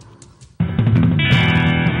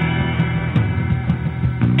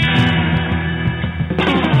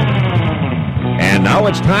Now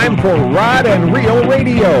it's time for Rod and Reel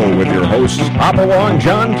Radio with your hosts Hopalong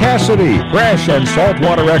John Cassidy, fresh and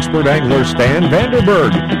saltwater expert angler Stan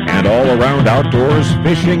Vanderberg, and all-around outdoors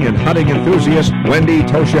fishing and hunting enthusiast Wendy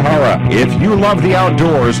Toshihara. If you love the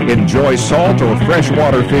outdoors, enjoy salt or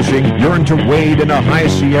freshwater fishing, yearn to wade in a high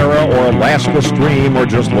Sierra or Alaska stream, or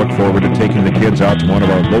just look forward to taking the kids out to one of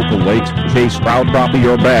our local lakes to chase trout,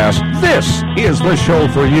 crappie, or bass, this is the show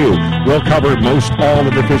for you. We'll cover most all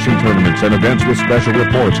of the fishing tournaments and events with special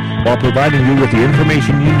reports while providing you with the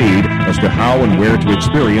information you need as to how and where to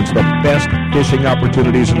experience the best fishing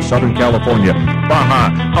opportunities in Southern California, Baja,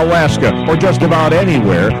 Alaska, or just about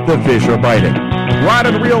anywhere the fish are biting. Rod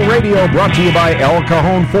and Reel Radio brought to you by El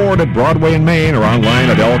Cajon Ford at Broadway in Maine or online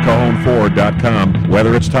at elcajonford.com.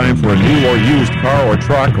 Whether it's time for a new or used car or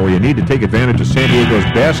truck, or you need to take advantage of San Diego's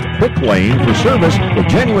best quick lane for service with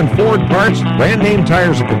genuine Ford parts, brand name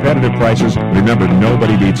tires at competitive prices, remember,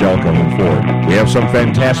 nobody beats El Cajon Ford. We have some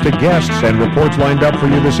fantastic guests and reports lined up for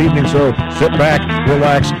you this evening, so sit back,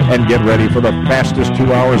 relax, and get ready for the fastest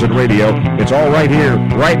 2 hours in radio. It's all right here,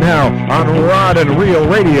 right now, on Rod and Reel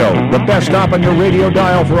Radio, the best stop on your radio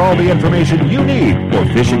dial for all the information you need for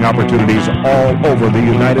fishing opportunities all over the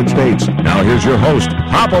United States. Now here's your host,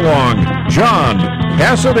 Hopalong John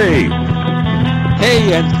Cassidy.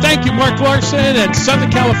 Hey, and thank you, Mark Larson and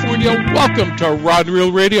Southern California. Welcome to Rod and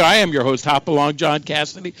Reel Radio. I am your host, Hopalong John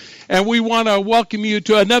Cassidy, and we want to welcome you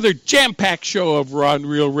to another jam-packed show of Rod and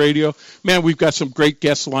Reel Radio. Man, we've got some great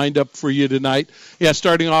guests lined up for you tonight. Yeah,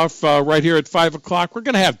 starting off right here at 5 o'clock, we're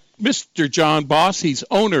going to have Mr. John Boss. He's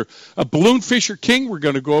owner of Balloon Fisher King. We're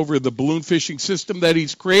going to go over the balloon fishing system that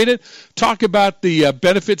he's created, talk about the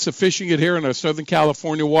benefits of fishing it here in our Southern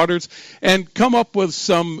California waters, and come up with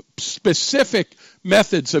some specific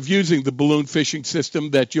methods of using the balloon fishing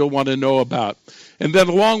system that you'll want to know about. And then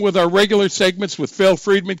along with our regular segments with Phil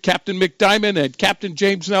Friedman, Captain Mick Diamond, and Captain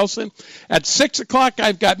James Nelson, at 6 o'clock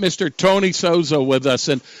I've got Mr. Tony Souza with us.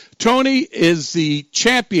 And Tony is the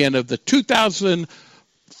champion of the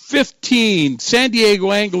 2015 San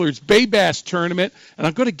Diego Anglers Bay Bass Tournament, and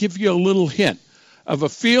I'm going to give you a little hint. Of a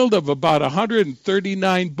field of about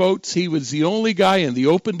 139 boats, he was the only guy in the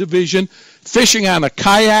open division fishing on a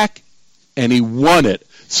kayak, and he won it.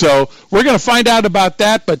 So we're going to find out about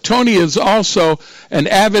that, but Tony is also an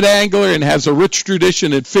avid angler and has a rich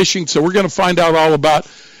tradition in fishing, so we're going to find out all about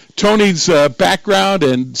Tony's background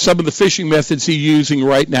and some of the fishing methods he's using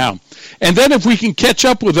right now. And then if we can catch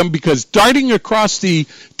up with him, because darting across the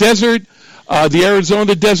desert, the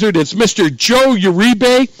Arizona desert, it's Mr. Joe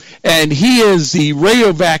Uribe, and he is the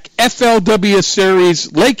Rayovac FLW Series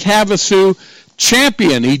Lake Havasu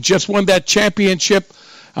champion. He just won that championship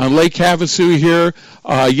on Lake Havasu here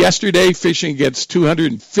yesterday, fishing against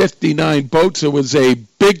 259 boats. It was a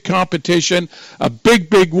big competition, a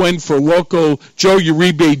big win for local Joe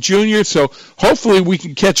Uribe Jr., so hopefully we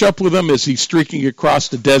can catch up with him as he's streaking across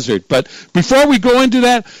the desert. But before we go into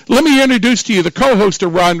that, let me introduce to you the co-host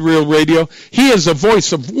of Rod and Reel Radio. He is the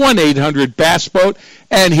voice of 1-800-BASS Boat,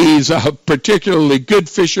 and he's a particularly good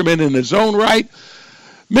fisherman in his own right.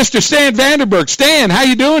 Mr. Stan Vanderberg. Stan, how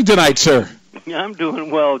you doing tonight, sir? I'm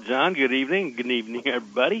doing well, John. Good evening. Good evening,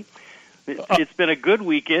 everybody. It's been a good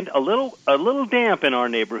weekend. A little damp in our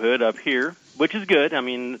neighborhood up here, which is good. I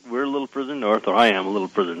mean, we're a little further north, or I am a little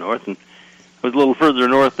further north, and I was a little further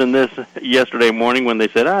north than this yesterday morning when they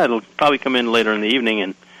said, it'll probably come in later in the evening,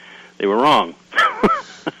 and they were wrong.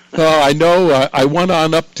 I know. I went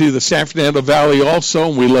on up to the San Fernando Valley also,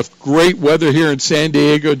 and we left great weather here in San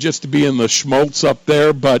Diego just to be in the schmaltz up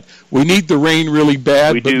there, but we need the rain really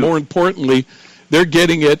bad. But more importantly, they're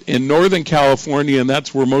getting it in Northern California, and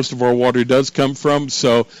that's where most of our water does come from,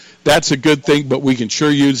 so that's a good thing, but we can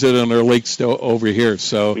sure use it on our lakes over here.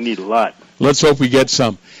 So we need a lot. Let's hope we get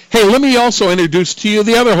some. Hey, let me also introduce to you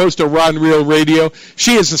the other host of Rod and Reel Radio.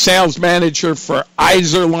 She is the sales manager for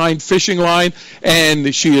Izorline Fishing Line,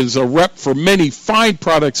 and she is a rep for many fine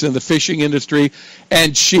products in the fishing industry,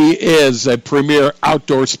 and she is a premier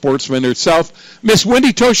outdoor sportsman herself. Miss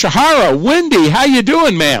Wendy Toshihara. Wendy, how you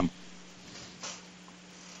doing, ma'am?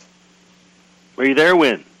 Are you there,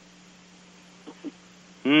 Win?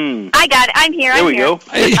 I got it. I'm here. There we go.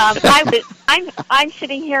 I'm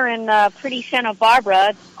sitting here in pretty Santa Barbara.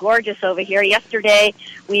 It's gorgeous over here. Yesterday,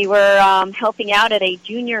 we were helping out at a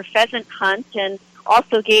junior pheasant hunt and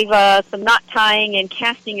also gave some knot tying and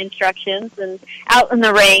casting instructions and out in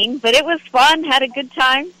the rain. But it was fun. Had a good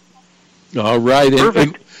time. All right.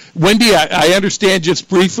 Perfect. And Wendy, I understand just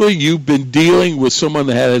briefly you've been dealing with someone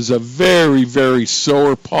that has a very, very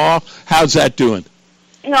sore paw. How's that doing?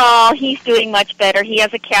 No, he's doing much better. He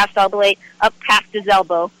has a cast all the way up past his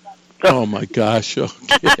elbow. Oh, my gosh.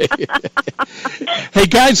 Okay. Hey,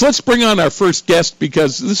 guys, let's bring on our first guest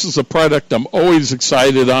because this is a product I'm always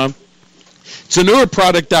excited on. It's a newer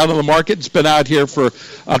product out on the market. It's been out here for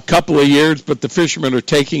a couple of years, but the fishermen are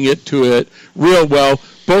taking it to it real well.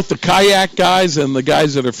 Both the kayak guys and the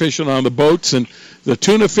guys that are fishing on the boats and the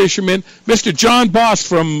tuna fishermen. Mr. John Boss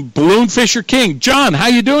from Balloon Fisher King. John, how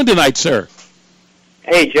you doing tonight, sir?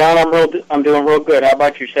 Hey, John, I'm doing real good. How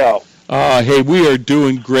about yourself? Hey, we are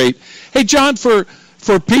doing great. Hey, John, for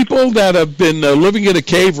people that have been living in a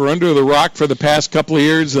cave or under the rock for the past couple of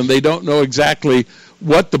years and they don't know exactly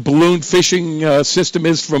what the balloon fishing system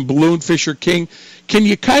is from Balloon Fisher King, can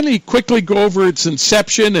you kind of quickly go over its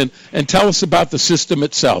inception and tell us about the system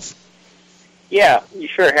itself? Yeah,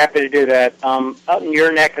 sure, happy to do that. Out in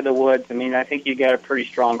your neck of the woods, I mean, I think you got a pretty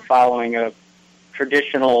strong following of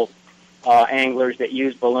traditional anglers that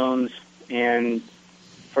use balloons. And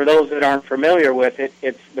for those that aren't familiar with it,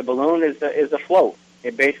 the balloon is a float.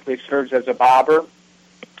 It basically serves as a bobber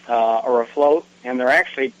or a float, and they're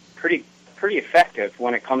actually pretty effective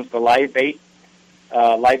when it comes to live bait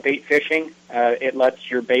fishing. It lets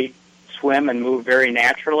your bait swim and move very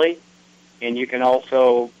naturally, and you can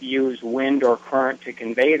also use wind or current to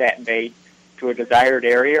convey that bait to a desired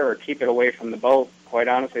area or keep it away from the boat. Quite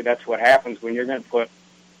honestly, that's what happens when you're going to put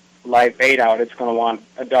live bait out. It's going to want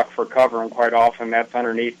a duck for cover, and quite often that's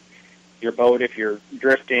underneath your boat if you're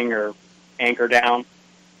drifting or anchor down.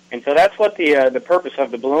 And so that's what the purpose of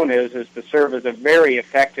the balloon is to serve as a very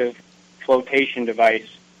effective flotation device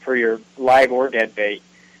for your live or dead bait.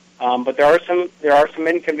 But there are some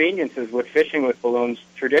inconveniences with fishing with balloons.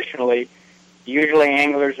 Traditionally, usually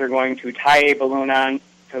anglers are going to tie a balloon on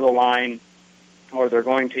to the line, or they're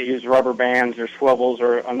going to use rubber bands or swivels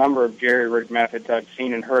or a number of jerry-rig methods. I've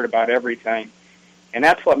seen and heard about everything. And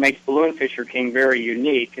that's what makes Balloon Fisher King very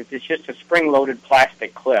unique, is it's just a spring-loaded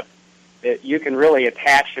plastic clip that you can really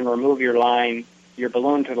attach and remove your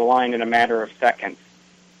balloon to the line in a matter of seconds.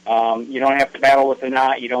 You don't have to battle with the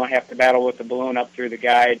knot. You don't have to battle with the balloon up through the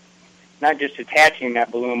guide. Not just attaching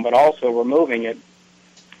that balloon, but also removing it.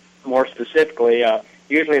 More specifically,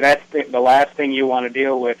 usually that's the last thing you want to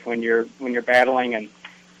deal with when you're battling an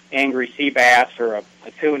angry sea bass or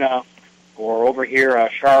a tuna, or over here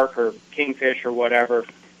a shark or kingfish or whatever.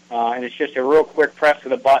 And it's just a real quick press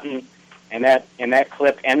of the button, and that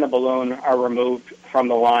clip and the balloon are removed from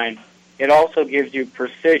the line. It also gives you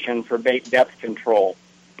precision for bait depth control.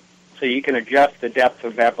 So you can adjust the depth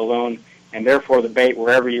of that balloon and therefore the bait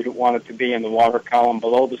wherever you want it to be in the water column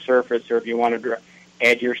below the surface, or if you want to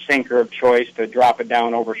add your sinker of choice to drop it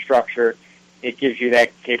down over structure, it gives you that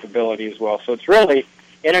capability as well. So it's really,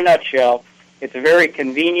 in a nutshell, it's a very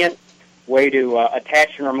convenient way to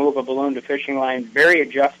attach and remove a balloon to fishing line, very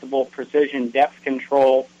adjustable, precision depth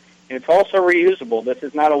control, and it's also reusable. This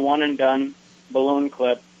is not a one-and-done balloon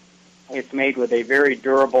clip. It's made with a very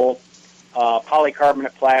durable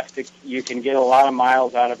polycarbonate plastic. You can get a lot of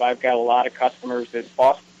miles out of. I've got a lot of customers that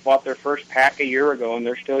bought their first pack a year ago, and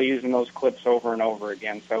they're still using those clips over and over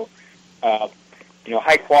again. So,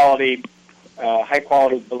 high quality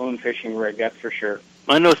balloon fishing rig, that's for sure.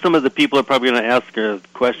 I know some of the people are probably going to ask a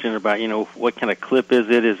question about, what kind of clip is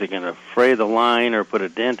it? Is it going to fray the line or put a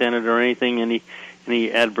dent in it or anything?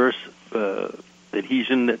 Any adverse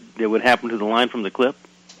adhesion that would happen to the line from the clip?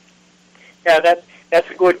 Yeah, that's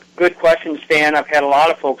a good question, Stan. I've had a lot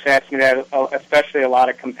of folks ask me that, especially a lot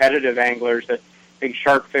of competitive anglers, that big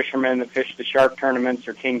shark fishermen that fish the shark tournaments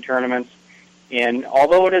or king tournaments. And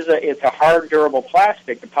although it's a hard, durable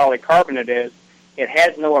plastic, the polycarbonate it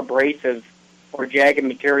has no abrasive or jagged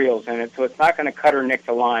materials in it, so it's not going to cut or nick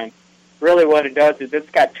the line. Really what it does is it's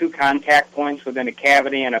got two contact points within a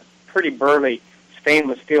cavity and a pretty burly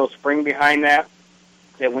stainless steel spring behind that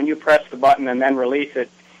when you press the button and then release it,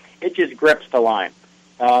 it just grips the line.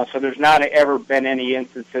 So there's not ever been any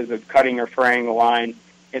instances of cutting or fraying the line.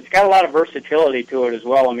 It's got a lot of versatility to it as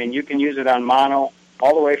well. I mean, you can use it on mono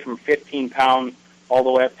all the way from 15 pound all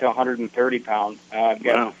the way up to 130 pound. I've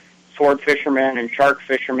got sword fishermen and shark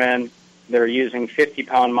fishermen that are using 50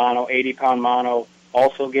 pound mono, 80 pound mono,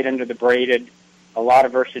 also get into the braided. A lot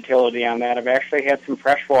of versatility on that. I've actually had some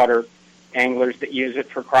freshwater anglers that use it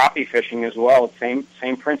for crappie fishing as well. Same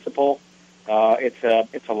principle. It's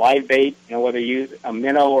a live bait, whether you use a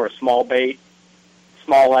minnow or a small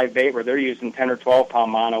live bait where they're using 10 or 12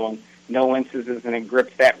 pound mono, and no instances, and it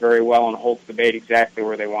grips that very well and holds the bait exactly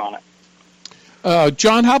where they want it.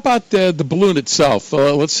 John, how about the balloon itself?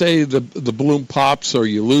 Let's say the balloon pops or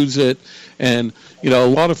you lose it, and a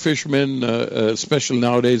lot of fishermen, especially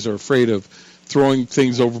nowadays, are afraid of throwing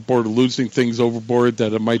things overboard or losing things overboard,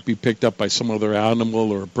 that it might be picked up by some other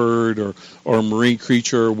animal or a bird or a marine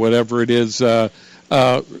creature or whatever it is.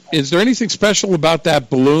 Is there anything special about that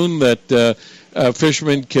balloon that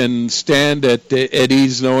fishermen can stand at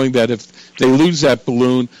ease knowing that if they lose that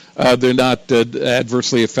balloon, they're not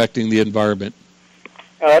adversely affecting the environment?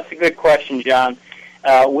 That's a good question, John.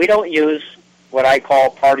 We don't use what I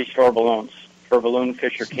call party store balloons for Balloon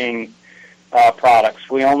Fisher King products.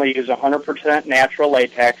 We only use 100% natural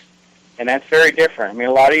latex, and that's very different. I mean,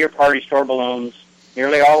 a lot of your party store balloons,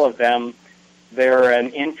 nearly all of them, they're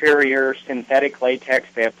an inferior synthetic latex.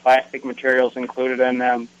 They have plastic materials included in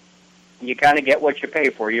them. You kind of get what you pay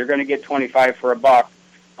for. You're going to get $25 for $1,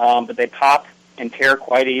 but they pop and tear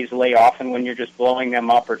quite easily, often when you're just blowing them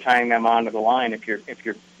up or tying them onto the line if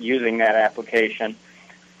you're using that application.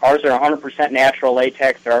 Ours are 100% natural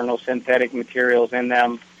latex. There are no synthetic materials in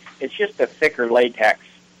them. It's just a thicker latex,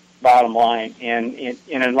 bottom line. And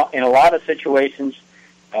in a lot of situations,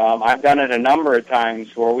 I've done it a number of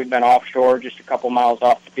times where we've been offshore just a couple miles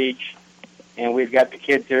off the beach, and we've got the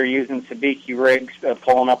kids there using sabiki rigs,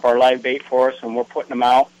 pulling up our live bait for us, and we're putting them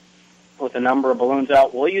out with a number of balloons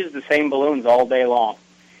out. We'll use the same balloons all day long.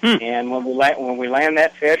 And when we land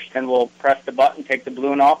that fish, then we'll press the button, take the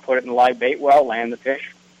balloon off, put it in the live bait well, land the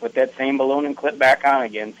fish with that same balloon, and clip back on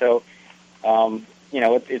again. So,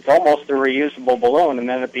 it's almost a reusable balloon, and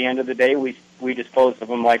then at the end of the day, we dispose of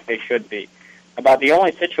them like they should be. About the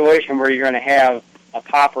only situation where you're going to have a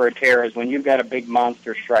pop or a tear is when you've got a big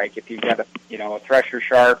monster strike. If you've got a thresher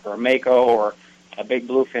shark or a mako or a big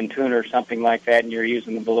bluefin tuna or something like that, and you're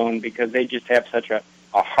using the balloon, because they just have such a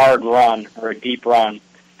hard run or a deep run,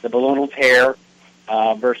 the balloon will tear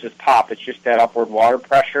versus pop. It's just that upward water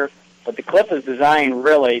pressure. But the clip is designed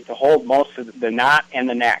really to hold most of the knot and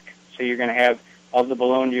the neck. So you're going to have, of the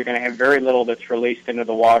balloon, you're going to have very little that's released into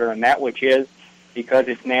the water, and that which is, because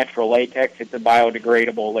it's natural latex, it's a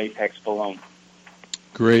biodegradable latex balloon.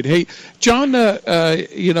 Great. Hey, John, you're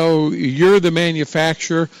the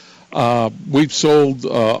manufacturer. We've sold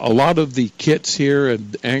a lot of the kits here at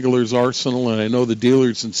Angler's Arsenal, and I know the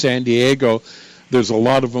dealers in San Diego, there's a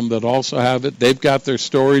lot of them that also have it. They've got their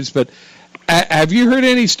stories, but have you heard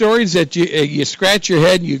any stories that you scratch your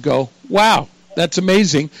head and you go, wow, that's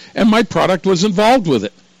amazing, and my product was involved with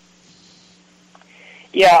it?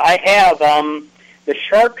 Yeah, I have. The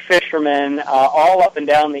shark fishermen all up and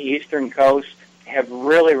down the eastern coast have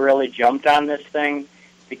really, really jumped on this thing,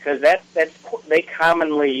 because they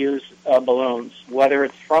commonly use balloons, whether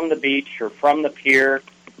it's from the beach or from the pier.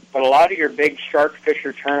 But a lot of your big shark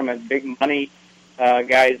fisher tournaments, big money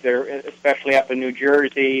guys, there, especially up in New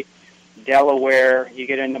Jersey, Delaware, you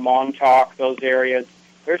get into Montauk, those areas,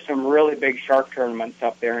 there's some really big shark tournaments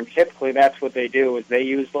up there, and typically that's what they do, is they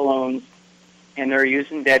use balloons, and they're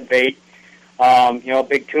using dead bait, a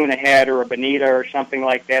big tuna head or a bonita or something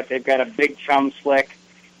like that. They've got a big chum slick,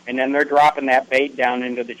 and then they're dropping that bait down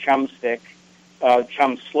into the chum slick.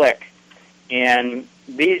 And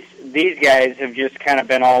these guys have just kind of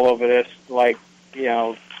been all over this,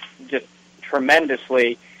 just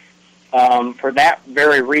tremendously. For that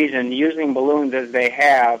very reason, using balloons as they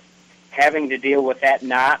have, having to deal with that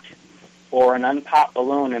knot or an unpopped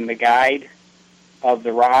balloon in the guide of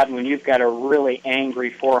the rod when you've got a really angry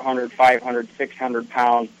 400, 500,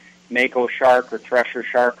 600-pound mako shark or thresher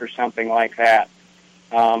shark or something like that.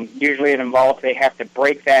 Usually it involves they have to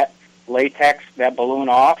break that latex, that balloon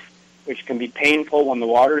off, which can be painful when the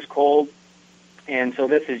water's cold. And so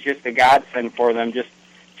this is just a godsend for them, just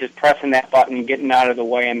pressing that button, getting out of the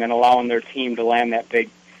way, and then allowing their team to land that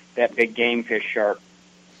big game fish shark.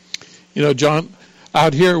 John,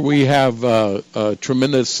 out here we have a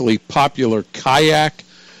tremendously popular kayak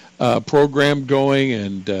program going,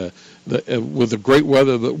 and with the great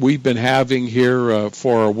weather that we've been having here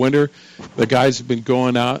for our winter, the guys have been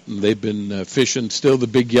going out and they've been fishing still the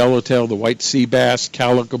big yellowtail, the white sea bass,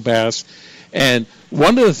 calico bass. And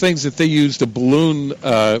one of the things that they use the Balloon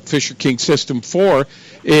Fisher King system for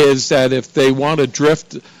is that if they want to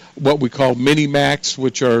drift what we call mini macs,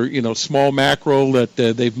 which are small mackerel that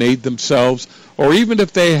they've made themselves, or even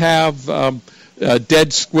if they have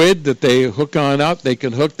dead squid that they hook on up, they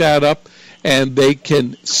can hook that up and they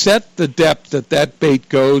can set the depth that bait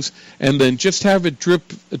goes, and then just have it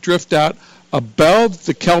drift out above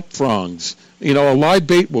the kelp fronds. A live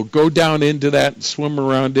bait will go down into that and swim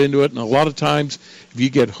around into it, and a lot of times if you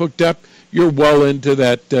get hooked up, you're well into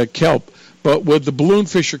that kelp. But with the Balloon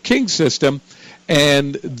Fisher King system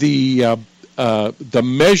and the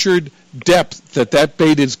measured depth that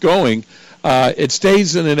bait is going, it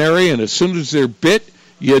stays in an area, and as soon as they're bit,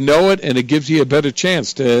 it, and it gives you a better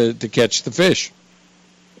chance to catch the fish.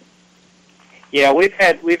 Yeah, we've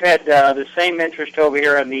had the same interest over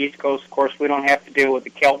here on the East Coast. Of course, we don't have to deal with the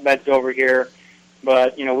kelp beds over here,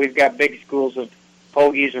 but we've got big schools of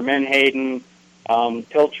pogies or menhaden,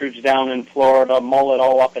 pilchards down in Florida, mullet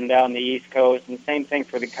all up and down the East Coast, and same thing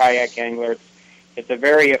for the kayak angler. It's a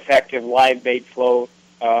very effective live bait float,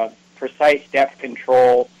 precise depth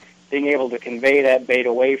control, being able to convey that bait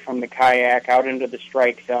away from the kayak out into the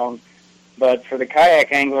strike zone. But for the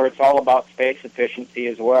kayak angler, it's all about space efficiency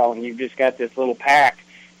as well. And you've just got this little pack,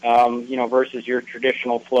 versus your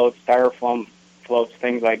traditional floats, styrofoam floats,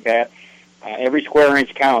 things like that. Every square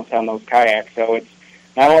inch counts on those kayaks. So it's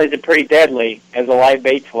not only is it pretty deadly as a live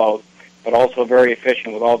bait float, but also very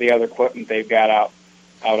efficient with all the other equipment they've got out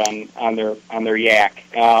on their yak.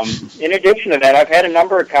 In addition to that, I've had a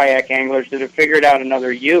number of kayak anglers that have figured out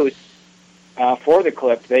another use for the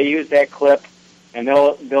clip. They use that clip, and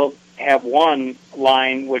they'll have one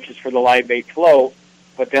line which is for the live bait float,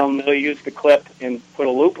 but they'll use the clip and put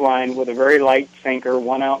a loop line with a very light sinker,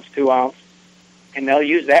 1 ounce, 2 ounce, and they'll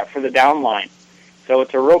use that for the down line. So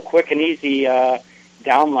it's a real quick and easy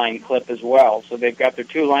downline clip as well. So they've got their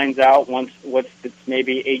 2 lines out, one that's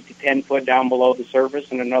maybe 8 to 10 foot down below the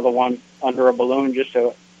surface, and another one under a balloon just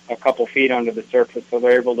a couple feet under the surface, so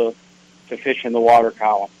they're able to fish in the water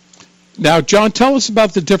column. Now, John, tell us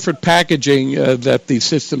about the different packaging that these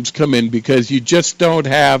systems come in, because you just don't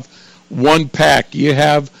have one pack. You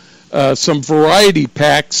have some variety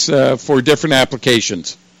packs for different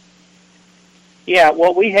applications. Yeah,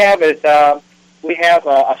 what we have is we have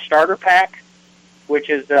a starter pack, which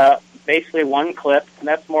is basically one clip, and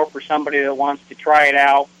that's more for somebody that wants to try it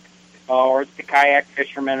out, or it's the kayak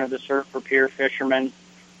fisherman or the surf or pier fisherman.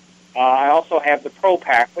 I also have the Pro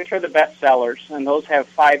Pack, which are the best sellers, and those have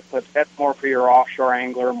 5 clips. That's more for your offshore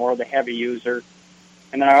angler, more the heavy user.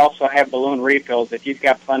 And then I also have balloon refills. If you've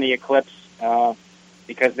got plenty of clips,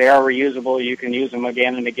 because they are reusable, you can use them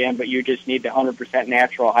again and again, but you just need the 100%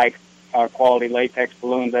 natural, high-quality latex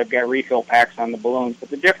balloons. I've got refill packs on the balloons. But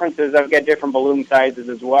the difference is I've got different balloon sizes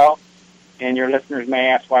as well, and your listeners may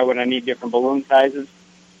ask, why would I need different balloon sizes?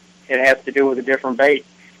 It has to do with a different bait.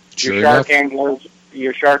 Sure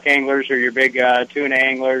Your shark anglers or your big tuna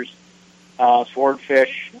anglers,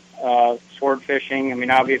 swordfishing. I mean,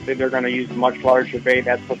 obviously they're going to use a much larger bait.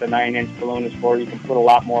 That's what the 9-inch balloon is for. You can put a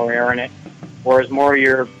lot more air in it. Whereas more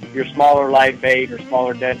your smaller live bait or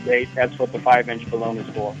smaller dead bait, that's what the 5-inch balloon is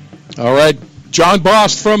for. All right. John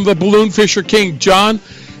Boss from the Balloon Fisher King. John,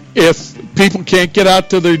 if people can't get out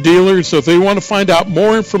to their dealers, so if they want to find out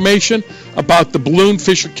more information about the Balloon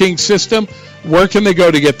Fisher King system, where can they go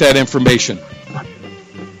to get that information?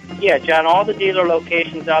 Yeah, John, all the dealer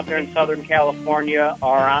locations out there in Southern California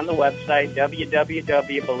are on the website,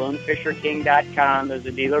 www.balloonfisherking.com. There's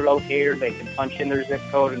a dealer locator. They can punch in their zip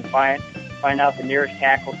code and find out the nearest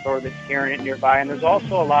tackle store that's carrying it nearby. And there's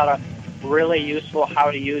also a lot of really useful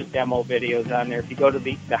how-to-use demo videos on there. If you go to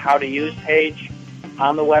the how-to-use page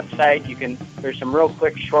on the website, there's some real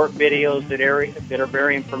quick short videos that are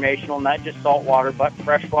very informational, not just saltwater, but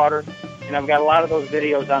freshwater. And I've got a lot of those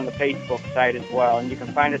videos on the Facebook site as well. And you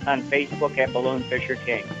can find us on Facebook at Balloon Fisher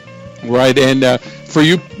King. Right, and for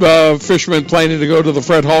you fishermen planning to go to the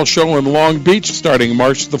Fred Hall Show in Long Beach starting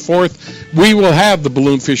March the 4th, we will have the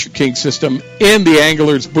Balloon Fisher King system in the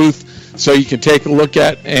Anglers booth so you can take a look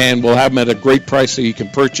at, and we'll have them at a great price so you can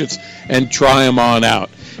purchase and try them on out.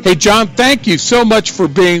 Hey, John, thank you so much for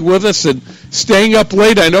being with us and staying up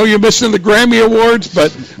late. I know you're missing the Grammy Awards,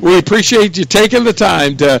 but we appreciate you taking the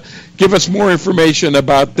time to give us more information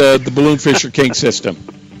about the Balloon Fisher King system.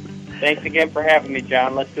 Thanks again for having me,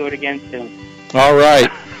 John. Let's do it again soon. All right.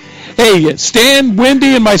 Hey, Stan,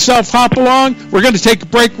 Wendy, and myself hop along. We're going to take a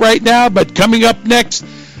break right now, but coming up next,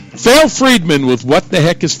 Phil Friedman with What the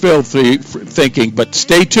Heck is Phil Thinking? But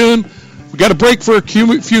stay tuned. We've got a break for a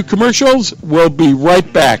few commercials. We'll be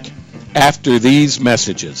right back after these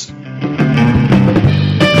messages.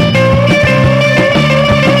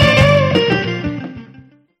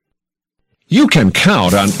 You can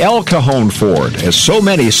count on El Cajon Ford, as so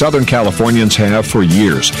many Southern Californians have for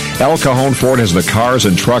years. El Cajon Ford has the cars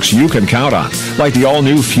and trucks you can count on, like the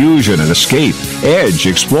all-new Fusion and Escape, Edge,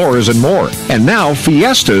 Explorers, and more. And now,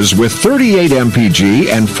 Fiestas with 38 mpg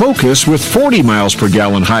and Focus with 40 miles per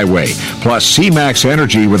gallon highway, plus C-Max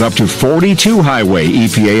Energy with up to 42 highway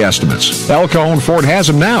EPA estimates. El Cajon Ford has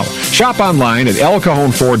them now. Shop online at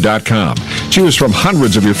elcajonford.com. Choose from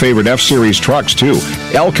hundreds of your favorite F-Series trucks, too.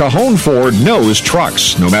 El Cajon Ford knows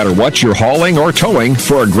trucks, no matter what you're hauling or towing,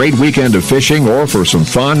 for a great weekend of fishing or for some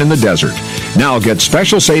fun in the desert. Now get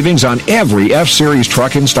special savings on every F-Series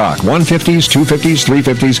truck in stock, 150s, 250s,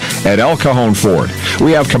 350s at El Cajon Ford.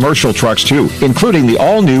 We have commercial trucks too, including the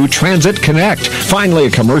all-new Transit Connect. Finally,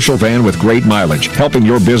 a commercial van with great mileage, helping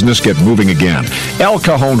your business get moving again. El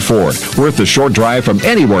Cajon Ford, worth the short drive from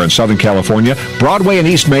anywhere in Southern California, Broadway and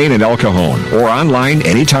East Main in El Cajon, or online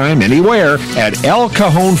anytime, anywhere at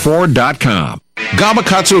elcajonford.com.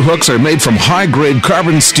 Gamakatsu hooks are made from high-grade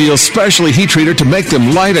carbon steel specially heat-treated to make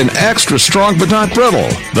them light and extra strong but not brittle.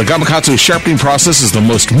 The Gamakatsu sharpening process is the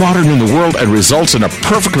most modern in the world and results in a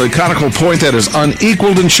perfectly conical point that is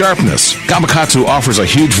unequaled in sharpness. Gamakatsu offers a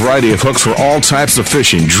huge variety of hooks for all types of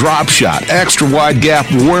fishing: drop shot, extra wide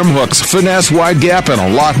gap, worm hooks, finesse wide gap, and a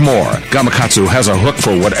lot more. Gamakatsu has a hook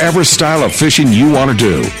for whatever style of fishing you want to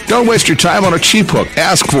do. Don't waste your time on a cheap hook.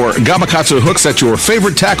 Ask for Gamakatsu hooks at your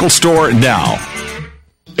favorite tackle store now.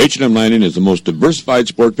 H&M Landing is the most diversified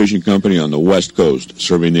sport fishing company on the West Coast.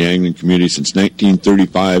 Serving the angling community since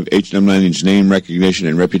 1935, H&M Landing's name recognition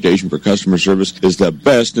and reputation for customer service is the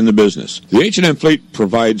best in the business. The H&M fleet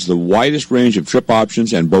provides the widest range of trip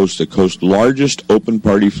options and boasts the coast's largest open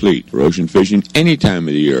party fleet. For ocean fishing any time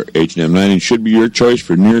of the year, H&M Landing should be your choice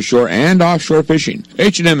for nearshore and offshore fishing.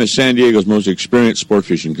 H&M is San Diego's most experienced sport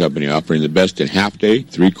fishing company, offering the best in half-day,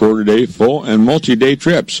 three-quarter-day, full, and multi-day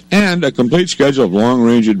trips, and a complete schedule of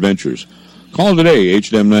long-range adventures. Call today,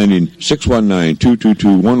 H&M Landing,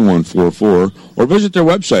 619-222-1144, or visit their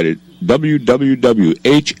website at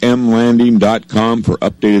www.hmlanding.com for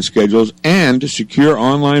updated schedules and secure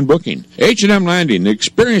online booking. H&M Landing, the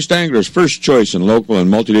experienced angler's first choice in local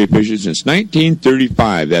and multi-day fishing since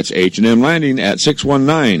 1935. That's H&M Landing at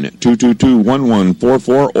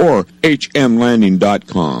 619-222-1144 or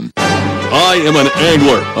hmlanding.com. I am an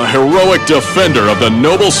angler, a heroic defender of the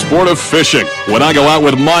noble sport of fishing. When I go out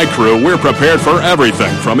with my crew, we're prepared for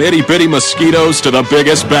everything from itty-bitty mosquitoes to the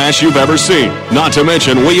biggest bass you've ever seen. Not to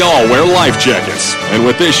mention, we all wear life jackets. And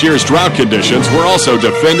with this year's drought conditions, we're also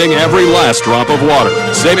defending every last drop of water,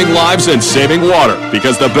 saving lives and saving water,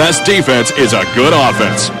 because the best defense is a good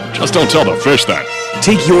offense. Just don't tell the fish that.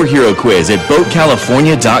 Take your hero quiz at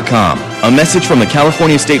BoatCalifornia.com. A message from the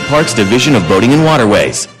California State Parks Division of Boating and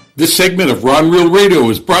Waterways. This segment of Rod and Reel Radio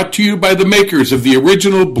is brought to you by the makers of the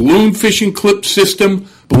original balloon fishing clip system,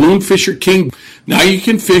 Balloon Fisher King. Now you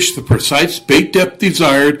can fish the precise bait depth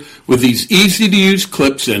desired with these easy-to-use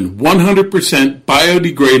clips and 100%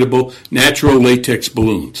 biodegradable natural latex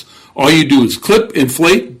balloons. All you do is clip,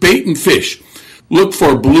 inflate, bait, and fish. Look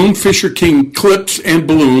for Balloon Fisher King clips and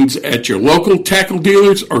balloons at your local tackle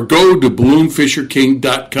dealers or go to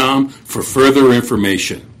balloonfisherking.com for further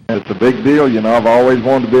information. It's a big deal, you know. I've always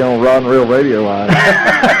wanted to be on Rod and Reel Radio. I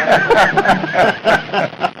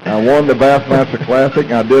won the Bassmaster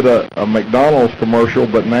Classic. I did a McDonald's commercial,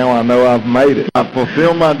 but now I know I've made it. I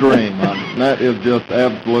fulfilled my dream. That is just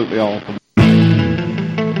absolutely awesome.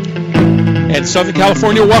 And Southern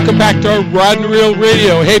California, welcome back to Rod and Reel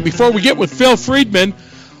Radio. Hey, before we get with Phil Friedman,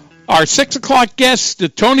 our 6 o'clock guest,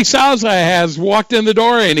 Tony Souza, has walked in the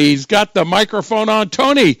door, and he's got the microphone on.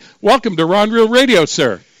 Tony, welcome to Rod and Reel Radio,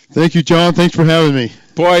 sir. Thank you, John. Thanks for having me.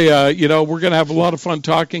 Boy, we're going to have a lot of fun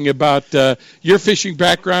talking about your fishing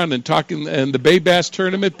background and the Bay Bass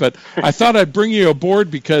tournament, but I thought I'd bring you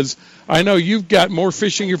aboard because I know you've got more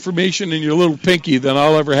fishing information in your little pinky than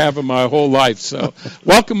I'll ever have in my whole life. So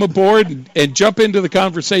welcome aboard and jump into the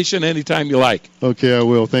conversation anytime you like. Okay, I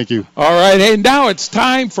will. Thank you. All right. Hey, now it's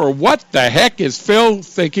time for What the Heck is Phil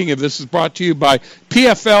Thinking? And this is brought to you by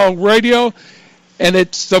PFL Radio, and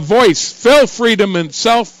it's the voice, Phil Friedman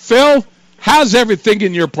himself. Phil, how's everything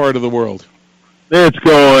in your part of the world? It's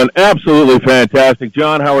going absolutely fantastic.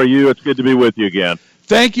 John, how are you? It's good to be with you again.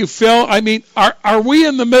 Thank you, Phil. I mean, are we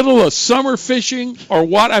in the middle of summer fishing or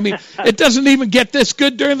what? I mean, it doesn't even get this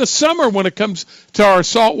good during the summer when it comes to our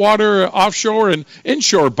saltwater, offshore, and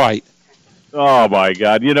inshore bite. Oh, my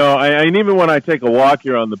God. You know, and even when I take a walk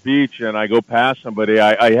here on the beach and I go past somebody,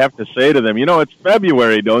 I have to say to them, you know, it's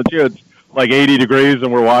February, don't you? It's like 80 degrees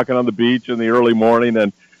and we're walking on the beach in the early morning,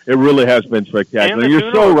 and it really has been spectacular.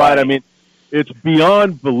 You're so right. I mean, it's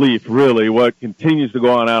beyond belief, really, what continues to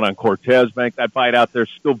go on out on Cortez Bank. That bite out there is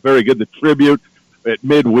still very good. The Tribute at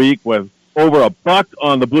midweek with over $1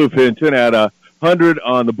 on the bluefin tuna, at 100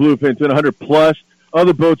 on the bluefin tuna, 100 plus.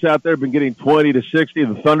 Other boats out there have been getting 20 to 60.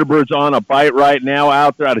 The Thunderbird's on a bite right now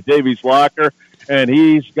out there out of Davies Locker, and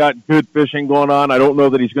he's got good fishing going on. I don't know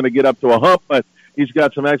that he's going to get up to a hump, but he's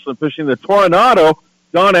got some excellent fishing. The Toronado,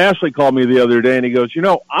 Don Ashley called me the other day, and he goes, you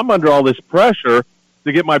know, I'm under all this pressure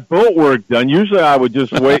to get my boat work done. Usually I would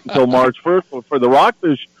just wait until March 1st for the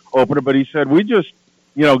rockfish opener, but he said, we just,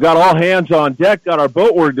 got all hands on deck, got our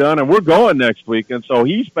boat work done, and we're going next week. And so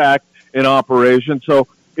he's back in operation. So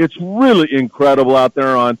it's really incredible out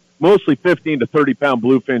there on mostly 15 to 30-pound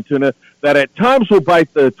bluefin tuna that at times will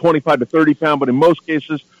bite the 25 to 30-pound, but in most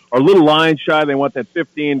cases are a little line shy. They want that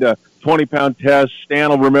 15 to 20-pound test. Stan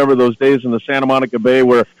will remember those days in the Santa Monica Bay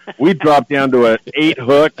where we dropped down to an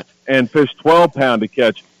 8-hook and fished 12-pound to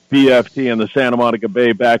catch BFT in the Santa Monica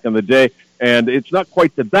Bay back in the day. And it's not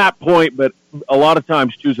quite to that point, but a lot of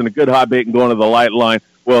times choosing a good hot bait and going to the light line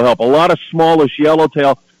will help. A lot of smallish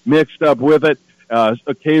yellowtail mixed up with it,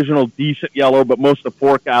 occasional decent yellow, but most of the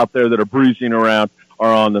fork out there that are breezing around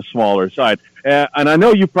are on the smaller side. And I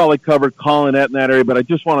know you probably covered Collinet in that area, but I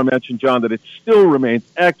just want to mention, John, that it still remains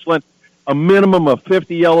excellent. A minimum of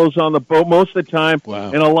 50 yellows on the boat most of the time.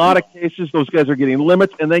 Wow. In a lot of cases, those guys are getting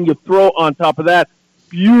limits, and then you throw on top of that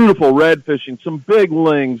beautiful red fishing, some big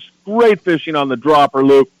lings, great fishing on the dropper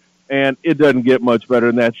loop, and it doesn't get much better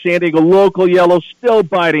than that. San Diego local yellow still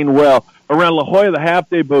biting well. Around La Jolla, the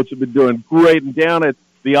half-day boats have been doing great, and down at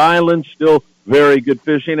the island, still very good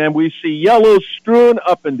fishing, and we see yellows strewn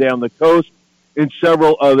up and down the coast in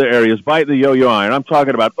several other areas. Bite the yo-yo iron. I'm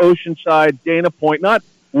talking about Oceanside, Dana Point, not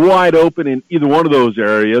wide open in either one of those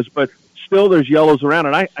areas, but still there's yellows around,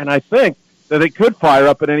 and I think that it could fire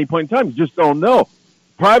up at any point in time. You just don't know.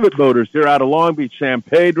 Private boaters, they're out of Long Beach, San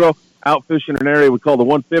Pedro, out fishing an area we call the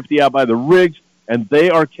 150 out by the rigs, and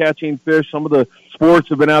they are catching fish. Some of the sports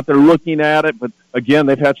have been out there looking at it, but again,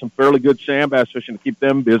 they've had some fairly good sand bass fishing to keep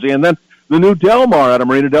them busy. And then the new Del Mar out of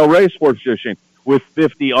Marina Del Rey sports fishing with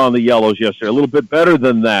 50 on the yellows yesterday, a little bit better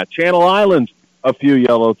than that. Channel Islands, a few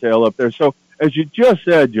yellowtail up there. So as you just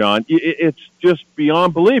said, John, it's just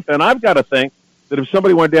beyond belief. And I've got to think that if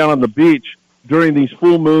somebody went down on the beach during these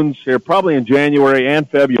full moons here, probably in January and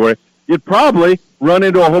February, you'd probably run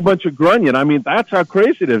into a whole bunch of grunion. I mean, that's how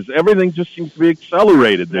crazy it is. Everything just seems to be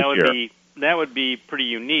accelerated this year. That would be pretty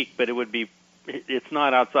unique, but it's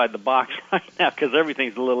not outside the box right now because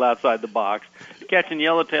everything's a little outside the box. Catching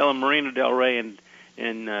yellowtail in Marina Del Rey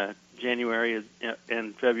in January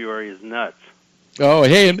and February is nuts. Oh,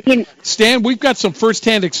 hey, and Stan, we've got some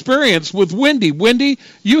first-hand experience with Wendy. Wendy,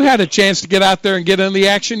 you had a chance to get out there and get in the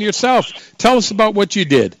action yourself. Tell us about what you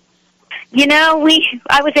did.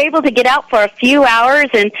 I was able to get out for a few hours,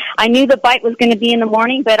 and I knew the bite was going to be in the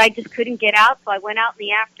morning, but I just couldn't get out, so I went out in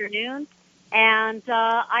the afternoon, and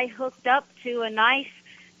I hooked up to a nice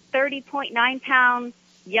 30.9-pound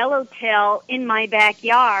yellowtail in my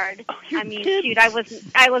backyard. I mean, shoot, I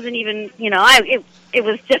wasn't even, it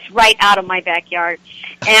was just right out of my backyard,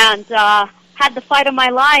 and had the fight of my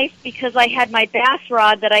life because I had my bass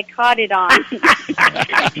rod that I caught it on.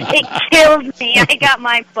 It killed me. I got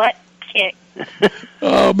my butt kicked.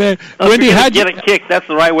 Oh man, Wendy, how'd you get a kick? That's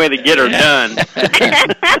the right way to get her done.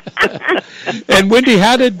 And Wendy,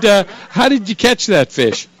 how did you catch that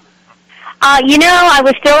fish? I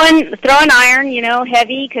was throwing iron,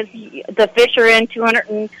 heavy because the fish are in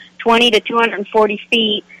 220 to 240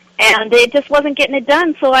 feet, and it just wasn't getting it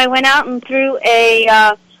done. So I went out and threw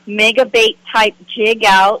a mega bait type jig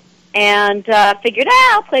out, and figured,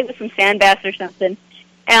 I'll play with some sand bass or something.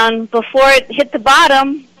 And before it hit the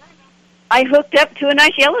bottom, I hooked up to a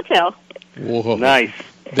nice yellowtail. Whoa. Nice.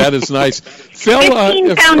 That is nice. Phil,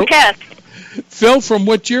 15-pound test. Phil, from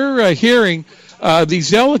what you're hearing, these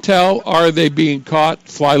yellowtail, are they being caught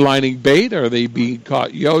fly lining bait? Are they being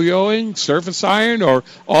caught yo-yoing, surface iron, or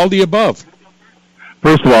all the above?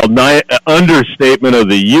 First of all, understatement of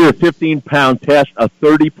the year, 15-pound test, a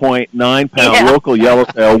 30.9-pound local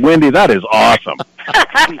yellowtail. Wendy, that is awesome.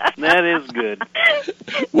 That is good.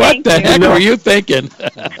 What the heck were you thinking?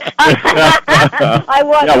 I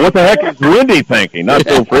was. Yeah, what the heck is Wendy thinking? Not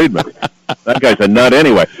Phil Friedman. That guy's a nut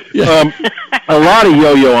anyway. Yeah. A lot of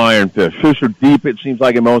yo-yo ironfish. Fish are deep, it seems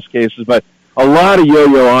like in most cases, but a lot of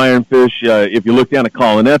yo-yo ironfish. If you look down at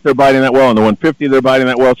Collinet, they're biting that well. On the 150, they're biting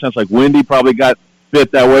that well. It sounds like Wendy probably got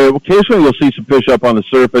bit that way. Occasionally, you'll see some fish up on the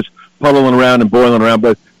surface, puddling around and boiling around,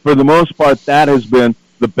 but for the most part, that has been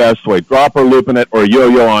the best way. Dropper looping it or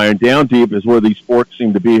yo-yo iron down deep is where these forks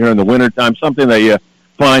seem to be here in the wintertime, something that you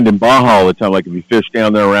find in Baja all the time, like if you fish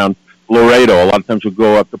down there around Laredo. A lot of times you'll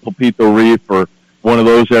go up to Pulpito Reef or one of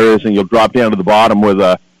those areas, and you'll drop down to the bottom with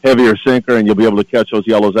a heavier sinker, and you'll be able to catch those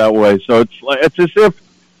yellows that way. So it's as if,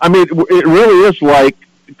 it really is like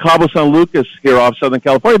Cabo San Lucas here off Southern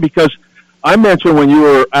California, because I mentioned when you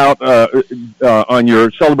were out on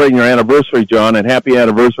your celebrating your anniversary, John, and happy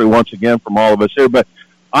anniversary once again from all of us here, but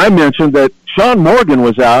I mentioned that Sean Morgan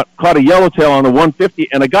was out, caught a yellowtail on the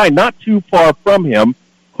 150, and a guy not too far from him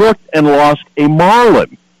hooked and lost a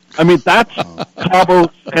marlin. That's Cabo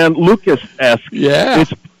San Lucas-esque. Yeah.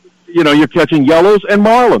 It's you're catching yellows and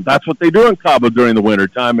marlin. That's what they do in Cabo during the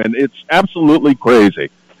wintertime, and it's absolutely crazy.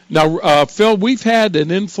 Now, Phil, we've had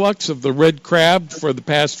an influx of the red crab for the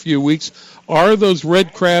past few weeks. Are those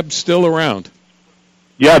red crabs still around?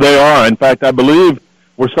 Yeah, they are. In fact, I believe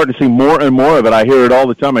we're starting to see more and more of it. I hear it all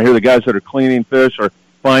the time. I hear the guys that are cleaning fish are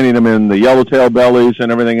finding them in the yellowtail bellies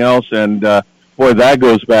and everything else, and boy, that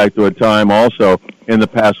goes back to a time also in the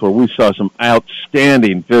past where we saw some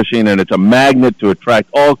outstanding fishing, and it's a magnet to attract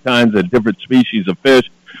all kinds of different species of fish.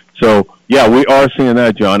 So, yeah, we are seeing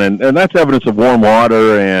that, John, and that's evidence of warm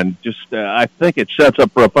water, and just I think it sets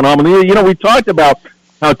up for a phenomenal year. We talked about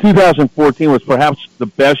how 2014 was perhaps the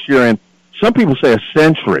best year in, some people say, a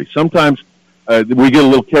century. Sometimes we get a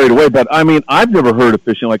little carried away, but, I mean, I've never heard of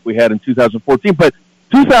fishing like we had in 2014, but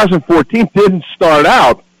 2014 didn't start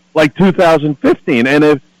out like 2015, and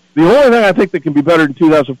if the only thing I think that can be better than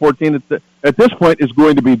 2014 at this point is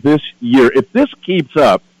going to be this year. If this keeps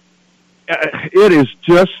up, it is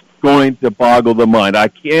just going to boggle the mind. I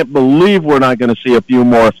can't believe we're not going to see a few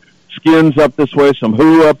more skins up this way, some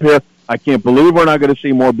hoo up here. I can't believe we're not going to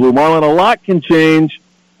see more blue marlin. A lot can change.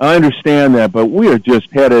 I understand that, but we are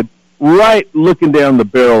just headed right looking down the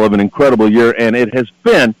barrel of an incredible year, and it has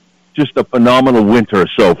been just a phenomenal winter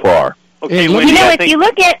so far. Okay, Wendy, if you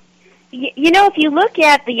look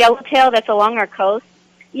at the yellowtail that's along our coast,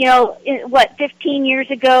 15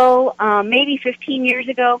 years ago, maybe 15 years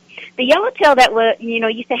ago, the yellowtail that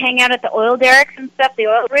used to hang out at the oil derricks and stuff, the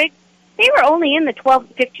oil rigs, they were only in the 12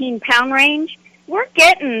 to 15 pound range. We're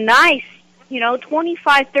getting nice,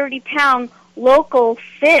 25, 30 pound local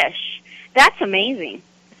fish. That's amazing.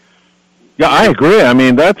 Yeah, I agree. I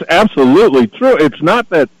mean, that's absolutely true. It's not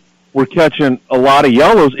that we're catching a lot of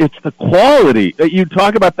yellows. It's the quality. You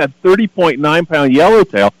talk about that 30.9 pound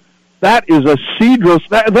yellowtail. That is a Cedros.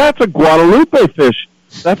 That's a Guadalupe fish.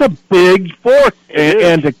 That's a big fork.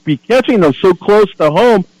 And to be catching those so close to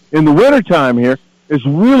home in the wintertime here is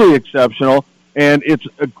really exceptional. And it's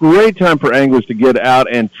a great time for anglers to get out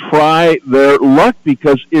and try their luck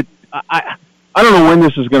because I don't know when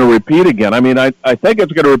this is going to repeat again. I mean, I think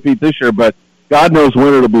it's going to repeat this year, but God knows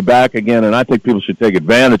when it'll be back again, and I think people should take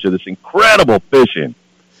advantage of this incredible fishing.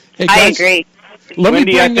 Hey, guys, I agree.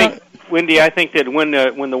 Wendy, I think that when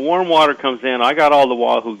the warm water comes in, I got all the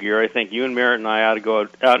wahoo gear. I think you and Merritt and I ought to go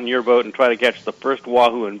out in your boat and try to catch the first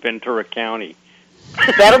wahoo in Ventura County.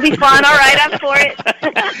 That'll be fun. All right, I'm for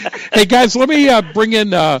it. Hey, guys, let me bring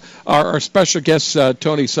in our special guest,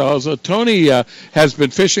 Tony Salza. Tony has been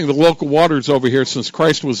fishing the local waters over here since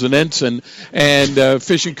Christ was an ensign and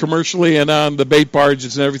fishing commercially and on the bait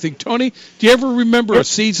barges and everything. Tony, do you ever remember a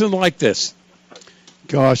season like this?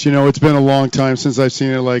 Gosh, it's been a long time since I've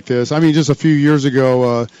seen it like this. I mean, just a few years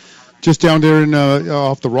ago, just down there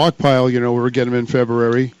off the rock pile, we were getting them in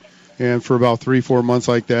February. And for about 3-4 months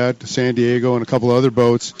like that, San Diego and a couple other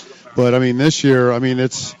boats. But, I mean, this year,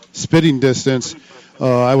 it's spitting distance.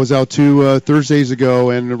 I was out 2 Thursdays ago,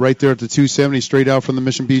 and right there at the 270, straight out from the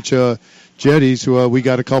Mission Beach jetties, we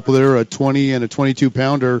got a couple there, a 20 and a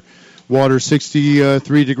 22-pounder, water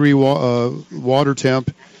 63-degree water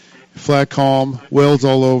temp, flat calm, whales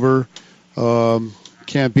all over.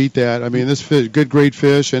 Can't beat that. I mean, this fish, good, great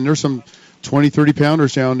fish, and there's some 20,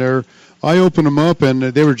 30-pounders down there. I opened them up, and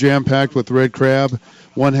they were jam-packed with red crab.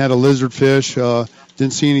 One had a lizard fish.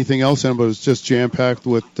 Didn't see anything else in them, but it was just jam-packed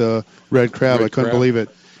with red crab. I couldn't believe it.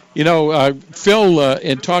 Phil,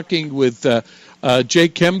 in talking with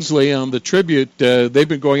Jake Kemsley on the Tribute, they've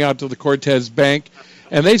been going out to the Cortez Bank,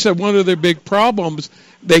 and they said one of their big problems,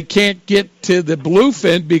 they can't get to the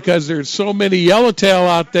bluefin because there's so many yellowtail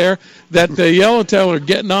out there that the yellowtail are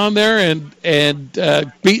getting on there and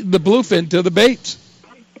beating the bluefin to the baits.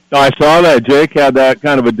 I saw that. Jake had that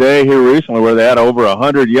kind of a day here recently where they had over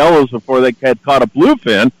 100 yellows before they had caught a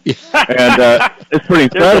bluefin, and it's pretty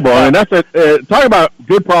incredible. I mean, that's talking about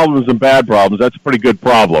good problems and bad problems. That's a pretty good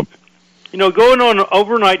problem. Going on an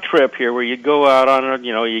overnight trip here where you go out on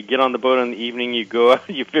you get on the boat in the evening, you go out,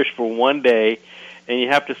 you fish for one day, and you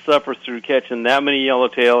have to suffer through catching that many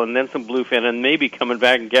yellowtail and then some bluefin and maybe coming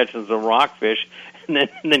back and catching some rockfish and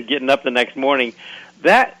then getting up the next morning.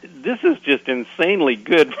 This is just insanely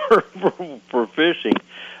good for fishing,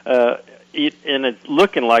 and it's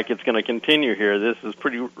looking like it's going to continue here. This is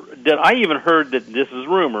pretty. I even heard that this is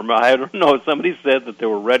rumor. I don't know. Somebody said that there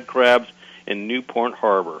were red crabs in Newport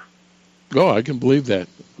Harbor. Oh, I can believe that.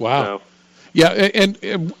 Wow. So, yeah,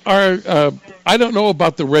 and I don't know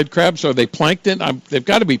about the red crabs. Are they plankton? They've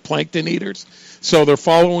got to be plankton eaters. So they're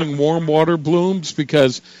following warm water blooms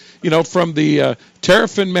because. From the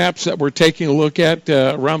terrafin maps that we're taking a look at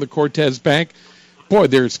around the Cortez Bank, boy,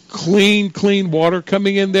 there's clean water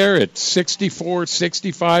coming in there at 64,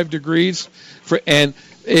 65 degrees. And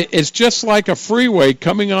it's just like a freeway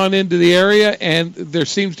coming on into the area, and there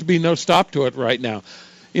seems to be no stop to it right now.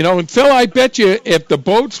 And Phil, I bet you if the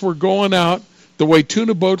boats were going out the way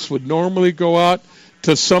tuna boats would normally go out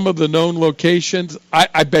to some of the known locations,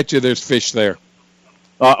 I bet you there's fish there.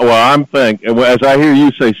 Well, I'm thinking, as I hear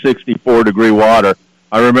you say 64-degree water,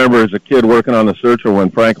 I remember as a kid working on the Searcher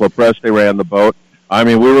when Frank Lopresti ran the boat. I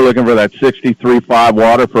mean, we were looking for that 63.5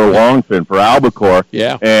 water for a longfin, for albacore.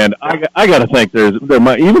 Yeah. And I got to think there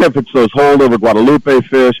might, even if it's those holdover Guadalupe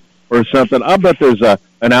fish or something, I bet there's an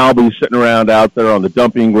albie sitting around out there on the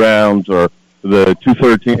dumping grounds or the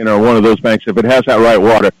 213 or one of those banks. If it has that right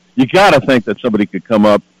water, you got to think that somebody could come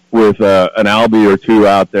up with an albie or two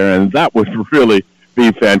out there, and that would really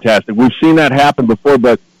be fantastic. We've seen that happen before,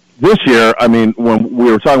 but this year, I mean, when we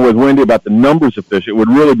were talking with Wendy about the numbers of fish, it would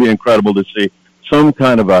really be incredible to see some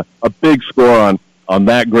kind of a big score on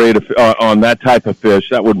that grade of, on that type of fish.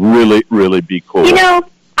 That would really, really be cool.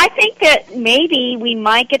 I think that maybe we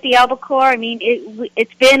might get the albacore. I mean,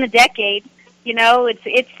 it's been a decade.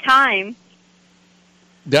 It's time.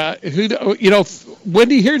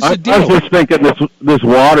 Wendy, here's the deal. I was just thinking this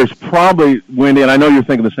water's probably, Wendy, and I know you're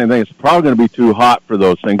thinking the same thing, it's probably going to be too hot for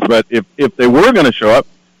those things, but if they were going to show up,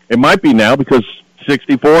 it might be now because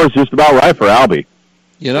 64 is just about right for albie.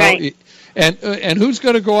 Right. And who's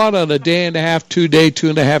going to go out on a day and a half,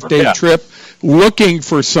 2.5 day trip looking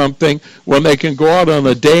for something when they can go out on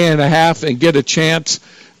a day and a half and get a chance,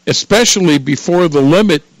 especially before the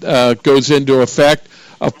limit goes into effect,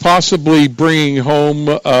 of possibly bringing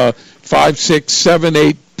home 5, 6, 7,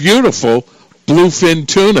 8 beautiful bluefin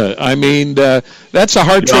tuna. I mean, that's a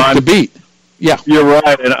hard trick to beat. Yeah, you're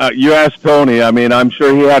right. And you asked Tony. I mean, I'm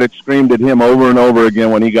sure he had it screamed at him over and over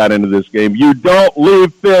again when he got into this game. You don't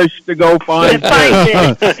leave fish to go find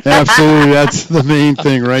fish. Absolutely, that's the main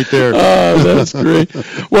thing right there. That's great.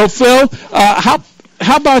 Well, Phil, how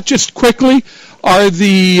about just quickly? Are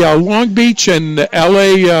the Long Beach and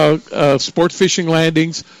L.A. sport fishing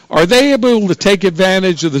landings, are they able to take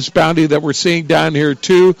advantage of this bounty that we're seeing down here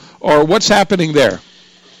too, or what's happening there?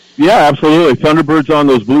 Yeah, absolutely. Thunderbirds on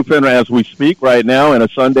those bluefin as we speak right now in a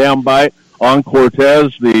sundown bite on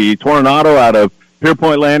Cortez. The Tornado out of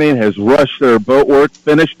Pierpoint Landing has rushed their boat work,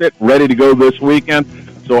 finished it, ready to go this weekend.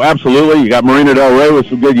 So absolutely, you got Marina Del Rey with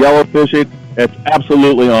some good yellow fishing. It's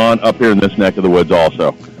absolutely on up here in this neck of the woods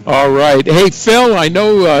also. All right. Hey, Phil, I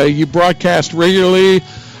know you broadcast regularly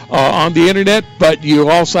on the Internet, but you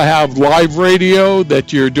also have live radio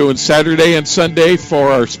that you're doing Saturday and Sunday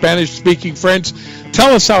for our Spanish-speaking friends.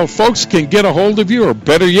 Tell us how folks can get a hold of you, or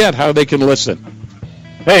better yet, how they can listen.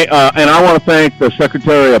 Hey, and I want to thank the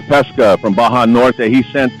Secretary of Pesca from Baja Norte. He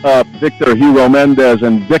sent up Victor Hugo Mendez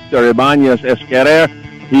and Victor Ibanez Esquerrer.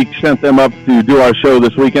 He sent them up to do our show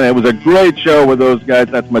this weekend. It was a great show with those guys.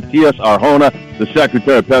 That's Matias Arjona, the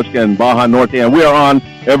Secretary of Pesca in Baja Norte. And we are on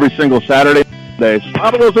every single Saturday,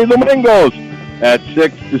 sábados y domingos, at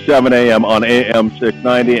 6 to 7 a.m. on AM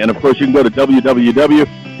 690. And, of course, you can go to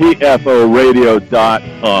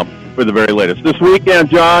www.pforadio.com for the very latest. This weekend,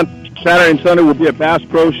 John, Saturday and Sunday, we'll be at Bass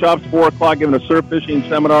Pro Shops, 4 o'clock, giving a surf fishing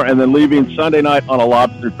seminar, and then leaving Sunday night on a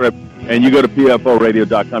lobster trip. And you go to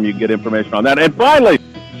pforadio.com, you can get information on that. And finally,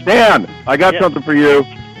 Stan, I got something for you.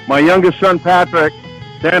 My youngest son, Patrick,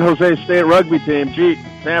 San Jose State rugby team, beat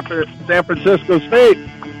San Francisco State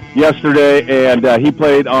yesterday, and he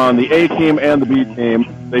played on the A team and the B team.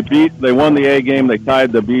 They won the A game, they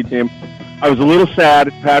tied the B team. I was a little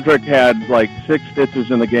sad. Patrick had like 6 stitches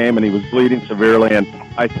in the game, and he was bleeding severely, and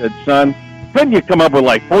I said, son, couldn't you come up with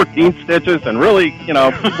like 14 stitches and really,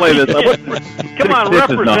 play this? Come on,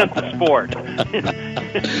 represent the sport.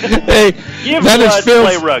 Hey, give blood,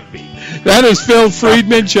 play rugby. That is Phil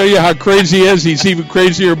Friedman. Show you how crazy he is. He's even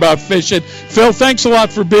crazier about fishing. Phil, thanks a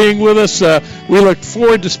lot for being with us. We look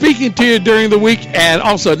forward to speaking to you during the week, and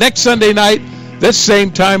also next Sunday night, this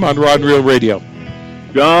same time on Rod and Reel Radio.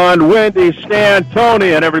 John, Wendy, Stan,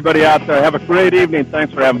 Tony, and everybody out there, have a great evening.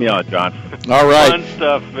 Thanks for having me on, John. All right. Fun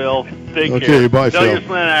stuff, Phil. Take care. Okay, bye, Tell Phil. your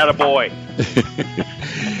son attaboy.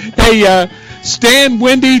 Hey, Stan,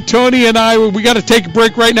 Wendy, Tony, and I, we got to take a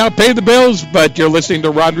break right now, pay the bills, but you're listening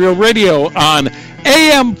to Rod and Reel Radio on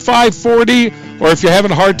AM 540, or if you're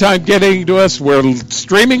having a hard time getting to us, we're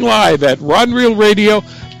streaming live at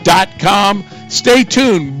rodandreelradio.com. Stay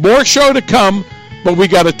tuned. More show to come, but we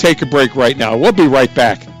got to take a break right now. We'll be right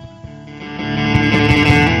back.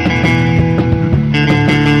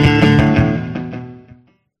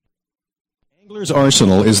 Anglers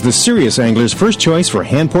Arsenal is the serious angler's first choice for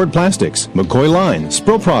hand-poured plastics, McCoy line,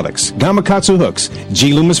 Spro products, Gamakatsu hooks,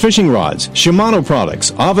 G Loomis fishing rods, Shimano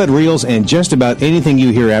products, Ovid reels, and just about anything you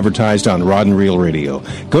hear advertised on Rod and Reel Radio.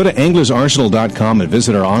 Go to anglersarsenal.com and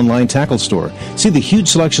visit our online tackle store. See the huge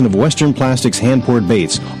selection of Western Plastics hand-poured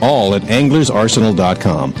baits, all at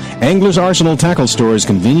anglersarsenal.com. Anglers Arsenal Tackle Store is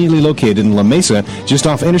conveniently located in La Mesa, just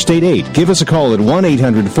off Interstate 8. Give us a call at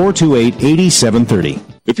 1-800-428-8730.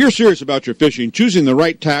 If you're serious about your fishing, choosing the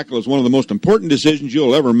right tackle is one of the most important decisions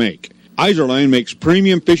you'll ever make. Izorline makes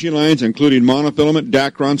premium fishing lines including monofilament,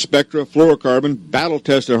 Dacron, Spectra, fluorocarbon,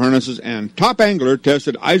 battle-tested harnesses, and top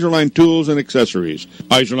angler-tested Izorline tools and accessories.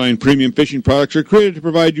 Izorline premium fishing products are created to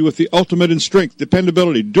provide you with the ultimate in strength,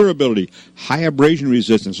 dependability, durability, high abrasion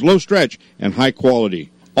resistance, low stretch, and high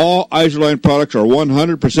quality. All Izorline products are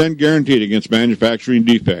 100% guaranteed against manufacturing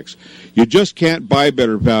defects. You just can't buy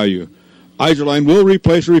better value. Izorline will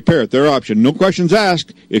replace or repair at their option. No questions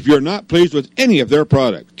asked if you're not pleased with any of their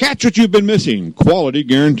products. Catch what you've been missing. Quality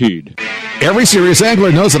guaranteed. Every serious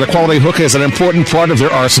angler knows that a quality hook is an important part of their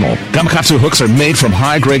arsenal. Gamakatsu hooks are made from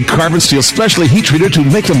high-grade carbon steel, specially heat-treated to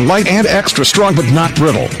make them light and extra strong but not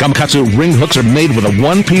brittle. Gamakatsu ring hooks are made with a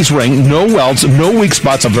one-piece ring, no welds, no weak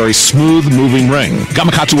spots, a very smooth-moving ring.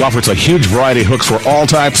 Gamakatsu offers a huge variety of hooks for all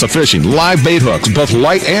types of fishing. Live bait hooks, both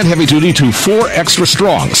light and heavy-duty to 4 extra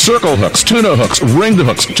strong. Circle hooks, tuna hooks, ringed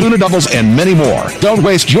hooks, tuna doubles, and many more. Don't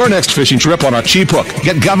waste your next fishing trip on a cheap hook.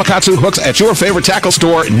 Get Gamakatsu hooks at your favorite tackle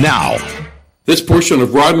store now. This portion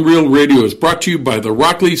of Rod and Reel Radio is brought to you by the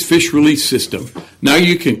Rockley's Fish Release System. Now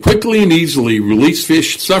you can quickly and easily release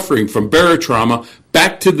fish suffering from barotrauma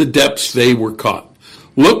back to the depths they were caught.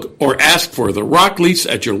 Look or ask for the Rockley's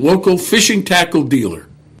at your local fishing tackle dealer.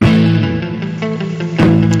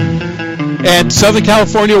 And Southern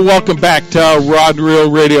California, welcome back to Rod and Reel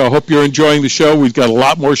Radio. I hope you're enjoying the show. We've got a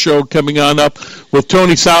lot more show coming on up with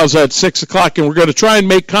Tony Souza at 6 o'clock, and we're going to try and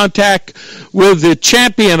make contact with the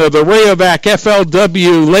champion of the Rayovac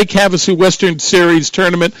FLW Lake Havasu Western Series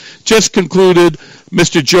tournament. Just concluded,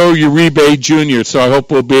 Mr. Joe Uribe Jr., so I hope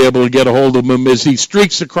we'll be able to get a hold of him as he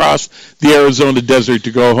streaks across the Arizona desert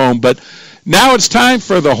to go home. But now it's time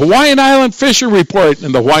for the Hawaiian Island Fishing Report,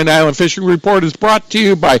 and the Hawaiian Island Fishing Report is brought to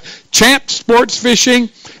you by Champ Sports Fishing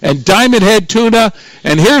and Diamond Head Tuna.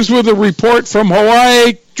 And here's with a report from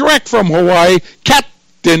Hawaii, direct from Hawaii,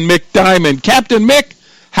 Captain Mick Diamond. Captain Mick,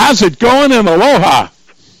 how's it going, and aloha?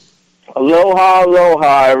 Aloha,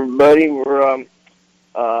 aloha, everybody. We're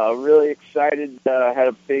really excited. Had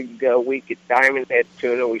a big week at Diamond Head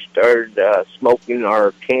Tuna. We started smoking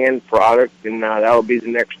our canned product, and that'll be the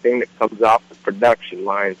next thing that comes off the production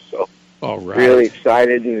line. So, all right. Really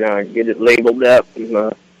excited and get it labeled up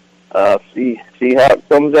and see how it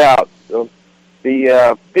comes out. So,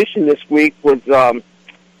 the fishing this week was a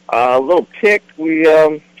little ticked. We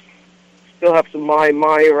still have some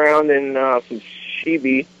mahi-mahi around and some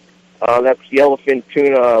shibi. That's yellowfin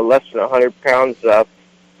tuna, less than 100 pounds.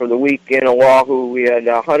 For the week in Oahu, we had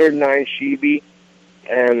 109 shibi,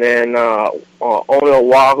 and then Ono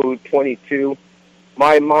Oahu 22,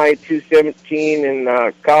 Mai 217, and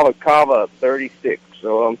Kava Kava 36.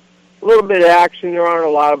 So a little bit of action. There aren't a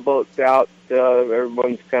lot of boats out.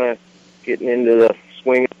 Everyone's kind of getting into the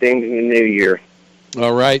swing of things in the new year.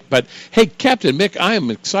 All right. But, hey, Captain Mick, I am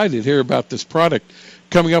excited to hear about this product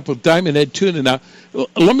coming up with Diamond Head Tuna. Now,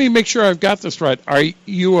 let me make sure I've got this right.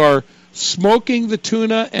 You are smoking the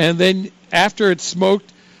tuna, and then after it's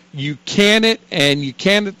smoked, you can it, and you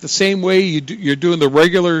can it the same way you're doing the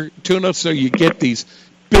regular tuna, so you get these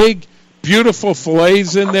big, beautiful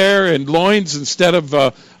fillets in there and loins instead of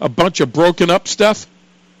a bunch of broken up stuff?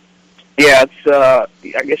 Yeah, it's. I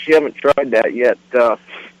guess you haven't tried that yet.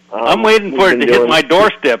 I'm waiting for it to hit my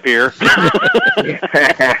doorstep here.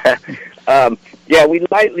 Yeah, we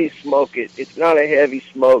lightly smoke it. It's not a heavy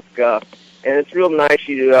smoke, and it's real nice.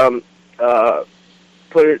 You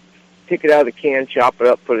take it out of the can, chop it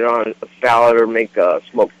up, put it on a salad, or make a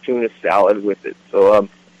smoked tuna salad with it. So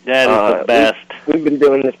that is the best. We've been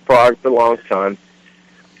doing this product a long time.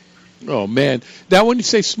 Oh man! Now, when you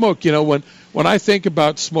say smoke, when I think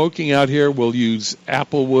about smoking out here, we'll use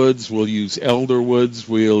apple woods, we'll use elder woods,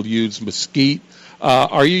 we'll use mesquite.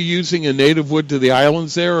 Are you using a native wood to the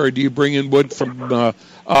islands there, or do you bring in wood from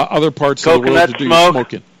other parts of the world to do your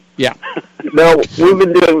smoking? Yeah. No, we've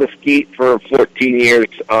been doing mesquite for 14 years,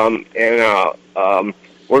 and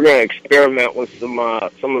we're going to experiment with some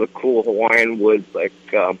of the cool Hawaiian woods, like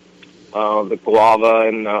the guava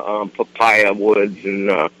and papaya woods,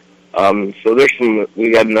 and so there's some.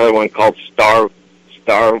 We got another one called star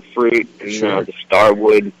fruit and the star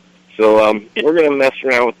wood. So we're going to mess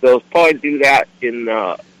around with those. Probably do that in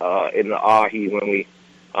in the ahi when we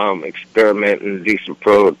experiment and do some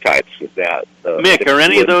prototypes with that. Mick, are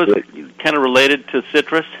any of those kind of related to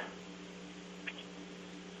citrus?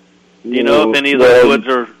 Do you know if any of those woods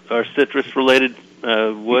are citrus-related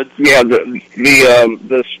woods? Yeah,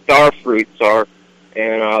 the star fruits are,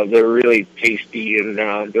 and they're really tasty, and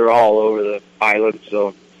they're all over the island.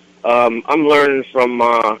 So I'm learning from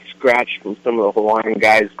scratch from some of the Hawaiian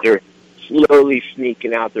guys. They're slowly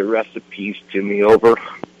sneaking out their recipes to me over.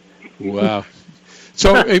 Wow.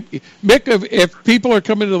 So, Mick, if people are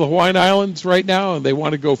coming to the Hawaiian Islands right now and they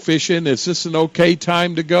want to go fishing, is this an okay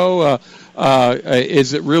time to go?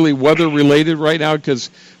 Is it really weather-related right now? Because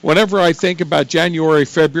whenever I think about January,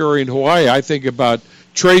 February in Hawaii, I think about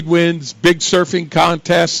trade winds, big surfing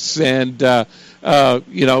contests, and,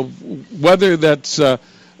 weather that's,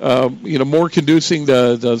 more conducing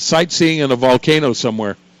the sightseeing in a volcano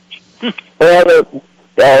somewhere. Well,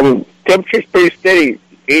 the temperature's pretty steady.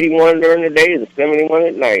 81 during the day and 71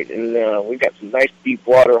 at night, and we got some nice deep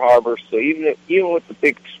water harbors. So even with the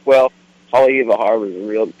big swell, Haleiwa Harbor is a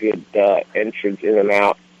real good entrance in and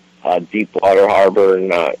out, deep water harbor,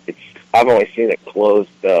 and I've only seen it closed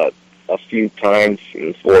a few times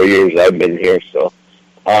in 4 years I've been here. So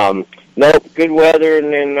no, good weather,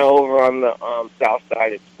 and then over on the south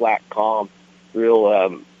side it's flat, calm, real.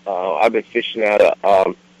 I've been fishing at a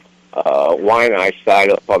Waianae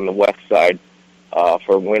side up on the west side.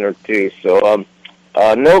 For winter too. So,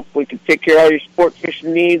 nope, we can take care of all your sport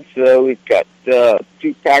fishing needs. We've got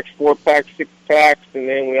 2-packs, 4-packs, 6-packs, and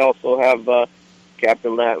then we also have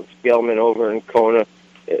Captain Latin Spellman over in Kona.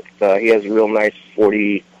 He has a real nice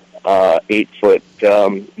 48-foot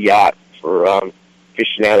yacht for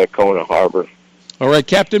fishing out of Kona Harbor. All right,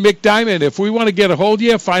 Captain Mick Diamond, if we want to get a hold of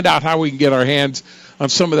you, find out how we can get our hands on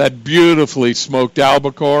some of that beautifully smoked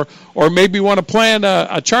albacore, or maybe want to plan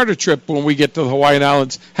a charter trip when we get to the Hawaiian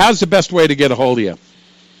Islands, how's the best way to get a hold of you?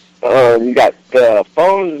 You got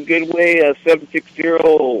phone, good way,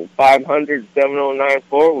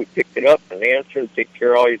 760-500-7094. We pick it up and answer and take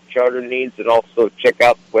care of all your charter needs, and also check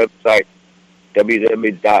out the website,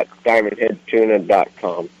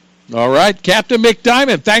 www.diamondheadtuna.com. All right, Captain Mick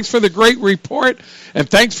Diamond, thanks for the great report, and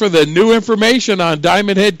thanks for the new information on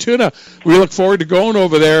Diamond Head Tuna. We look forward to going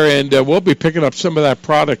over there, and we'll be picking up some of that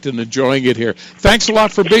product and enjoying it here. Thanks a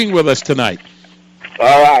lot for being with us tonight.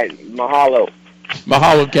 All right, mahalo.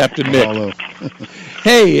 Mahalo, Captain Mick. Mahalo.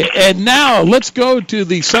 Hey, and now let's go to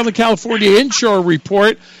the Southern California Inshore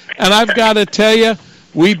Report, and I've got to tell you,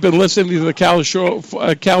 we've been listening to the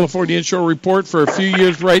California Inshore Report for a few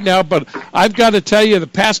years right now, but I've got to tell you, the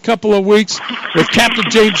past couple of weeks with Captain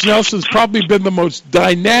James Nelson's probably been the most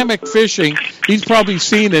dynamic fishing he's probably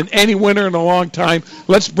seen in any winter in a long time.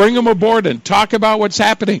 Let's bring him aboard and talk about what's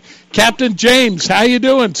happening. Captain James, how you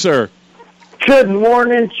doing, sir? Good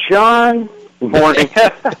morning, John. Good morning.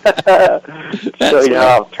 So,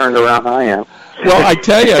 how turned around I am. Well, I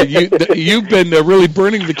tell you, you've been really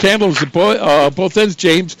burning the candles at both ends,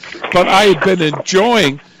 James, but I have been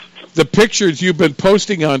enjoying the pictures you've been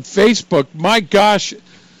posting on Facebook. My gosh,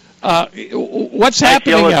 what's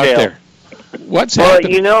happening out there? What's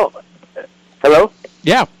happening? Hello?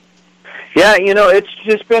 Yeah. Yeah, it's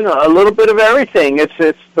just been a little bit of everything. It's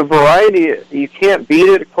the variety. You can't beat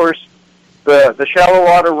it. Of course, the shallow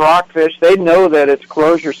water rockfish, they know that it's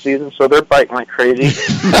closure season, so they're biting like crazy.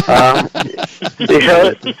 And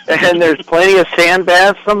there's plenty of sand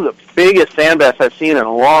bass, some of the biggest sand bass I've seen in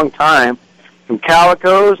a long time, some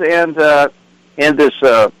calicos and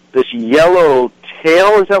this yellow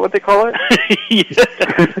tail, is that what they call it?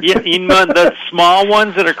 Yeah, the small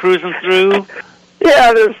ones that are cruising through.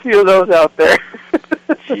 Yeah, there's a few of those out there.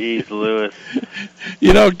 Jeez, Lewis.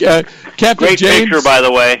 Captain Great James, picture, by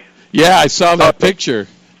the way. Yeah, I saw that picture.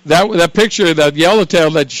 That picture, that yellowtail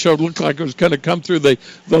that you showed, looked like it was going to come through the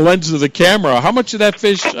lens of the camera. How much did that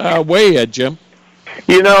fish weigh, Jim?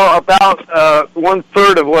 About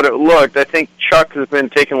 1/3 of what it looked. I think Chuck has been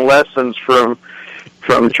taking lessons from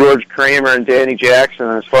George Kramer and Danny Jackson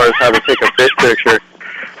as far as how to take a fish picture.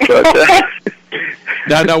 But,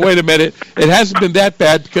 Now, wait a minute. It hasn't been that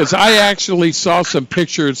bad, because I actually saw some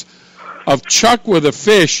pictures of Chuck with a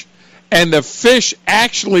fish, and the fish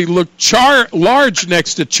actually looked large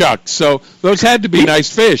next to Chuck. So those had to be nice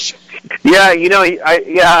fish. Yeah,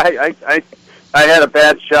 I had a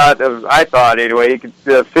bad shot of, I thought anyway,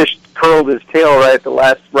 the fish curled his tail right as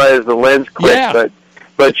the lens clicked. Yeah.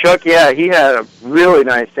 But Chuck, he had a really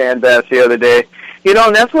nice sand bass the other day.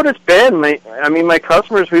 And that's what it's been. My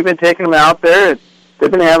customers, we've been taking them out there.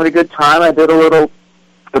 They've been having a good time. I did a little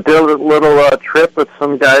trip with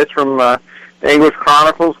some guys from English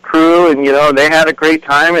Chronicles crew, and they had a great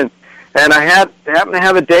time. And And I happened to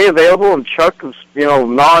have a day available, and Chuck was,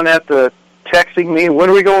 gnawing at texting me, when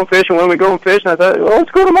are we going fishing, when are we going fishing? I thought, well,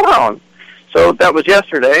 let's go tomorrow. So that was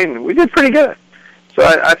yesterday, and we did pretty good. So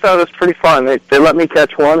I thought it was pretty fun. They let me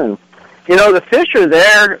catch one, and, the fish are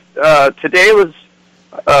there. Today was,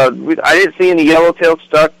 I didn't see any yellowtail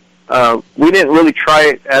stuck. We didn't really try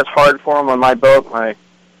it as hard for them on my boat.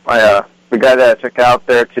 The guy that I took out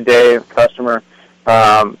there today, a customer,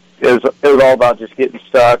 it was all about just getting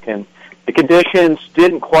stuck, and the conditions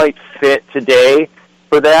didn't quite fit today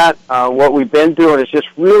for that. What we've been doing is just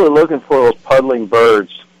really looking for those puddling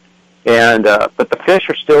birds, and but the fish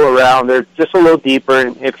are still around. They're just a little deeper,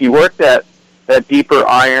 and if you work that deeper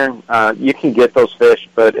iron, you can get those fish.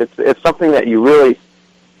 But it's something that you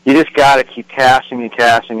just got to keep casting and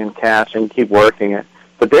casting and casting, keep working it.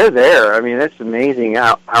 But they're there. I mean, it's amazing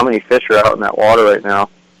how many fish are out in that water right now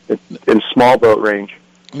in small boat range.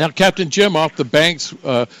 Now, Captain Jim, off the banks,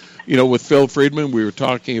 with Phil Friedman, we were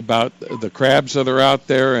talking about the crabs that are out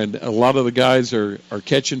there, and a lot of the guys are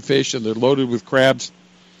catching fish, and they're loaded with crabs.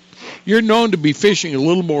 You're known to be fishing a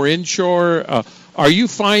little more inshore. Are you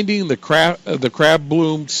finding the crab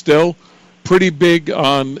bloom still pretty big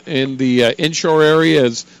in the inshore area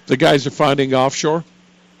as the guys are finding offshore?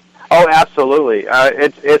 Oh, absolutely.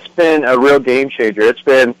 It's been a real game changer. It's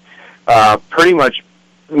been pretty much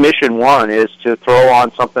mission one is to throw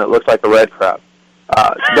on something that looks like a red crab.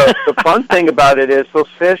 The fun thing about it is those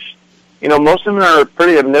fish, most of them are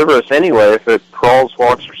pretty omnivorous anyway. If it crawls,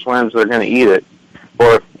 walks, or swims, they're going to eat it.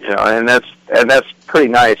 Or and that's pretty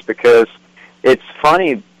nice because it's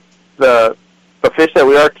funny. The fish that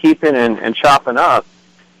we are keeping and chopping up,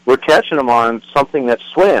 we're catching them on something that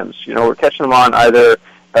swims. We're catching them on either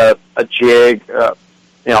a jig,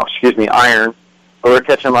 iron, or we're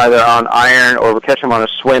catching them either on iron or we're catching them on a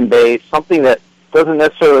swim bait, something that doesn't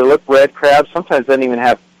necessarily look red crab. Sometimes doesn't even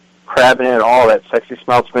have crab in it at all. That sexy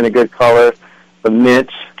smelt's been a good color. The mint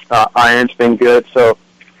iron's been good. So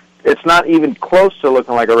it's not even close to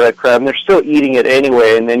looking like a red crab, and they're still eating it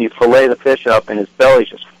anyway, and then you fillet the fish up, and his belly's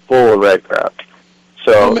just full of red crab.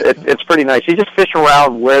 So it's pretty nice. You just fish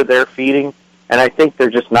around where they're feeding, and I think they're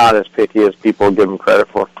just not as picky as people give them credit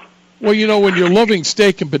for. Well, when you're loving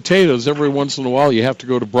steak and potatoes, every once in a while you have to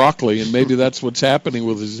go to broccoli, and maybe that's what's happening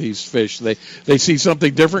with these fish. They see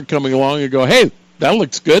something different coming along and go, hey, that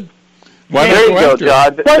looks good. Why there you go,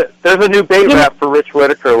 John. There's a new bait wrap for Rich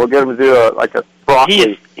Whitaker. We'll get him to do a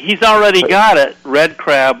broccoli. He's already got it, red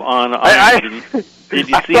crab on. Did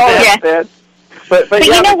you see that? But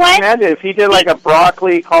you know what? Imagine if he did like a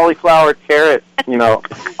broccoli, cauliflower, carrot.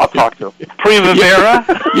 I'll talk to him. Primavera.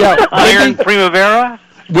 Yeah, iron primavera.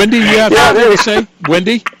 Wendy, you have something to say?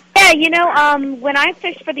 Wendy? Yeah, when I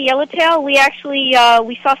fished for the yellowtail, we actually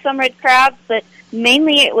we saw some red crabs, but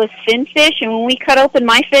mainly it was finfish. And when we cut open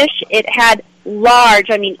my fish, it had large,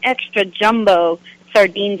 extra jumbo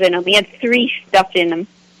sardines in them. We had 3 stuffed in them.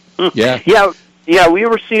 Yeah, we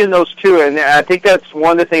were seeing those too, and I think that's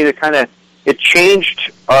one of the things that it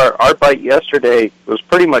changed our bite yesterday. It was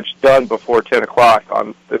pretty much done before 10 o'clock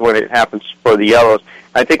when it happens for the yellows.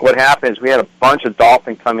 I think what happened is we had a bunch of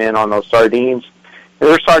dolphin come in on those sardines. There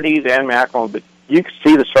were sardines and mackerel, but you could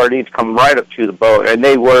see the sardines come right up to the boat, and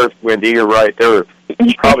they were, Wendy, you're right, they were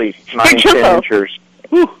probably 9, 10 inches.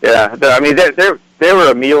 Yeah, they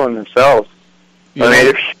were a meal in themselves. We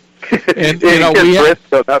have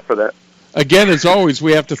not for that. Again, as always,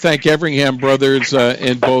 we have to thank Everingham Brothers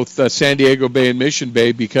in both San Diego Bay and Mission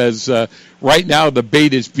Bay because right now the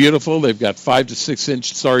bait is beautiful. They've got 5 to 6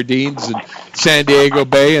 inch sardines in San Diego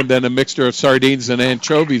Bay, and then a mixture of sardines and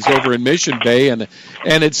anchovies over in Mission Bay, and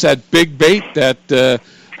it's that big bait that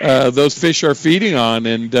those fish are feeding on,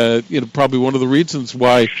 and probably one of the reasons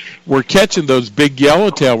why we're catching those big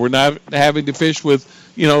yellowtail. We're not having to fish with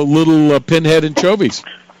little pinhead anchovies.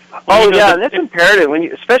 Oh, yeah, that's imperative.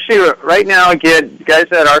 Especially right now, again, guys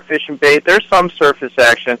that are fishing bait, there's some surface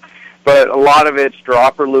action, but a lot of it's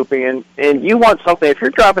dropper looping. And you want something, if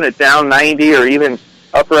you're dropping it down 90 or even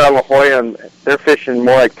up around La Jolla, and they're fishing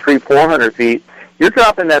more like 300-400 feet, you're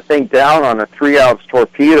dropping that thing down on a 3-ounce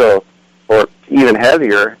torpedo or even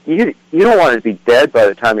heavier. You don't want it to be dead by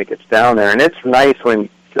the time it gets down there. And it's nice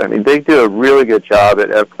they do a really good job at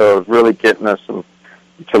EPCO of really getting us some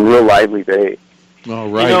real lively bait. All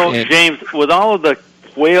right. James, with all of the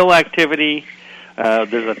whale activity,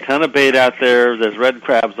 there's a ton of bait out there. There's red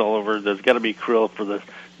crabs all over. There's got to be krill for the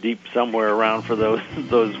deep somewhere around for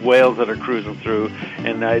those whales that are cruising through.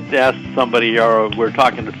 And I asked somebody, we're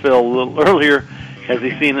talking to Phil a little earlier, has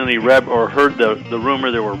he seen any or heard the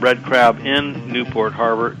rumor there were red crab in Newport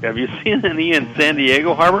Harbor? Have you seen any in San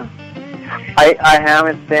Diego Harbor? I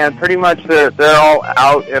haven't, Stan. Pretty much they're all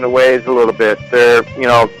out in a ways a little bit. They're,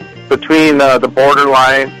 between the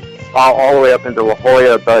borderline all the way up into La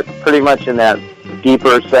Jolla, but pretty much in that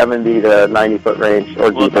deeper 70 to 90 foot range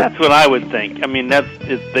or Well, deeper. that's what I would think. I mean,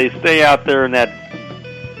 they stay out there in that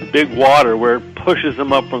big water where it pushes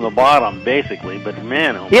them up from the bottom, basically. But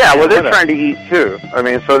man, Yeah, well, they're trying to eat too. I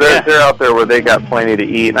mean, so they're out there where they got plenty to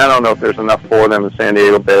eat. And I don't know if there's enough for them in San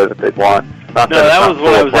Diego Bay that they'd want. No, that was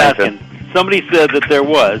what I was asking. Somebody said that there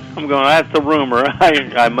was. I'm going, that's a rumor.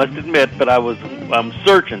 I must admit, but I'm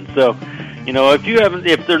searching. So,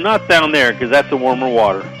 if they're not down there, because that's the warmer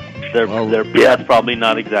water, that's probably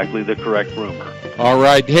not exactly the correct rumor. All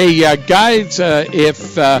right. Hey, guys,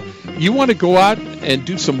 if you want to go out and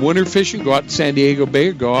do some winter fishing, go out to San Diego Bay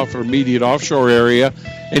or go off our immediate offshore area,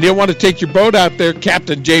 and you want to take your boat out there,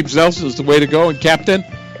 Captain James Nelson is the way to go. And, Captain,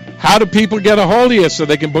 how do people get a hold of you so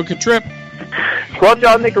they can book a trip? Well,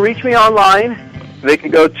 John, they can reach me online. They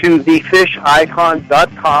can go to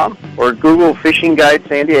thefishicon.com or Google Fishing Guide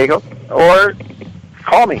San Diego, or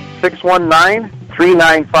call me,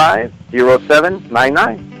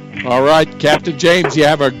 619-395-0799. All right, Captain James, you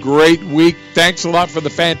have a great week. Thanks a lot for the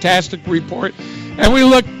fantastic report. And we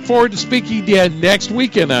look forward to speaking to you next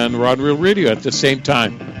weekend on Rod and Reel Radio at the same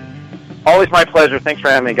time. Always my pleasure. Thanks for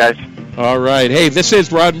having me, guys. All right. Hey, this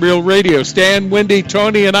is Rod and Reel Radio. Stan, Wendy,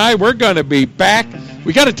 Tony, and I, we're going to be back.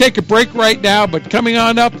 We got to take a break right now, but coming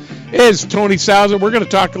on up is Tony Souza. We're going to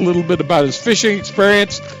talk a little bit about his fishing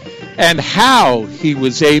experience and how he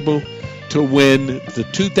was able to win the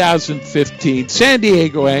 2015 San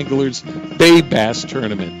Diego Anglers Bay Bass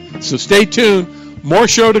Tournament. So stay tuned. More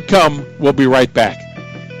show to come. We'll be right back.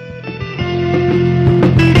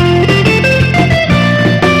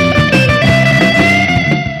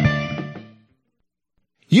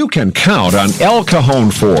 You can count on El Cajon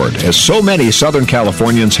Ford, as so many Southern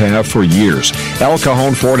Californians have for years. El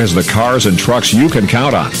Cajon Ford has the cars and trucks you can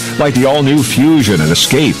count on, like the all-new Fusion and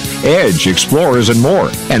Escape, Edge, Explorers, and more.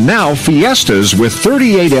 And now Fiestas with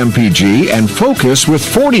 38 mpg and Focus with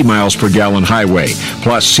 40 miles per gallon highway,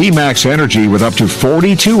 plus C-Max Energy with up to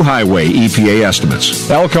 42 highway EPA estimates.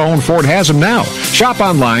 El Cajon Ford has them now. Shop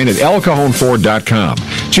online at elcajonford.com.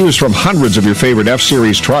 Choose from hundreds of your favorite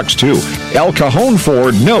F-Series trucks, too. El Cajon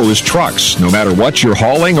Ford knows trucks, no matter what you're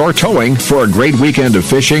hauling or towing, for a great weekend of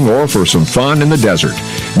fishing or for some fun in the desert.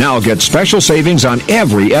 Now get special savings on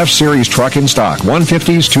every F-Series truck in stock,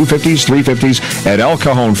 150s, 250s, 350s at El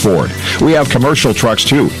Cajon Ford. We have commercial trucks,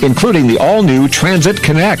 too, including the all-new Transit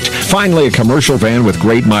Connect. Finally, a commercial van with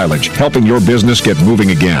great mileage, helping your business get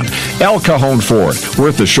moving again. El Cajon Ford,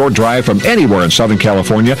 worth the short drive from anywhere in Southern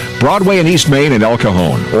California, Broadway and East Main in El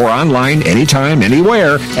Cajon, or online anytime,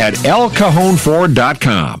 anywhere at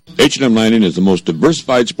elcajonford.com. H&M Landing is the most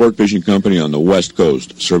diversified sport fishing company on the West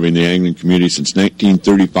Coast. Serving the angling community since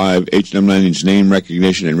 1935, H&M Landing's name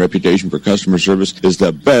recognition and reputation for customer service is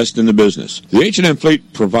the best in the business. The H&M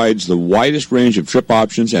fleet provides the widest range of trip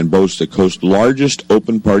options and boasts the coast's largest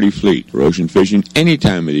open party fleet. For ocean fishing any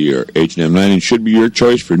time of the year, H&M Landing should be your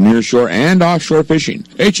choice for nearshore and offshore fishing.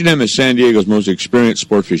 H&M is San Diego's most experienced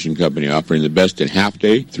sport fishing company, offering the best in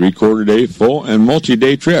half-day, three-quarter-day, full, and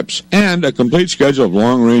multi-day trips, and a complete schedule of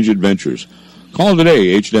long-range adventures. Call today,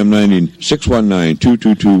 H&M Landing,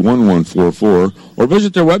 619-222-1144, or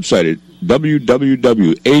visit their website at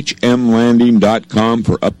www.hmlanding.com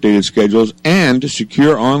for updated schedules and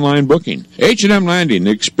secure online booking. H&M Landing,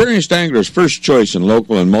 the experienced angler's first choice in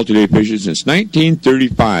local and multi-day fishing since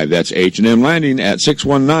 1935. That's H&M Landing at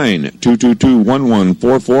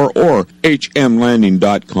 619-222-1144 or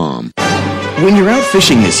hmlanding.com. When you're out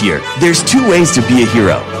fishing this year, there's two ways to be a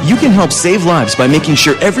hero. You can help save lives by making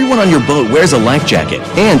sure everyone on your boat wears a life jacket.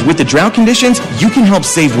 And with the drought conditions, you can help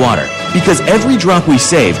save water. Because every drop we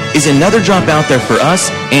save is another drop out there for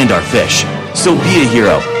us and our fish. So be a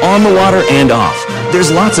hero, on the water and off.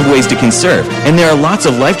 There's lots of ways to conserve, and there are lots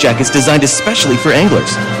of life jackets designed especially for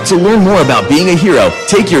anglers. To learn more about being a hero,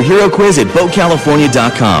 take your hero quiz at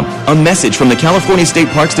BoatCalifornia.com. A message from the California State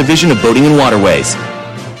Parks Division of Boating and Waterways.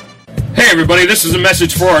 Hey everybody, this is a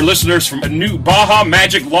message for our listeners from a new Baja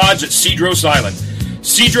Magic Lodge at Cedros Island.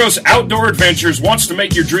 Cedros Outdoor Adventures wants to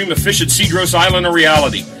make your dream of fish at Cedros Island a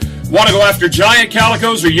reality. Want to go after giant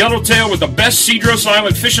calicos or yellowtail with the best Cedros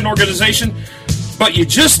Island fishing organization, but you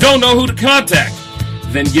just don't know who to contact?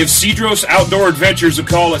 Then give Cedros Outdoor Adventures a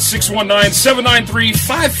call at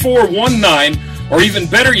 619-793-5419, or even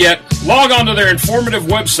better yet, log on to their informative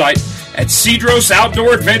website at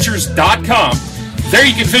cedrosoutdooradventures.com. There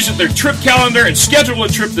you can visit their trip calendar and schedule a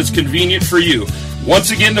trip that's convenient for you.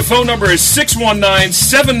 Once again, the phone number is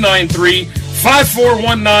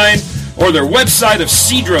 619-793-5419, or their website of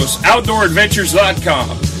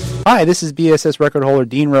CedrosOutdoorAdventures.com. Hi, this is BSS record holder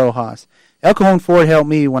Dean Rojas. El Cajon Ford helped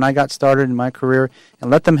me when I got started in my career,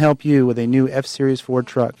 and let them help you with a new F-Series Ford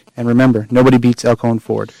truck. And remember, nobody beats El Cajon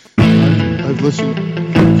Ford. I've listened.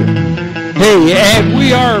 Hey, and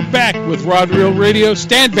we are back with Rod Reel Radio.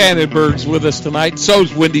 Stan Vandenberg's with us tonight.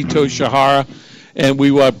 So's Wendy Toshihara. And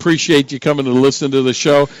we appreciate you coming to listen to the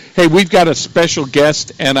show. Hey, we've got a special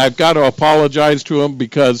guest, and I've got to apologize to him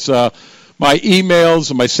because my emails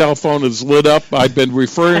and my cell phone is lit up. I've been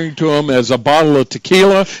referring to him as a bottle of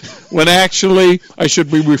tequila, when actually I should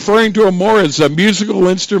be referring to him more as a musical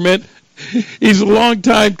instrument. He's a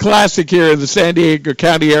longtime classic here in the San Diego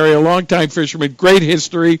County area, longtime fisherman, great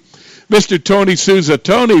history. Mr. Tony Souza.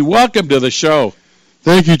 Tony, welcome to the show.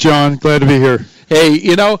 Thank you, John. Glad to be here. Hey,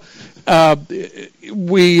 you know,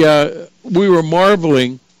 we were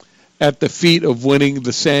marveling at the feat of winning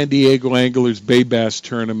the San Diego Anglers Bay Bass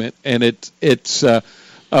Tournament, and it's a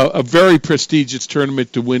very prestigious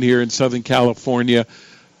tournament to win here in Southern California.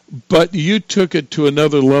 But you took it to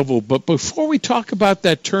another level. But before we talk about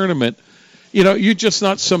that tournament, you know, you're just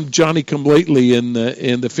not some Johnny-come-lately in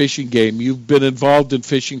the fishing game. You've been involved in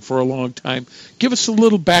fishing for a long time. Give us a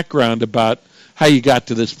little background about how you got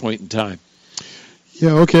to this point in time.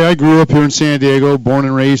 Yeah, okay. I grew up here in San Diego, born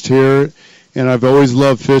and raised here, and I've always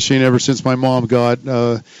loved fishing ever since my mom got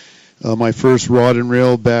my first rod and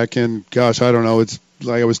reel back in, gosh, I don't know, it's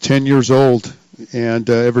like I was 10 years old, and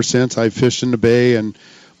ever since I've fished in the bay. And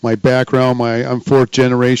my background, I'm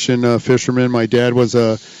fourth-generation fisherman. My dad was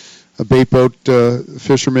a bait boat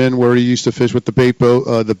fisherman where he used to fish with the bait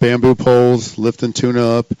boat, the bamboo poles, lifting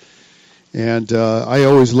tuna up. And I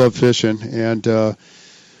always loved fishing. And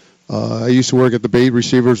I used to work at the bait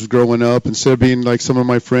receivers growing up. Instead of being like some of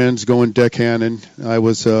my friends going deckhanding, I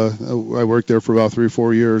worked there for about 3 or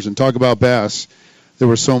 4 years. And talk about bass. There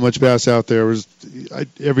was so much bass out there.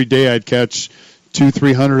 Every day I'd catch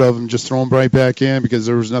 200-300 of them, just throw them right back in because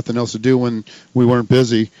there was nothing else to do when we weren't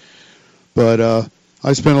busy. But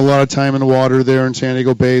I spent a lot of time in the water there in San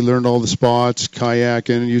Diego Bay, learned all the spots,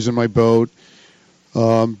 kayaking, using my boat.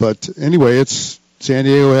 But anyway, San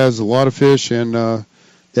Diego has a lot of fish, and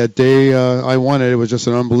that day I won it. It was just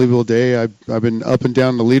an unbelievable day. I've been up and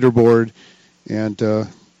down the leaderboard. And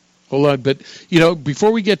hold on, but you know,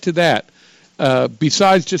 before we get to that,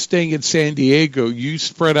 besides just staying in San Diego, you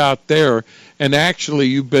spread out there, and actually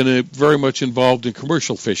you've been very much involved in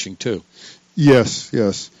commercial fishing too. Yes.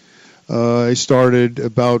 I started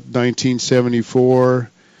about 1974.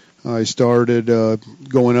 I started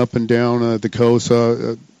going up and down the coast,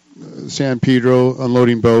 San Pedro,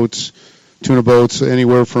 unloading boats, tuna boats,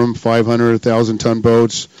 anywhere from 500 to 1,000-ton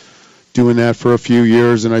boats, doing that for a few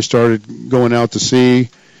years. And I started going out to sea,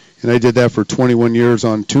 and I did that for 21 years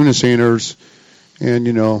on tuna seiners. And,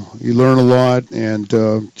 you know, you learn a lot, and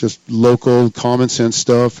just local common sense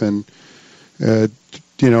stuff, and,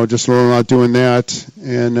 you know, just learn a lot doing that.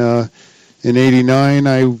 And in '89,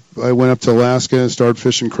 I went up to Alaska and started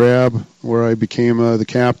fishing crab, where I became the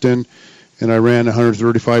captain, and I ran a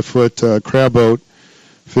 135-foot crab boat,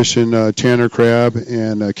 fishing Tanner crab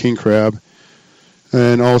and king crab.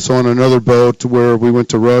 And also on another boat where we went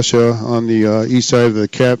to Russia on the east side of the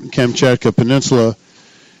Kamchatka Peninsula,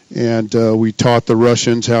 and we taught the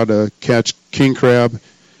Russians how to catch king crab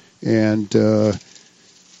and how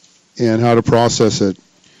to process it.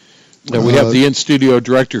 We have the in-studio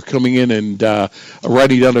director coming in and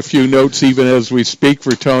writing down a few notes even as we speak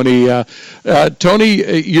for Tony. Tony,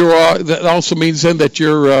 that also means then that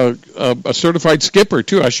you're a certified skipper,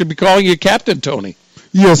 too. I should be calling you Captain Tony.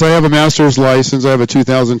 Yes, I have a master's license. I have a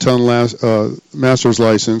 2,000-ton master's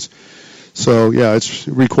license. So, yeah, it's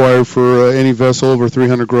required for any vessel over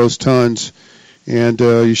 300 gross tons, and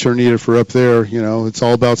you sure need it for up there. You know, it's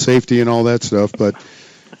all about safety and all that stuff, but...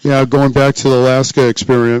 Yeah, going back to the Alaska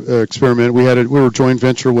experiment, we were a joint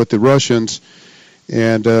venture with the Russians,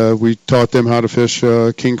 and we taught them how to fish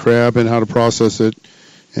king crab and how to process it.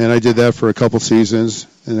 And I did that for a couple seasons,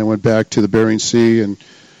 and then went back to the Bering Sea and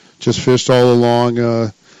just fished all along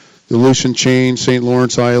the Aleutian Chain, St.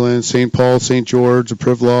 Lawrence Island, St. Paul, St. George, the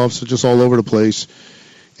Pribilof, so just all over the place.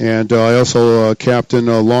 And I also captained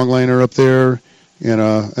a longliner up there and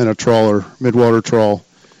a trawler, midwater trawl.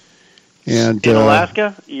 And in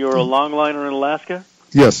Alaska? You were a longliner in Alaska?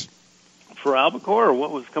 Yes. For albacore, or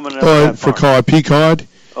what was coming out of that for cod, pea cod.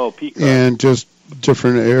 Oh, pea cod. And just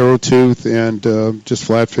different arrow tooth and just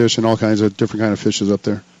flatfish and all kinds of different kind of fishes up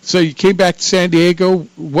there. So you came back to San Diego.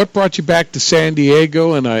 What brought you back to San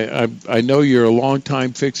Diego? And I know you're a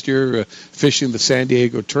long-time fixture fishing the San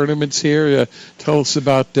Diego tournaments here. Tell us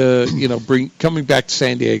about coming back to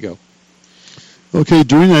San Diego. Okay,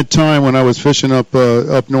 during that time when I was fishing up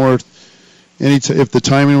north, if the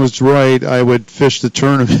timing was right, I would fish the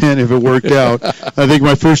tournament if it worked out. I think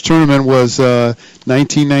my first tournament was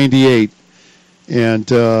 1998,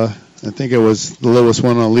 and I think it was the lowest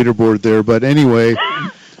one on the leaderboard there. But anyway,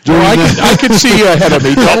 I could see you ahead of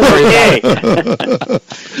me. Don't worry about it.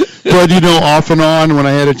 But, off and on, when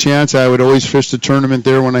I had a chance, I would always fish the tournament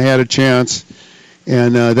there when I had a chance.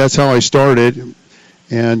 And that's how I started.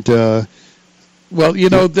 And well,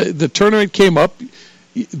 the tournament came up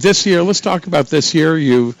this year. Let's talk about this year.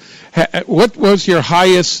 What was your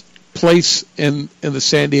highest place in the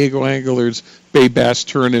San Diego Anglers Bay Bass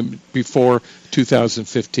Tournament before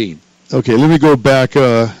 2015? Okay, let me go back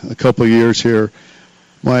a couple of years here.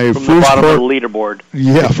 From the bottom of the leaderboard.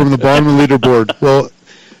 Yeah, from the bottom of the leaderboard. Well,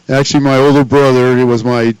 actually, my older brother, he was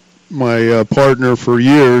my partner for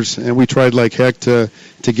years, and we tried like heck to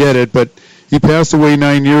get it, but he passed away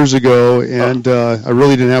 9 years ago, and I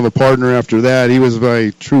really didn't have a partner after that. He was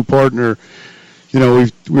my true partner.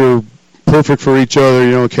 We were perfect for each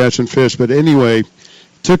other, catching fish. But anyway, it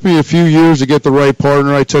took me a few years to get the right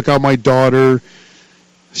partner. I took out my daughter.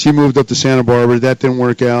 She moved up to Santa Barbara. That didn't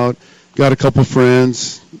work out. Got a couple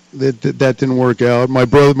friends. That didn't work out. My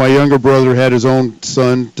younger brother had his own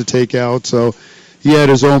son to take out, so he had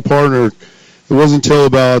his own partner. It wasn't until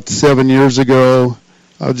about 7 years ago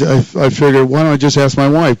I figured, why don't I just ask my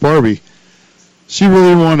wife, Barbie? She really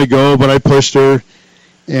didn't want to go, but I pushed her,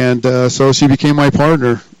 and so she became my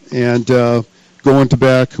partner. And going to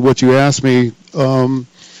back what you asked me,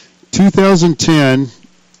 2010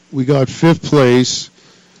 we got 5th place.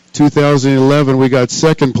 2011 we got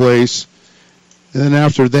 2nd place, and then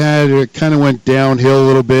after that it kind of went downhill a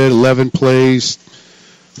little bit. 11th place,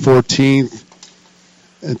 14th,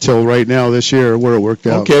 until right now this year where it worked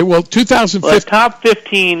out. Okay, well, 2015. Top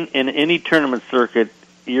 15 in any tournament circuit,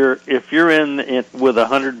 if you're in with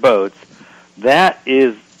 100 boats, that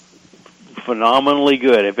is phenomenally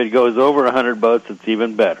good. If it goes over 100 boats, it's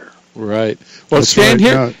even better. Right. Well, Stan,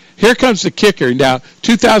 here comes the kicker. Now,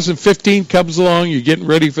 2015 comes along. You're getting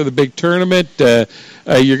ready for the big tournament. You're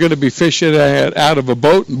going to be fishing out of a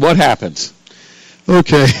boat, and what happens?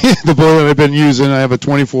 Okay, the boat that I've been using, I have a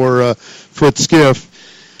 24-foot skiff.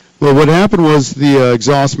 Well, what happened was the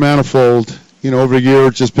exhaust manifold, over a year,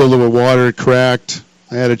 it just filled up with water, it cracked.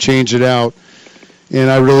 I had to change it out,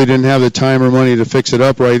 and I really didn't have the time or money to fix it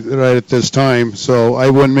up right at this time, so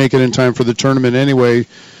I wouldn't make it in time for the tournament anyway.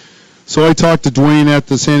 So I talked to Dwayne at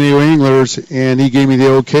the San Diego Anglers, and he gave me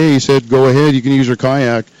the okay. He said, go ahead, you can use your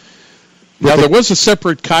kayak. Now, there was a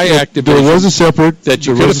separate kayak division. There was a separate. That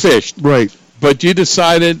you could have fished. Right. But you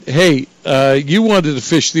decided, hey, you wanted to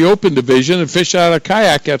fish the open division and fish out of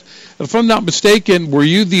kayak. If I'm not mistaken, were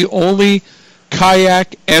you the only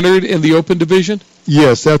kayak entered in the open division?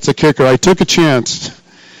 Yes, that's a kicker. I took a chance.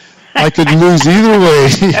 I could lose either way.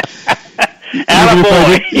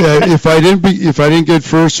 If I didn't get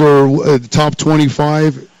first or top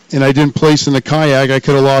 25, and I didn't place in the kayak, I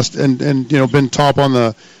could have lost and been top on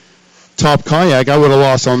the top kayak. I would have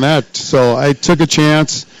lost on that. So I took a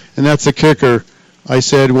chance, and that's the kicker. I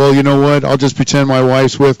said, well, you know what? I'll just pretend my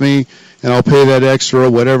wife's with me, and I'll pay that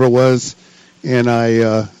extra, whatever it was, and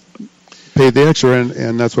I paid the extra,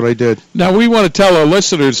 and that's what I did. Now we want to tell our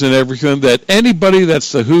listeners and everything that anybody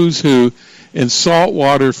that's the who's who in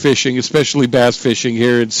saltwater fishing, especially bass fishing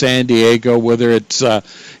here in San Diego, whether it's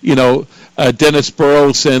Dennis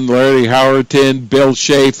Burleson, Larry Howerton, Bill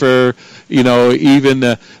Schaefer,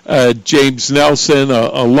 even James Nelson,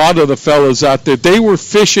 a lot of the fellows out there, they were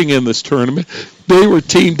fishing in this tournament. They were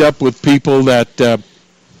teamed up with people that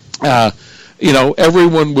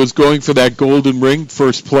everyone was going for that golden ring,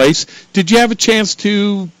 first place. Did you have a chance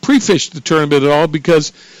to pre-fish the tournament at all?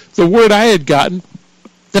 Because the word I had gotten,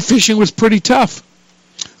 the fishing was pretty tough.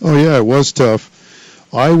 Oh, yeah, it was tough.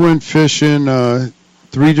 I went fishing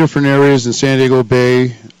 3 different areas in San Diego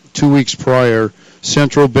Bay 2 weeks prior.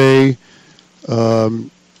 Central Bay, up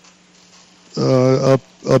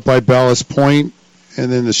by Ballast Point,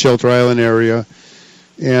 and then the Shelter Island area.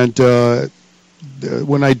 And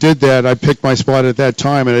when I did that, I picked my spot at that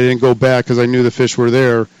time, and I didn't go back because I knew the fish were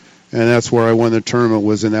there, and that's where I won the tournament,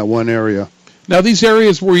 was in that one area. Now, these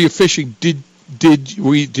areas where you're fishing, did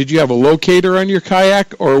you have a locator on your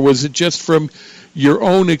kayak, or was it just from your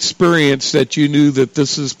own experience that you knew that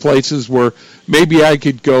this is places where maybe I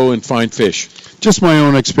could go and find fish? Just my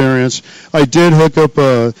own experience. I did hook up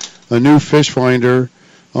a new fish finder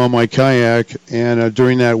on my kayak and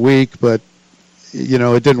during that week, but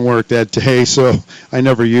it didn't work that day, so I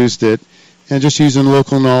never used it. And just using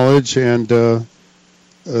local knowledge and the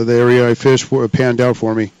area I fished for panned out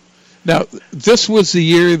for me. Now, this was the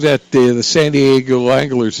year that the San Diego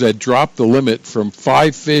Anglers had dropped the limit from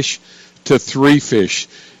 5 fish to 3 fish.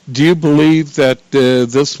 Do you believe that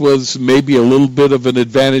this was maybe a little bit of an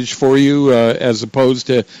advantage for you as opposed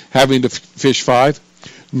to having to fish 5?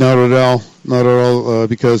 Not at all,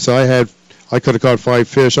 because I could have caught 5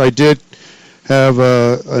 fish. I did have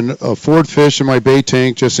a 4th fish in my bait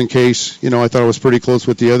tank just in case, I thought I was pretty close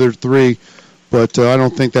with the other 3. But I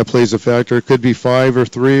don't think that plays a factor. It could be 5 or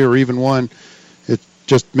 3 or even 1. It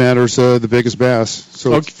just matters the biggest bass.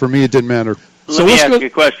 So for me, it didn't matter. Let me ask you a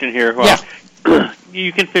question here. Yeah.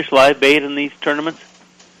 You can fish live bait in these tournaments?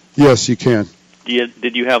 Yes, you can.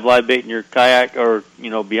 Did you have live bait in your kayak or,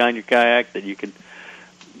 behind your kayak that you could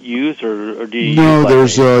use, or do you No,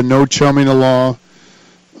 use there's no chumming the law.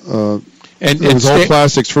 It was all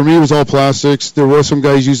plastics. For me, it was all plastics. There were some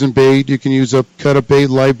guys using bait. You can use cut-up bait,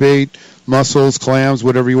 live bait, mussels, clams,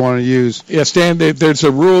 whatever you want to use. Yeah, Stan, there's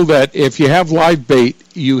a rule that if you have live bait,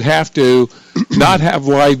 you have to not have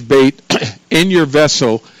live bait in your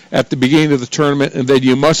vessel at the beginning of the tournament, and then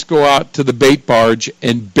you must go out to the bait barge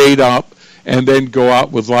and bait up, and then go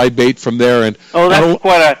out with live bait from there. And that's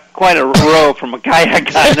quite a row from a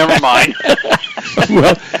kayak guy. Never mind.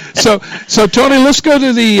 Well, so Tony, let's go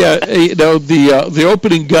to the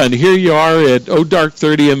opening gun. Here you are at dark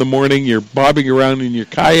 30 in the morning. You're bobbing around in your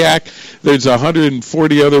kayak. There's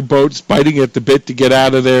 140 other boats biting at the bit to get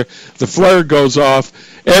out of there. The flare goes off.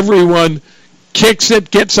 Everyone kicks it,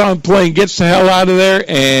 gets on plane, gets the hell out of there,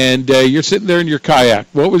 and you're sitting there in your kayak.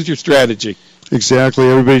 What was your strategy? Exactly.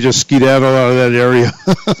 Everybody just skedaddled out of that area.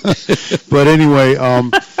 But anyway, all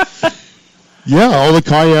the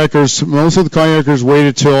kayakers, most of the kayakers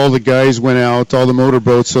waited till all the guys went out, all the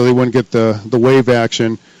motorboats, so they wouldn't get the wave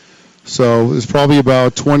action. So there's probably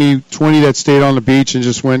about 20 that stayed on the beach and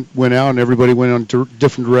just went out, and everybody went on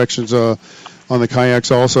different directions on the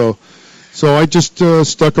kayaks also. So I just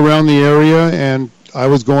stuck around the area, and I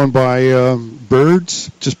was going by birds,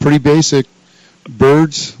 just pretty basic.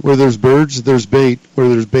 Birds, where there's birds, there's bait. Where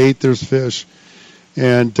there's bait, there's fish.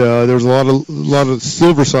 And there's a lot of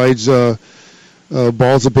silver sides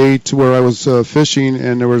balls of bait where I was fishing,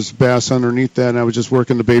 and there was bass underneath that, and I was just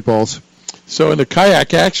working the bait balls. So in the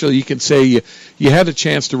kayak, actually, you can say you had a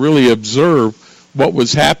chance to really observe what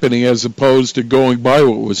was happening as opposed to going by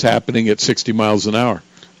what was happening at 60 miles an hour.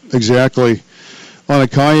 Exactly. On a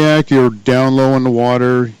kayak, you're down low in the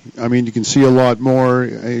water. I mean, you can see a lot more,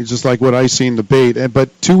 just like what I seen the bait.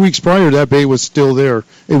 But 2 weeks prior, that bait was still there.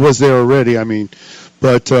 It was there already,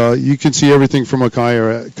 But you can see everything from a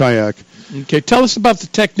kayak. Okay, tell us about the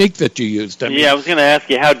technique that you used. I was going to ask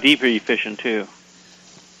you, how deep are you fishing to?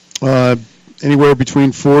 Anywhere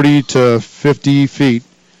between 40 to 50 feet.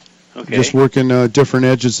 Okay. Just working different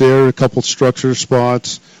edges there, a couple structure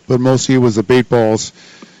spots, but mostly it was the bait balls.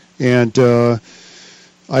 And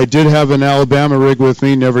I did have an Alabama rig with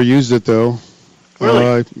me, never used it though.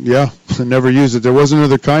 Really? Never used it. There was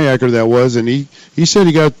another kayaker that was, and he said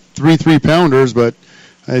he got 3 3-pounders, but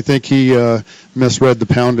I think he misread the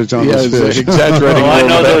poundage on his fish. Exaggerating. I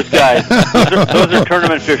know those guys. Those are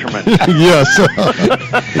tournament fishermen. Yes,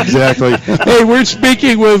 exactly. Hey, we're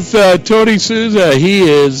speaking with Tony Souza. He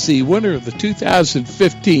is the winner of the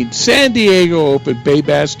 2015 San Diego Open Bay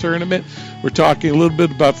Bass Tournament. We're talking a little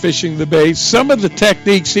bit about fishing the bay, some of the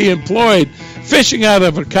techniques he employed, fishing out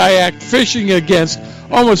of a kayak, fishing against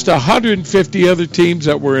almost 150 other teams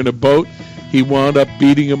that were in a boat. He wound up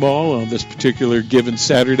beating them all on this particular given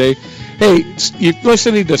Saturday. Hey, you're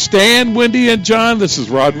listening to Stan, Wendy, and John. This is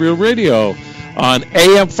Rod Reel Radio on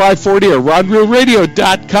AM 540 or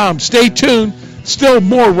rodreelradio.com. Stay tuned. Still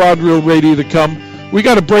more Rod Reel Radio to come. We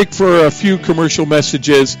got a break for a few commercial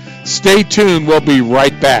messages. Stay tuned. We'll be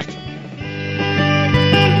right back.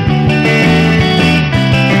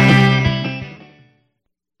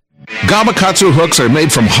 Gamakatsu hooks are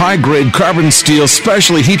made from high-grade carbon steel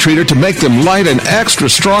specially heat-treated to make them light and extra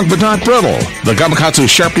strong but not brittle. The Gamakatsu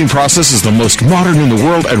sharpening process is the most modern in the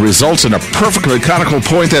world and results in a perfectly conical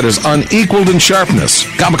point that is unequaled in sharpness.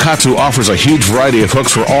 Gamakatsu offers a huge variety of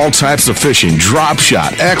hooks for all types of fishing: drop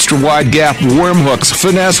shot, extra wide gap, worm hooks,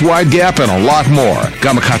 finesse wide gap, and a lot more.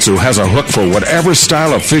 Gamakatsu has a hook for whatever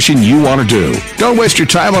style of fishing you want to do. Don't waste your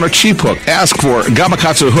time on a cheap hook. Ask for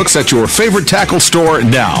Gamakatsu hooks at your favorite tackle store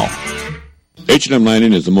now. H&M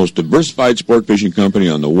Landing is the most diversified sport fishing company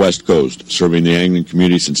on the West Coast, serving the angling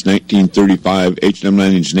community since 1935. H&M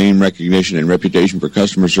Landing's name recognition and reputation for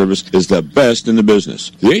customer service is the best in the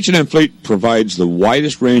business. The H&M fleet provides the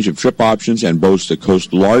widest range of trip options and boasts the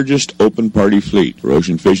coast's largest open party fleet. For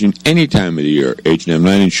ocean fishing any time of the year, H&M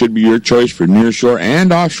Landing should be your choice for nearshore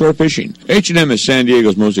and offshore fishing. H&M is San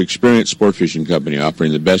Diego's most experienced sport fishing company,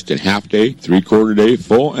 offering the best in half-day, three-quarter-day,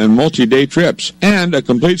 full, and multi-day trips, and a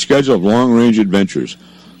complete schedule of long-range adventures.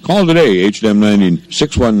 Call today, H&M Landing,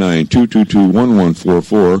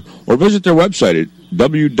 619-222-1144, or visit their website at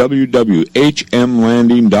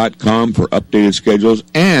www.hmlanding.com for updated schedules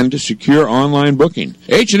and secure online booking.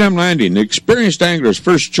 H&M Landing, the experienced angler's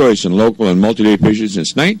first choice in local and multi-day fishing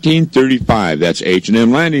since 1935. That's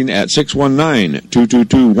H&M Landing at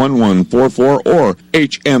 619-222-1144 or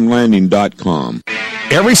hmlanding.com.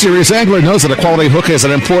 Every serious angler knows that a quality hook is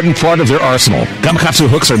an important part of their arsenal. Gamakatsu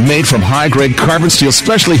hooks are made from high-grade carbon steel,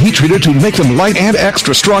 specially heat-treated to make them light and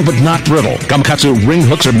extra strong but not brittle. Gamakatsu ring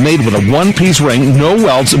hooks are made with a one-piece ring, no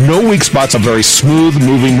welds, no weak spots, a very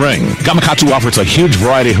smooth-moving ring. Gamakatsu offers a huge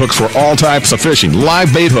variety of hooks for all types of fishing.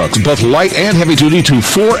 Live bait hooks, both light and heavy-duty to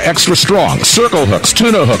 4 extra strong. Circle hooks,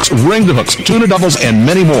 tuna hooks, ringed hooks, tuna doubles, and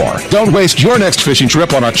many more. Don't waste your next fishing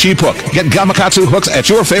trip on a cheap hook. Get Gamakatsu hooks at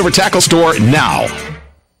your favorite tackle store now.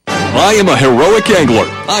 I am a heroic angler.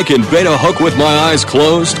 I can bait a hook with my eyes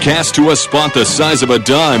closed, cast to a spot the size of a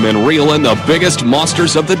dime, and reel in the biggest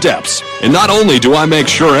monsters of the depths. And not only do I make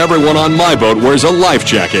sure everyone on my boat wears a life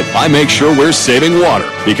jacket, I make sure we're saving water.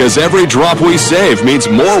 Because every drop we save means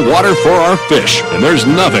more water for our fish. And there's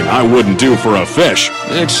nothing I wouldn't do for a fish,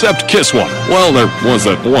 except kiss one. Well, there was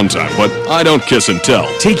that one time, but I don't kiss and tell.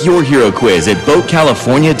 Take your hero quiz at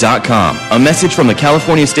BoatCalifornia.com. A message from the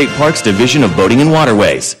California State Parks Division of Boating and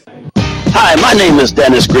Waterways. Hi, my name is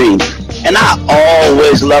Dennis Green, and I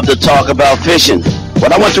always love to talk about fishing.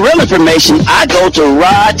 When I want the real information, I go to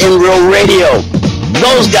Rod and Reel Radio.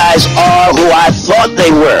 Those guys are who I thought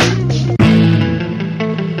they were.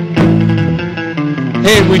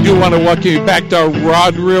 Hey, we do want to welcome you back to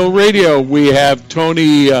Rod and Reel Radio. We have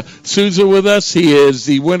Tony Souza with us. He is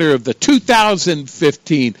the winner of the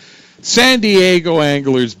 2015 San Diego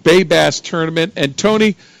Anglers Bay Bass Tournament. And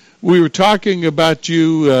Tony, we were talking about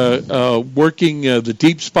you working the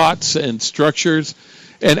deep spots and structures,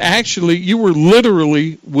 and actually you were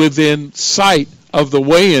literally within sight of the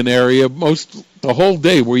weigh-in area the whole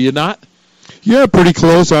day, were you not? Yeah, pretty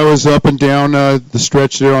close. I was up and down the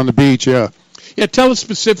stretch there on the beach, yeah. Yeah, tell us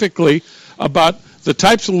specifically about the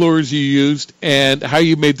types of lures you used and how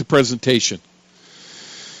you made the presentation.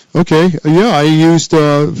 Okay, yeah, I used,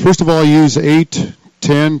 first of all, I used 8,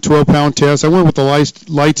 10, 12-pound tests. I went with the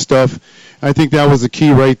light stuff. I think that was the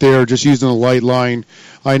key right there, just using a light line.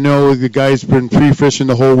 I know the guy's been pre-fishing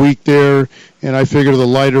the whole week there, and I figured the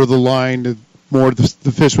lighter the line, the more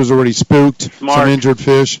the fish was already spooked, some injured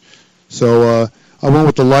fish. So I went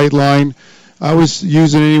with the light line. I was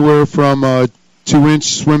using anywhere from 2-inch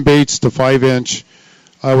swim baits to 5-inch.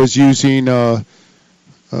 I was using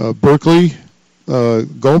Berkeley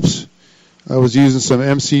gulps. I was using some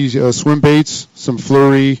MC swim baits, some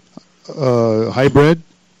Flurry hybrid,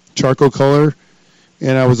 charcoal color,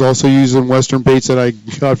 and I was also using Western baits that I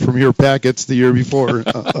got from your packets the year before.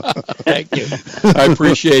 Thank you. I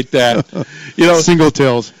appreciate that. Single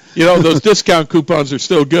tails. Those discount coupons are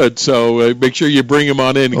still good, so make sure you bring them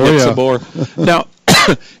on in and get some more. Now,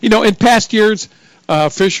 in past years,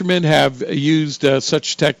 fishermen have used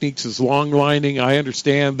such techniques as long lining. I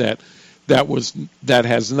understand that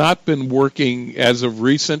has not been working as of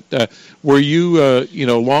recent. Were you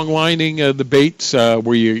long lining the baits?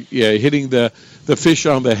 Were you hitting the fish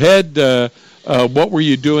on the head? What were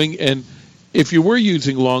you doing? And if you were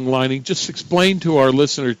using long lining, just explain to our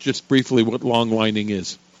listeners just briefly what long lining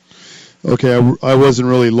is. Okay, I wasn't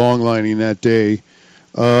really long lining that day.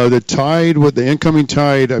 The tide, with the incoming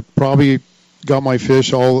tide, I probably got my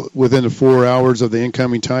fish all within the 4 hours of the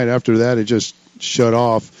incoming tide. After that, it just shut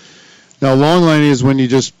off. Now, long lining is when you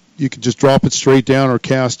can just drop it straight down or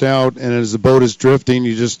cast out, and as the boat is drifting,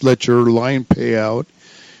 you just let your line pay out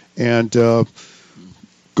and go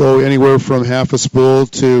anywhere from half a spool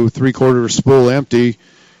to 3/4 spool empty,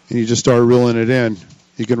 and you just start reeling it in.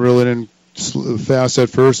 You can reel it in fast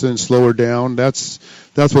at first, then slower down. That's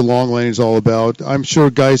what long lining is all about. I'm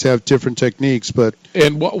sure guys have different techniques, but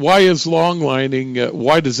why is long lining?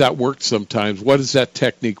 Why does that work sometimes? Why does that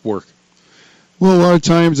technique work? Well, a lot of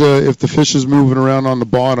times, if the fish is moving around on the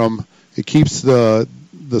bottom, it keeps the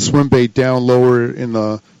swim bait down lower in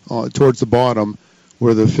the towards the bottom,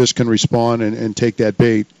 where the fish can respond and take that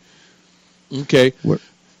bait. Okay.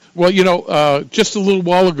 Well, just a little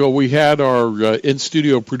while ago, we had our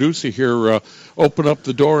in-studio producer here open up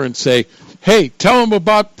the door and say, "Hey, tell them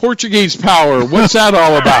about Portuguese Power. What's that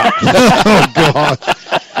all about?" Oh, God.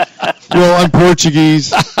 Well, I'm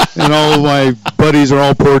Portuguese, and all of my buddies are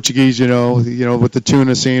all Portuguese, with the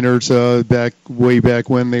tuna seiners way back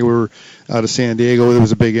when they were out of San Diego. There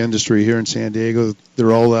was a big industry here in San Diego.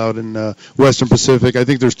 They're all out in Western Pacific. I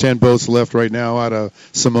think there's 10 boats left right now out of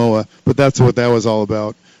Samoa, but that's what that was all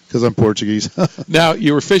about, because I'm Portuguese. Now,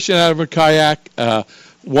 you were fishing out of a kayak.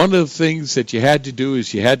 One of the things that you had to do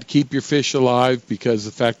is you had to keep your fish alive because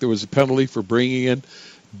of the fact there was a penalty for bringing in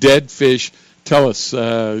dead fish. Tell us,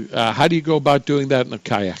 how do you go about doing that in a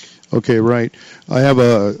kayak? Okay, right. I have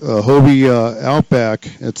a Hobie Outback.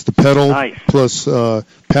 It's the pedal plus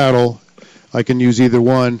paddle. I can use either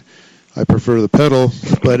one. I prefer the pedal.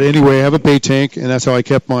 But anyway, I have a bait tank, and that's how I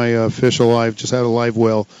kept my fish alive. Just had a live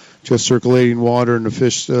well, just circulating water, and the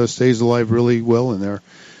fish stays alive really well in there.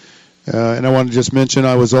 And I want to just mention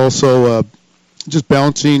I was also just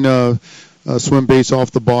bouncing swim baits off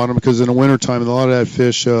the bottom, because in the wintertime, a lot of that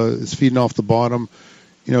fish is feeding off the bottom.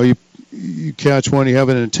 You catch one, you have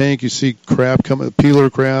it in a tank, you see crab coming, peeler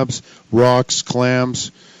crabs, rocks,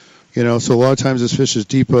 clams, so a lot of times this fish is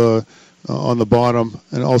deep on the bottom.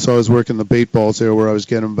 And also I was working the bait balls there where I was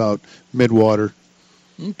getting about mid-water.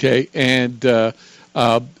 Okay, and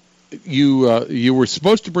you were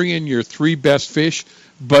supposed to bring in your 3 best fish,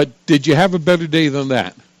 but did you have a better day than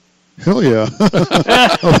that? Hell yeah.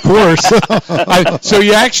 Of course. So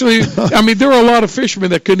you actually, there were a lot of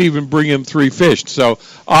fishermen that couldn't even bring in 3 fish. So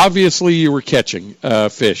obviously you were catching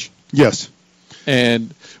fish. Yes.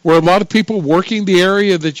 And were a lot of people working the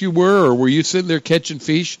area that you were, or were you sitting there catching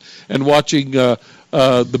fish and watching the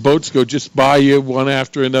boats go just by you one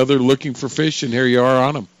after another looking for fish, and here you are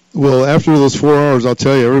on them? Well, after those 4 hours, I'll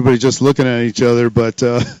tell you, everybody's just looking at each other. But,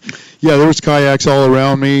 yeah, there was kayaks all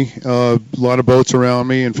around me, a lot of boats around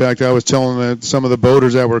me. In fact, I was telling some of the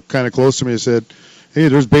boaters that were kind of close to me, I said, hey,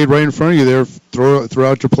 there's bait right in front of you there. Throw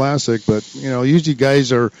out your plastic. But, usually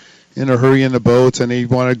guys are in a hurry in the boats, and they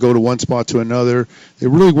want to go to one spot to another. They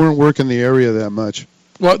really weren't working the area that much.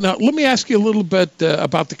 Well, now, let me ask you a little bit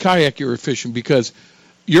about the kayak you were fishing, because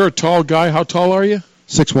you're a tall guy. How tall are you?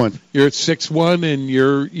 6'1". You're at 6'1", and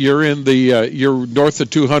you're in the you're north of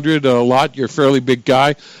 200 a lot. You're a fairly big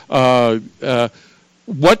guy.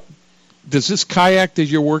 What does this kayak that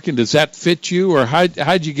you're working, does that fit you, or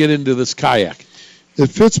how'd you get into this kayak? It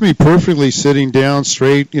fits me perfectly sitting down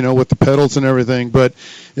straight, with the pedals and everything. But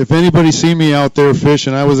if anybody see me out there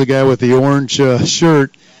fishing, I was a guy with the orange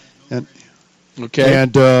shirt, and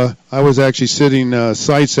I was actually sitting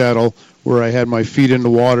side saddle where I had my feet in the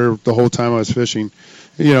water the whole time I was fishing.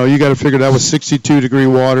 You got to figure that was 62-degree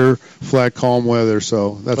water, flat, calm weather,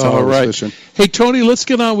 so that's how I was fishing. Hey, Tony, let's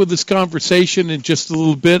get on with this conversation in just a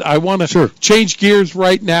little bit. I want to change gears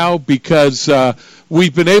right now because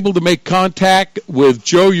we've been able to make contact with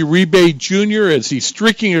Joe Uribe Jr. as he's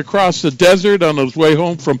streaking across the desert on his way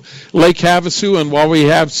home from Lake Havasu, and while we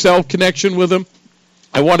have cell connection with him,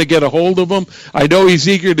 I want to get a hold of him. I know he's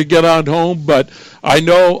eager to get on home, but I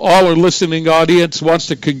know all our listening audience wants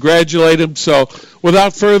to congratulate him. So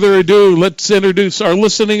without further ado, let's introduce our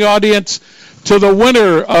listening audience to the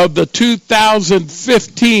winner of the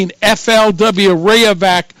 2015 FLW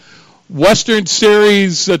Rayovac Western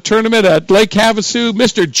Series tournament at Lake Havasu,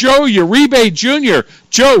 Mr. Joe Uribe Jr.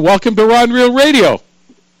 Joe, welcome to Rod and Reel Radio.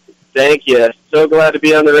 Thank you. So glad to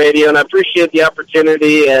be on the radio, and I appreciate the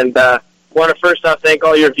opportunity, and want to first off thank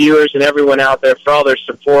all your viewers and everyone out there for all their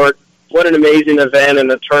support. What an amazing event and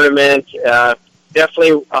a tournament.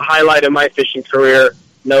 Definitely a highlight of my fishing career,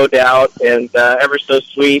 no doubt, and ever so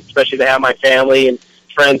sweet, especially to have my family and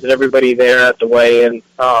friends and everybody there at the weigh-in. It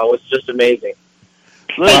was just amazing.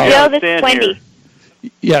 Hey, Joe, this is Wendy.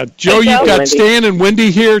 Yeah, Joe, you've got Stan and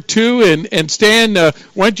Wendy here, too. And Stan, why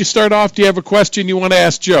don't you start off? Do you have a question you want to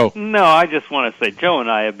ask Joe? No, I just want to say Joe and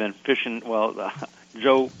I have been fishing,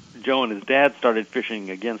 Joe and his dad started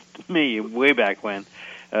fishing against me way back when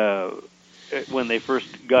they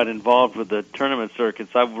first got involved with the tournament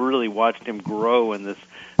circuits. I've really watched him grow in this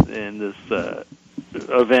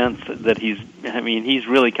events that he's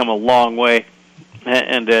really come a long way,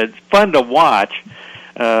 and it's fun to watch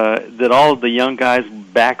that all of the young guys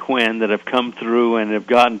back when that have come through and have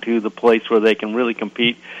gotten to the place where they can really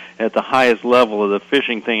compete at the highest level of the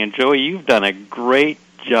fishing thing. And Joey, you've done a great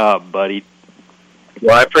job, buddy.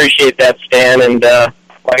 Well, I appreciate that, Stan, and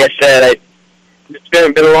like I said, it's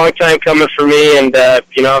been a long time coming for me, and I've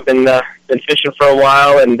been fishing for a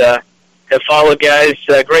while, and have followed guys,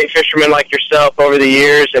 great fishermen like yourself over the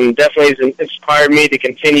years, and definitely has inspired me to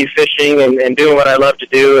continue fishing and doing what I love to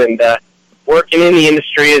do, and working in the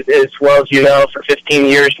industry as well as you know for 15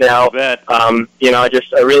 years now. I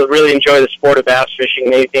really enjoy the sport of bass fishing,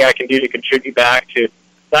 and anything I can do to contribute back to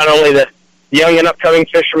not only the young and upcoming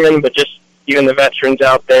fishermen, but just even the veterans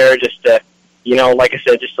out there, just to, like I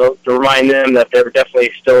said, just to remind them that they're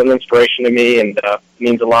definitely still an inspiration to me, and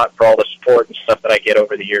means a lot for all the support and stuff that I get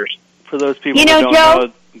over the years. For those people who don't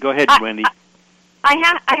know, go ahead, Wendy.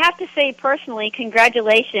 I have to say personally,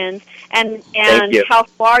 congratulations, and how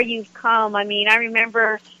far you've come. I mean, I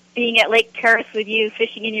remember being at Lake Terrace with you,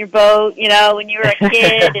 fishing in your boat, when you were a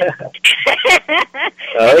kid.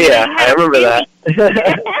 Oh, yeah, I remember that.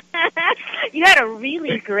 You had a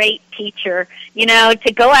really great teacher,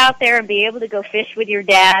 to go out there and be able to go fish with your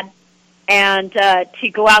dad, and to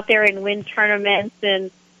go out there and win tournaments,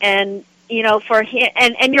 and for him,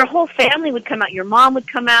 and your whole family would come out. Your mom would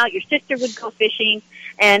come out, your sister would go fishing,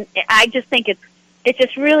 and I just think it's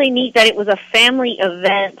just really neat that it was a family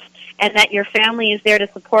event, and that your family is there to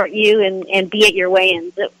support you and be at your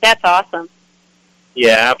weigh-ins. That's awesome.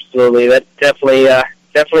 Yeah, absolutely. That definitely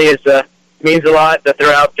is means a lot that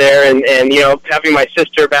they're out there, and having my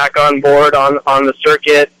sister back on board on the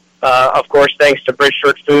circuit. Of course, thanks to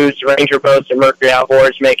Bridgeford Foods, Ranger Boats, and Mercury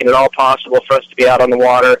Outboards, making it all possible for us to be out on the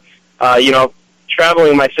water. Traveling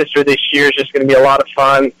with my sister this year is just going to be a lot of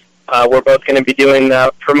fun. We're both going to be doing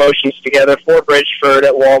promotions together for Bridgeford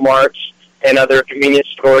at Walmarts and other convenience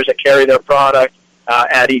stores that carry their product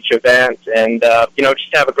at each event, and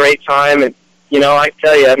just have a great time. And I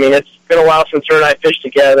tell you, I mean, it's been a while since her and I fished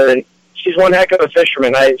together, and she's one heck of a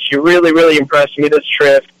fisherman. She really, really impressed me this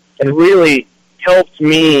trip, and really helped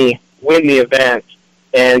me win the event.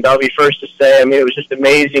 And I'll be first to say, I mean, it was just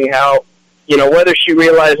amazing how, whether she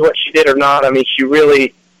realized what she did or not, I mean, she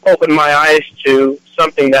really opened my eyes to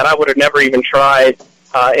something that I would have never even tried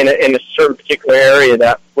in a certain particular area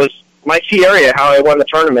that was my key area, how I won the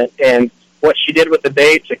tournament. And what she did with the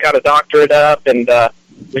baits, to kind of doctor it up, and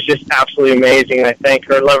was just absolutely amazing. I thank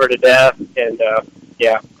her, love her to death, and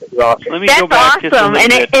yeah, it was awesome. Let me go back awesome,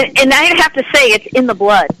 and I have to say, it's in the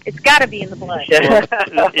blood. It's got to be in the blood.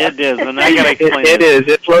 It is, and I got to explain it is.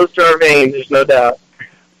 It flows through our veins, there's no doubt.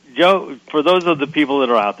 Joe, for those of the people that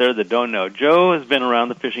are out there that don't know, Joe has been around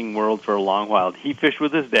the fishing world for a long while. He fished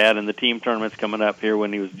with his dad in the team tournaments coming up here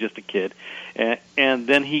when he was just a kid, and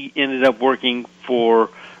then he ended up working for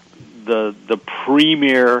the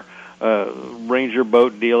premier Ranger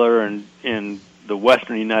boat dealer in the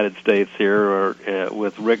western United States here,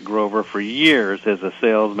 with Rick Grover for years as a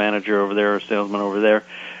sales manager over there, or salesman over there,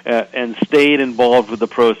 and stayed involved with the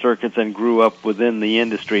pro circuits and grew up within the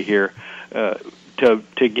industry here.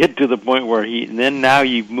 To get to the point where now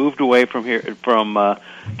you've moved away from here, from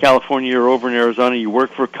California, you're over in Arizona. You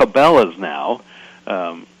work for Cabela's now,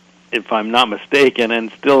 if I'm not mistaken,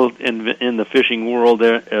 and still in the fishing world,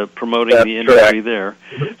 promoting the industry there.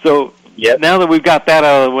 So now that we've got that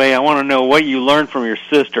out of the way, I want to know what you learned from your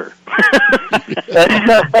sister.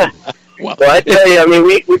 Well, I tell you, I mean,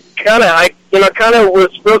 we kind of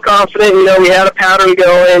was real confident. We had a pattern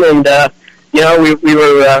going, and we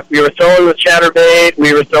were throwing the chatterbait.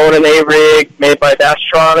 We were throwing an A-rig made by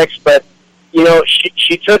Bastronics, but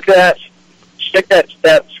she took that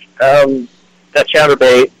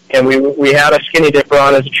chatterbait, and we had a skinny dipper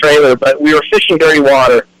on as a trailer, but we were fishing dirty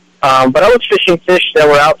water. But I was fishing fish that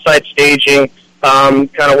were outside staging, kind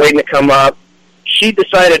of waiting to come up. She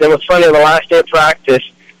decided, and it was funny, on the last day of practice,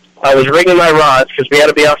 I was rigging my rods because we had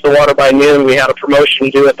to be off the water by noon. We had a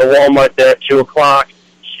promotion due at the Walmart there at 2 o'clock.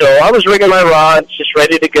 So I was rigging my rods, just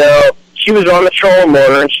ready to go. She was on the trolling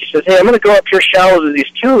motor, and she says, "Hey, I'm going to go up here shallow to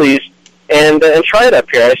these toolies and try it up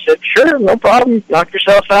here." I said, "Sure, no problem. Knock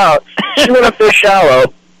yourself out." She went up there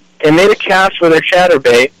shallow and made a cast with her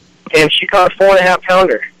chatterbait, and she caught a 4.5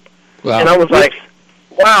 pounder. Wow. And I was like,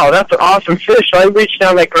 "Wow, that's an awesome fish." So I reached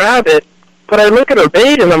down, I grab it, but I look at her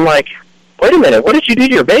bait, and I'm like, "Wait a minute, what did you do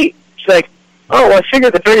to your bait?" She's like, "Oh, well, I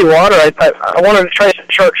figured the dirty water, I wanted to try some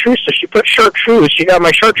chartreuse," so she put chartreuse. She got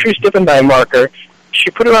my chartreuse dip and dye marker. She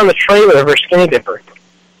put it on the trailer of her skinny dipper.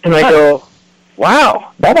 And I go,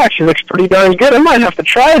 "Wow, that actually looks pretty darn good. I might have to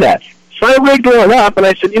try that." So I rigged one up, and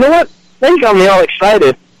I said, "You know what? Then you got me all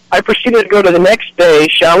excited." I proceeded to go to the next bay,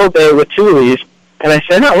 shallow bay with toolies, and I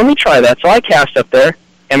said, "No, let me try that." So I cast up there,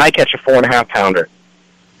 and I catch a 4.5 pounder.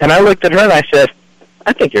 And I looked at her, and I said,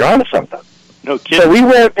 "I think you're onto something." No kidding. So we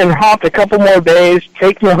went and hopped a couple more bays,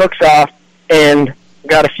 taken the hooks off, and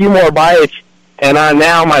got a few more bites. And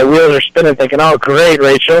now my wheels are spinning, thinking, "Oh, great,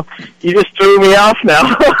 Rachel, you just threw me off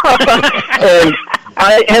now." And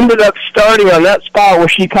I ended up starting on that spot where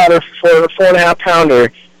she caught her for a 4.5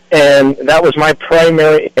 pounder, and that was my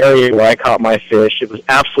primary area where I caught my fish. It was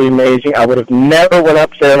absolutely amazing. I would have never went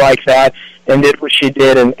up there like that and did what she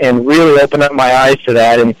did, and really opened up my eyes to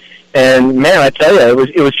that. And man, I tell you,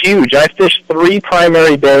 it was huge. I fished 3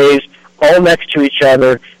 primary bays, all next to each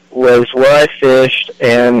other, was where I fished,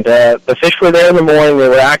 and the fish were there in the morning. They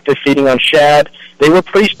were active, feeding on shad. They were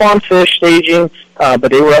pre-spawn fish staging,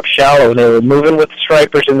 but they were up shallow. They were moving with the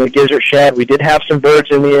stripers and the gizzard shad. We did have some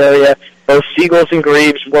birds in the area. Both seagulls and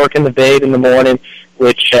grebes working the bait in the morning,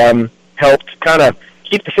 which helped kind of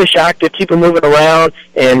keep the fish active, keep them moving around.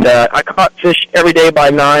 And I caught fish every day by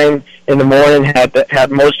 9 in the morning,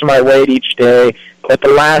 had most of my weight each day. But the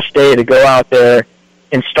last day to go out there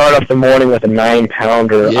and start off the morning with a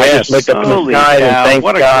 9-pounder, I just looked up in the sky and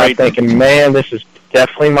thanked God, thinking, man, this is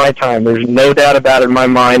definitely my time. There's no doubt about it in my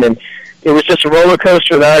mind. And it was just a roller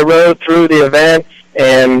coaster that I rode through the event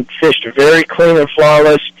and fished very clean and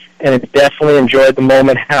flawless, and definitely enjoyed the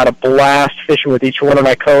moment, had a blast fishing with each one of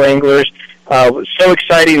my co-anglers. It was so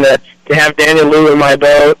exciting to have Daniel Liu in my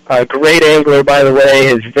boat, a great angler, by the way,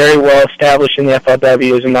 is very well established in the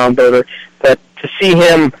FLW as a non-boater, but to see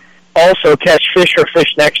him also catch fish or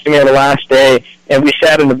fish next to me on the last day, and we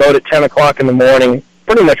sat in the boat at 10 o'clock in the morning,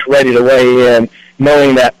 pretty much ready to weigh in,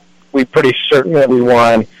 knowing that we pretty certain that we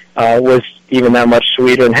won, was even that much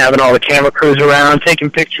sweeter. And having all the camera crews around, taking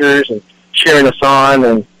pictures and cheering us on,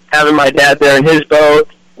 and having my dad there in his boat,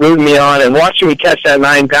 rooting me on, and watching me catch that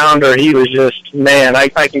 9-pounder, he was just, man, I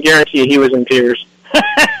can guarantee you he was in tears.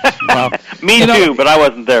 Wow. Me too, but I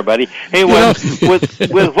wasn't there, buddy. Hey,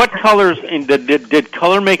 with what colors did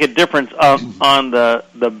color make a difference on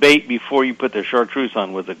the bait before you put the chartreuse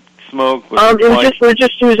on? Was it smoke? We're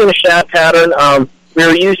just using a shad pattern. We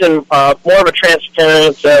were using more of a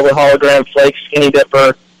transparent with hologram flakes, skinny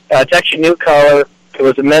dipper. It's actually new color. It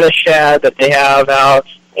was a menace shad that they have out,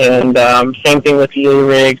 and same thing with the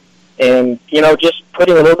A-rig. And, just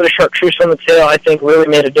putting a little bit of chartreuse on the tail, I think, really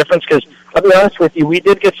made a difference, because I'll be honest with you, we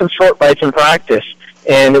did get some short bites in practice,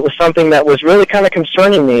 and it was something that was really kind of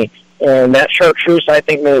concerning me. And that chartreuse, I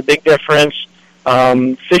think, made a big difference.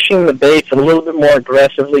 Fishing the baits a little bit more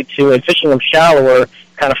aggressively, too, and fishing them shallower,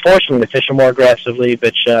 kind of forcing them to fish them more aggressively.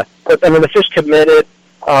 But the fish committed.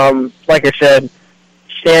 Like I said,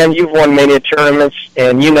 Stan, you've won many tournaments,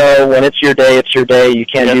 and when it's your day, it's your day. You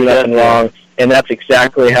can't do nothing wrong. And that's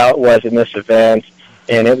exactly how it was in this event.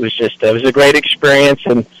 And it was a great experience,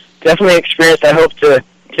 and definitely an experience I hope to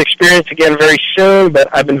experience again very soon. But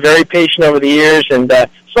I've been very patient over the years, and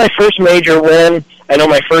it's my first major win. I know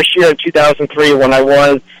my first year in 2003 when I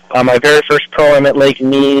won my very first pro-am at Lake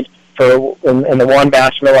Mead in the Juan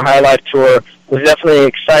Bass Miller High Life Tour was definitely an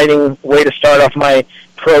exciting way to start off my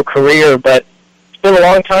pro career. But it's been a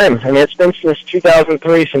long time. I mean, it's been since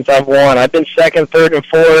 2003 since I've won. I've been second, third, and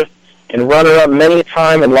fourth, and runner-up many a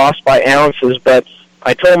time and lost by ounces. But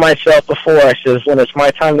I told myself before, I says, when it's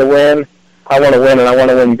my time to win, I want to win, and I want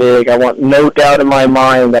to win big. I want no doubt in my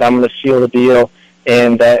mind that I'm going to seal the deal.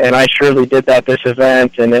 And I surely did that this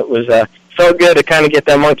event, and it was felt good to kind of get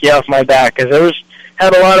that monkey off my back, because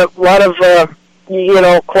had a lot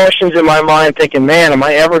of questions in my mind, thinking, man, am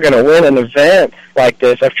I ever going to win an event like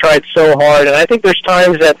this? I've tried so hard, and I think there's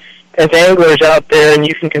times that as anglers out there, and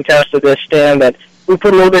you can contest to this, Stan, that we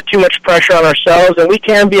put a little bit too much pressure on ourselves, and we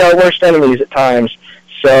can be our worst enemies at times.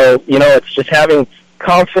 So, it's just having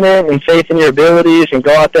confidence and faith in your abilities, and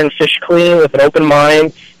go out there and fish clean with an open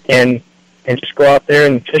mind, and just go out there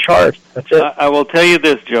and fish hard. That's it. I will tell you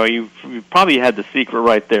this, Joe. You probably had the secret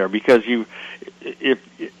right there, because if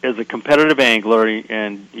as a competitive angler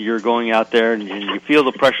and you're going out there and you feel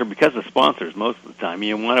the pressure because of sponsors most of the time,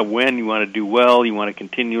 you want to win, you want to do well, you want to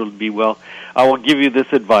continue to be well. I will give you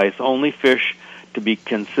this advice: only fish to be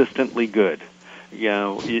consistently good.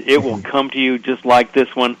 It will come to you just like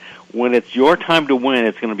this one. When it's your time to win,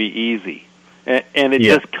 it's going to be easy. And it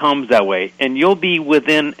just comes that way. And you'll be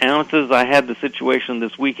within ounces. I had the situation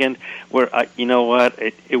this weekend where,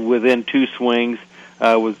 within 2 swings,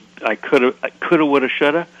 I could have, would have,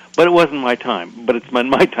 should have, but it wasn't my time. But it's been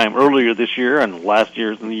my time earlier this year and last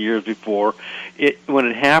year's and the years before. When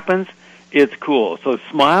it happens, it's cool. So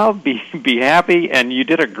smile, be happy, and you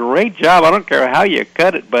did a great job. I don't care how you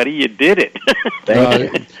cut it, buddy. You did it.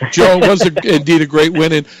 Joe, it was indeed a great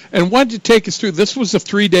win. And why don't you take us through? This was a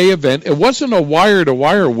 3-day event. It wasn't a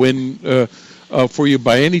wire-to-wire win for you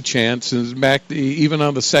by any chance. And back even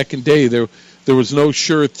on the second day, there was no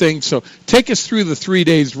sure thing. So take us through the 3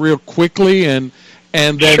 days real quickly, and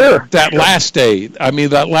then that last day. I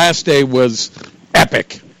mean, that last day was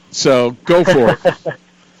epic. So go for it.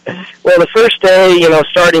 Well, the first day,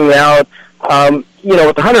 starting out,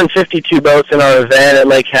 with 152 boats in our event at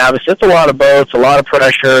Lake Havasu, it's a lot of boats, a lot of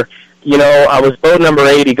pressure. I was boat number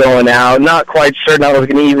 80 going out, not quite certain I was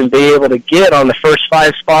going to even be able to get on the first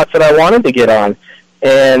 5 spots that I wanted to get on.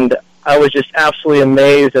 And I was just absolutely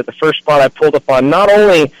amazed at the first spot I pulled up on. Not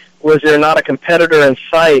only was there not a competitor in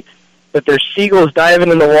sight, but there's seagulls diving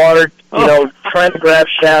in the water, trying to grab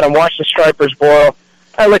shad. I'm watching stripers boil.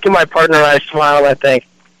 I look at my partner and I smile and I think,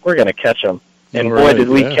 we're going to catch them. And boy, did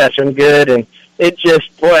we catch them good. And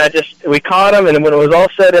we caught them. And when it was all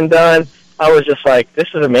said and done, I was just like, this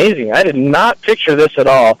is amazing. I did not picture this at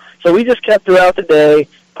all. So we just kept throughout the day.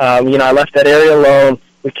 I left that area alone.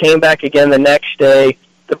 We came back again the next day.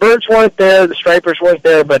 The birds weren't there, the stripers weren't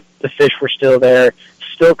there, but the fish were still there.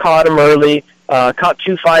 Still caught them early. Caught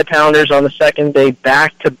 2 5-pounders on the second day,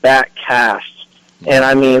 back-to-back casts. And,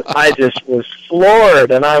 I just was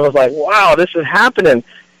floored. And I was like, wow, this is happening.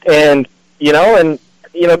 And, going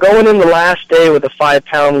in the last day with a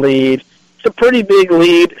 5-pound lead, it's a pretty big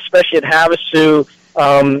lead, especially at Havasu.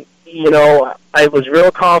 I was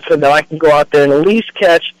real confident that I can go out there and at least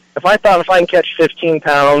catch, if I can catch 15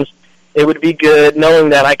 pounds, it would be good, knowing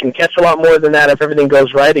that I can catch a lot more than that if everything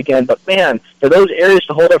goes right again. But, man, for those areas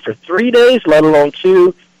to hold up for 3 days, let alone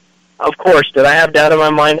 2, of course, did I have doubt in my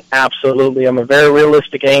mind? Absolutely. I'm a very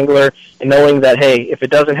realistic angler, and knowing that, hey, if it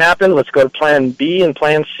doesn't happen, let's go to plan B and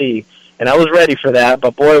plan C. And I was ready for that.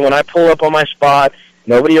 But, boy, when I pulled up on my spot,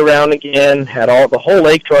 nobody around again, had the whole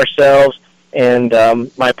lake to ourselves, and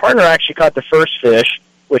my partner actually caught the first fish,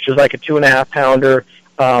 which was like a 2.5-pounder.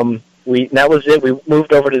 That was it. We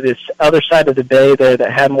moved over to this other side of the bay there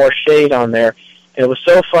that had more shade on there. And it was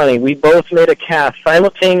so funny. We both made a cast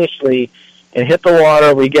simultaneously and hit the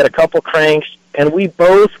water. We get a couple cranks, and we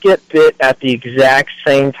both get bit at the exact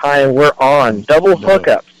same time. We're on. Double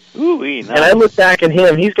hookup. Ooh-wee, nice. And I look back at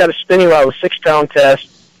him. He's got a spinning rod with 6-pound test.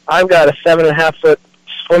 I've got a 7.5-foot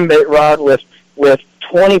swim bait rod with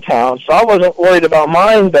 20 pounds. So I wasn't worried about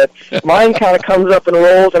mine, but mine kind of comes up and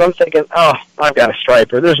rolls, and I'm thinking, oh, I've got a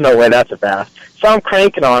striper. There's no way that's a bass. So I'm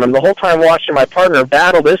cranking on him the whole time, watching my partner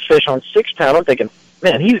battle this fish on 6-pound. I'm thinking,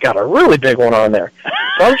 man, he's got a really big one on there.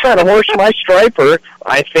 So I'm trying to horse my striper,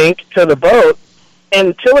 I think, to the boat. And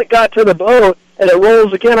until it got to the boat and it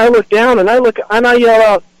rolls again, I look down and I yell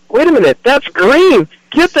out, wait a minute, that's green.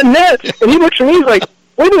 Get the net. And he looks at me, he's like,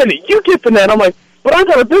 wait a minute, you get the net. I'm like, but I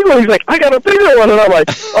got a big one. He's like, I got a bigger one. And I'm like,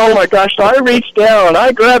 oh, my gosh. So I reached down.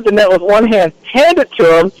 I grabbed the net with one hand, hand it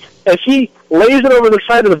to him. As he lays it over the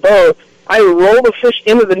side of the boat, I roll the fish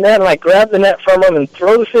into the net, and I grab the net from him and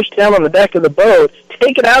throw the fish down on the deck of the boat,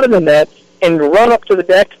 take it out of the net, and run up to the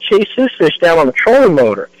deck to chase his fish down on the trolling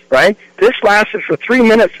motor, right? This lasted for 3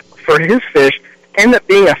 minutes for his fish, ended up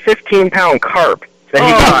being a 15-pound carp that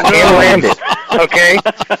he got and landed, okay?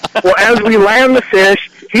 Well, as we land the fish,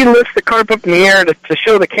 he lifts the carp up in the air to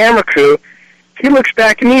show the camera crew. He looks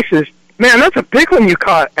back and he says, man, that's a big one you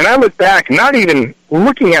caught. And I look back, not even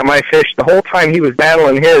looking at my fish the whole time he was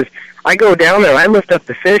battling his. I go down there and I lift up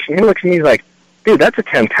the fish, and he looks at me, he's like, dude, that's a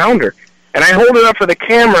 10-pounder. And I hold it up for the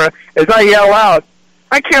camera as I yell out,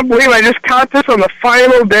 I can't believe I just caught this on the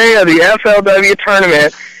final day of the FLW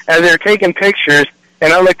tournament as they're taking pictures.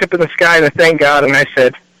 And I looked up in the sky and I thanked God, and I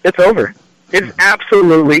said, it's over. It's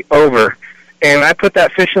absolutely over. And I put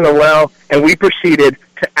that fish in the well, and we proceeded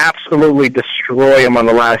to absolutely destroy him on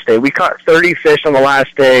the last day. We caught 30 fish on the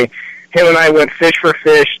last day. Him and I went fish for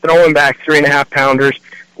fish, throwing back 3.5-pounders.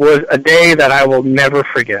 Was a day that I will never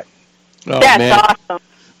forget. Oh, That's man. awesome.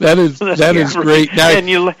 That is great. Now,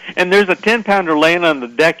 And there's a 10-pounder laying on the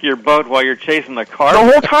deck of your boat while you're chasing the carp.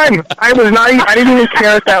 The whole time, I didn't even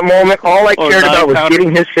care at that moment. All I cared about was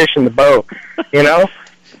getting his fish in the boat, you know?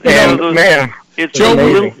 And, man, it's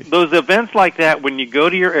amazing. those events like that when you go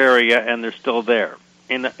to your area and they're still there,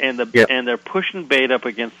 and they're pushing bait up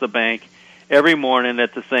against the bank every morning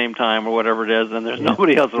at the same time or whatever it is, and there's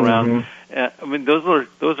nobody else around.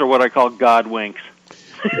 Those are what I call God winks.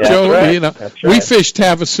 Yeah, Joe, right. We fished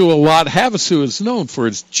Havasu a lot. Havasu is known for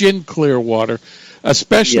its gin clear water,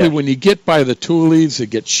 especially when you get by the Tules.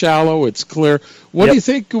 It gets shallow, it's clear. What do you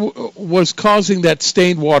think was causing that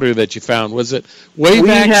stained water that you found? Was it wave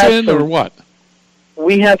action or what?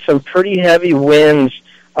 We had some pretty heavy winds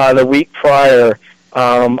the week prior.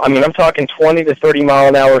 I'm talking 20 to 30 mile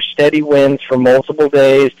an hour steady winds for multiple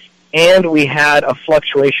days, and we had a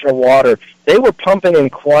fluctuation of water. They were pumping in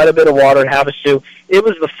quite a bit of water at Havasu. It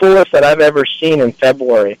was the fullest that I've ever seen in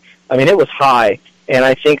February. It was high, and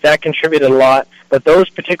I think that contributed a lot. But those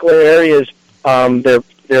particular areas,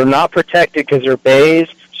 they're not protected because they're bays,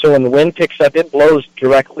 so when the wind picks up, it blows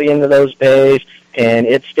directly into those bays, and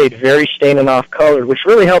it stayed very stained and off-colored, which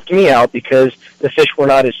really helped me out because the fish were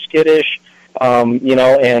not as skittish.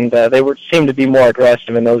 and they seemed to be more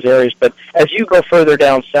aggressive in those areas. But as you go further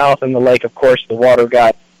down south in the lake, of course, the water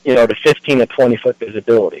got, to 15 to 20-foot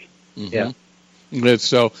visibility. Mm-hmm. Yeah.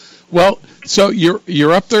 So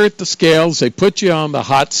you're up there at the scales. They put you on the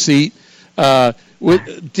hot seat.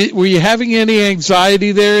 Were you having any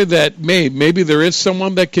anxiety there that maybe there is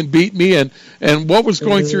someone that can beat me? And what was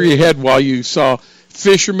going through your head while you saw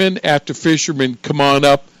fisherman after fisherman come on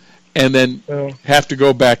up and then have to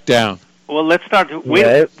go back down? Well, let's start.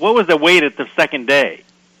 What was the weight at the second day?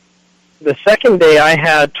 The second day, I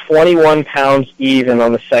had 21 pounds even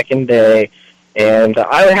on the second day. And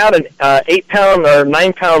I had an 8-pound or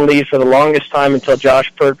 9-pound lead for the longest time until Josh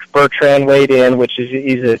Bertrand weighed in,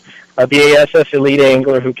 he's a BASS elite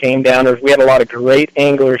angler who came down. We had a lot of great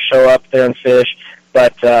anglers show up there and fish,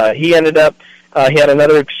 but he ended up he had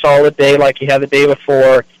another solid day like he had the day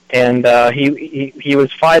before, and he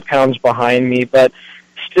was 5 pounds behind me. But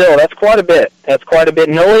still, that's quite a bit.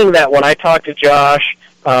 Knowing that when I talked to Josh,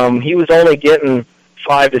 he was only getting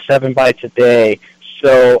 5 to 7 bites a day,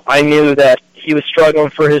 so I knew that he was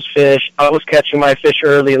struggling for his fish. I was catching my fish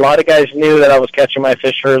early. A lot of guys knew that I was catching my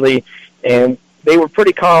fish early, and they were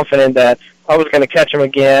pretty confident that I was going to catch them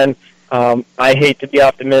again. I hate to be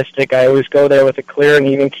optimistic. I always go there with a clear and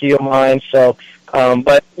even keel mind. So,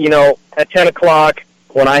 but, at 10 o'clock,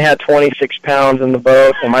 when I had 26 pounds in the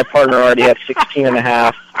boat and my partner already had 16 and a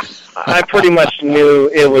half, I pretty much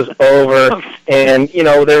knew it was over. And,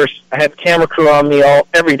 I had camera crew on me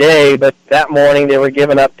every day, but that morning they were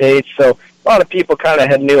giving updates. So a lot of people kind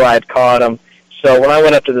of knew I had caught them. So when I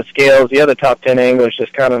went up to the scales, the other top 10 anglers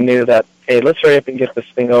just kind of knew that, hey, let's hurry up and get this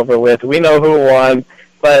thing over with. We know who won,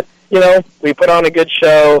 but, we put on a good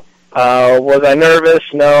show. Was I nervous?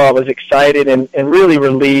 No, I was excited and really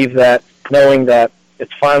relieved that knowing that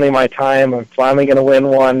it's finally my time. I'm finally going to win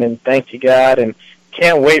one, and thank you, God, and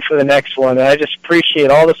can't wait for the next one. And I just appreciate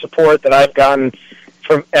all the support that I've gotten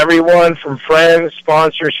from everyone, from friends,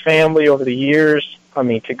 sponsors, family over the years. I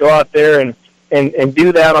mean, to go out there and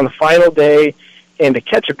do that on the final day and to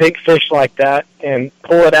catch a big fish like that and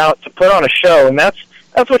pull it out to put on a show. And that's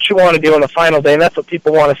what you want to do on the final day, and that's what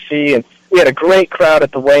people want to see. And we had a great crowd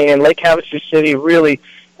at the weigh-in. Lake Havasu City really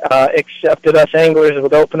accepted us anglers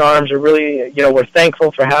with open arms. We're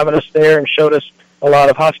thankful for having us there and showed us a lot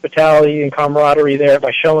of hospitality and camaraderie there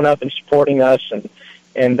by showing up and supporting us.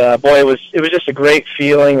 And boy, it was just a great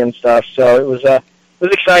feeling and stuff. So it was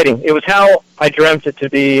exciting. It was how I dreamt it to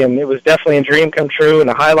be, and it was definitely a dream come true and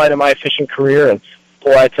a highlight of my fishing career. And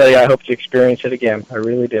boy, I tell you, I hope to experience it again. I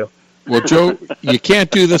really do. Well, Joe, you can't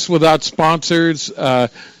do this without sponsors.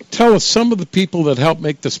 Tell us some of the people that help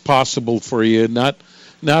make this possible for you, not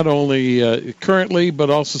only currently, but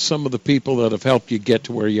also some of the people that have helped you get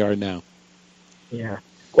to where you are now. Yeah.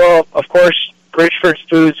 Well, of course, Bridgeford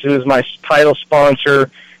Foods, who is my title sponsor.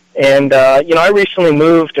 And, I recently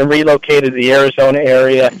moved and relocated to the Arizona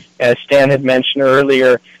area, as Stan had mentioned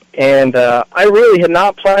earlier. And I really had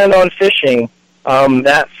not planned on fishing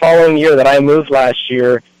that following year that I moved last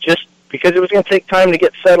year, just because it was going to take time to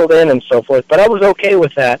get settled in and so forth. But I was okay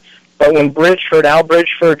with that. But when Al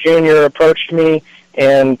Bridgeford Jr. approached me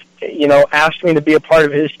and, asked me to be a part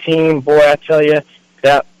of his team, boy, I tell you,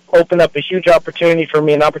 that opened up a huge opportunity for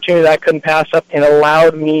me, an opportunity that I couldn't pass up, and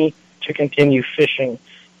allowed me to continue fishing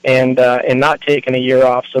and not taking a year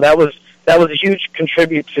off. So that was a huge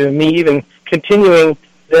contribute to me even continuing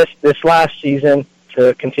this last season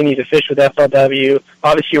to continue to fish with FLW.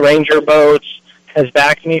 Obviously, Ranger Boats has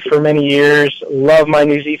backed me for many years. Love my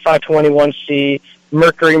new Z521C,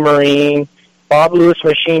 Mercury Marine, Bob Lewis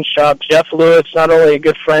Machine Shop. Jeff Lewis, not only a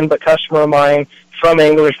good friend but customer of mine from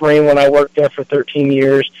Anglers Marine when I worked there for 13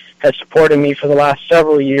 years, has supported me for the last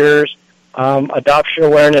several years. Adoption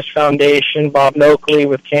Awareness Foundation, Bob Noakley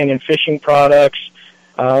with Canyon Fishing Products,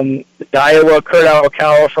 Daiwa, Kurt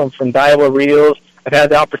Awakawa from Daiwa Reels. I've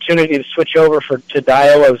had the opportunity to switch over to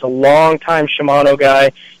Daiwa. I was a long-time Shimano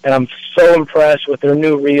guy, and I'm so impressed with their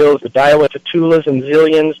new reels. The Daiwa Tatulas and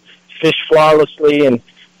Zillions fish flawlessly. And,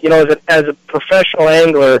 as a professional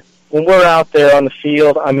angler, when we're out there on the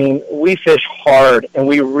field, I mean, we fish hard, and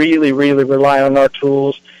we really, really rely on our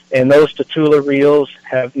tools. And those Tatula reels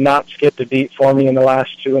have not skipped a beat for me in the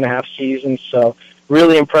last 2.5 seasons. So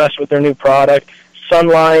really impressed with their new product.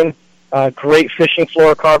 Sunline, great fishing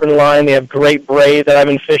fluorocarbon line. They have great braid that I've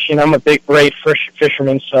been fishing. I'm a big braid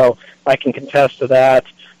fisherman, so I can contest to that.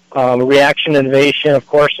 Reaction Innovation, of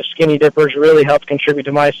course, the Skinny Dippers really helped contribute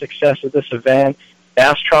to my success at this event.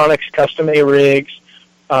 Bastronics, Custom A Rigs,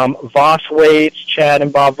 Voss Weights, Chad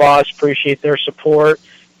and Bob Voss, appreciate their support.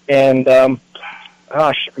 And,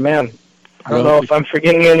 gosh, man, I don't know if I'm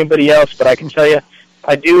forgetting anybody else, but I can tell you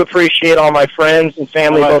I do appreciate all my friends and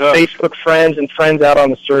family, both Facebook friends and friends out on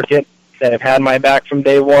the circuit that have had my back from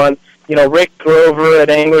day one. You know, Rick Grover at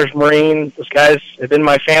Anglers Marine, those guys have been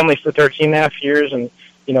my family for 13 and a half years, and,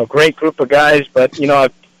 you know, great group of guys. But, you know,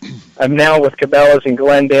 I'm now with Cabela's in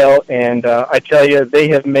Glendale, and I tell you, they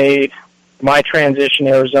have made my transition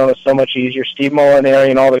to Arizona so much easier. Steve Molinari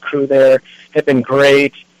and all the crew there have been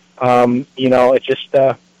great. You know, it just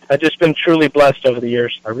I've just been truly blessed over the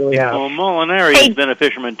years. I really have. Well, Molinari has been a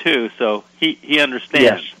fisherman too, so he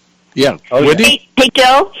understands. Yes. Yeah. Hey,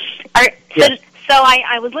 Joe. So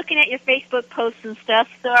I was looking at your Facebook posts and stuff.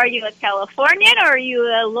 So are you a Californian or are you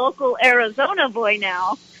a local Arizona boy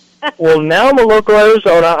now? Well, now I'm a local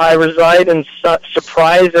Arizona. I reside in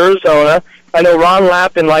Surprise, Arizona. I know Ron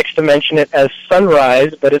Lappin likes to mention it as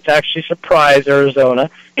Sunrise, but it's actually Surprise, Arizona.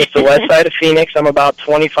 It's the west side of Phoenix. I'm about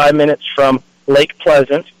 25 minutes from Lake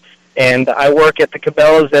Pleasant, and I work at the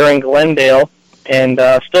Cabela's there in Glendale, and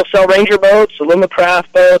still sell Ranger boats,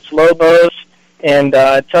 Alumacraft boats, Lobos, and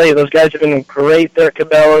I tell you, those guys have been great there at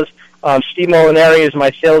Cabela's. Steve Molinari is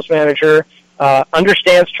my sales manager.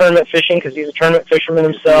 Understands tournament fishing because he's a tournament fisherman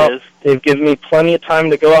himself. They've given me plenty of time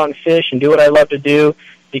to go out and fish and do what I love to do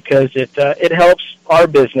because it helps our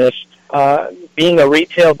business. Being a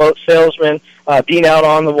retail boat salesman, being out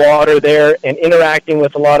on the water there and interacting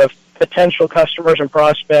with a lot of potential customers and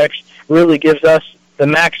prospects really gives us the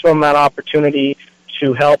maximum amount of opportunity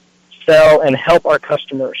to help sell and help our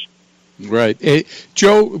customers. Right. Hey,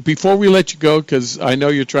 Joe, before we let you go, because I know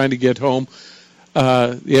you're trying to get home,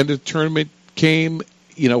 the end of the tournament came.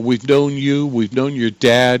 You know, we've known you. We've known your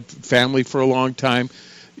dad, family for a long time.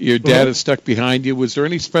 Your dad is stuck behind you. Was there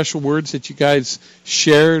any special words that you guys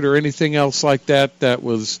shared or anything else like that that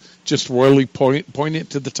was just royally poignant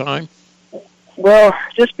to the time? Well,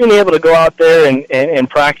 just being able to go out there and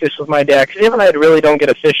practice with my dad, because him and I really don't get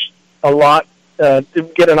to fish a lot,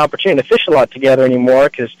 get an opportunity to fish a lot together anymore,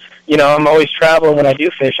 because, you know, I'm always traveling when I do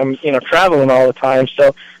fish. I'm, you know, traveling all the time.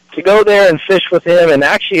 So to go there and fish with him, and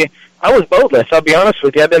actually, I was boatless, I'll be honest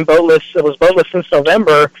with you. I've been boatless. I was boatless since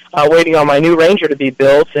November, waiting on my new Ranger to be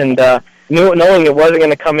built, and knowing it wasn't going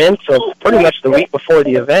to come in until pretty much the week before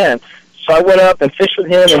the event. So I went up and fished with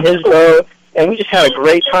him in his boat, and we just had a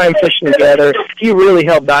great time fishing together. He really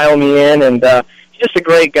helped dial me in, and he's just a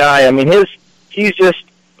great guy. I mean, he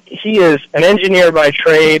is an engineer by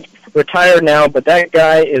trade, retired now, but that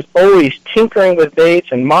guy is always tinkering with baits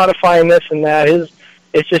and modifying this and that.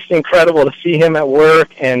 It's just incredible to see him at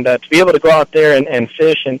work, and to be able to go out there and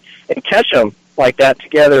fish and catch them like that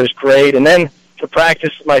together is great. And then to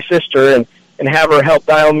practice with my sister and have her help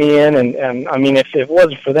dial me in, and I mean, if it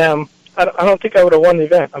wasn't for them, I don't think I would have won the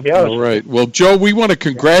event, I'll be honest. All right. Well, Joe, we want to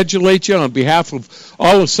congratulate you on behalf of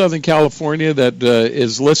all of Southern California that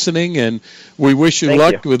is listening, and we wish you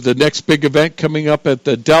luck with the next big event coming up at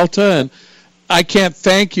the Delta. And I can't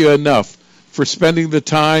thank you enough for spending the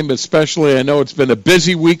time, especially I know it's been a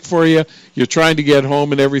busy week for you. You're trying to get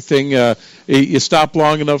home and everything. You stopped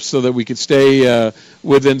long enough so that we could stay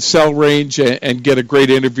within cell range and get a great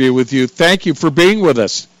interview with you. Thank you for being with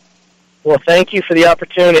us. Well, thank you for the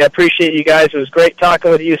opportunity. I appreciate you guys. It was great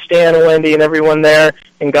talking with you, Stan and Wendy and everyone there,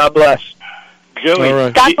 and God bless.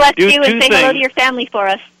 Joey, God bless you, and say hello to your family for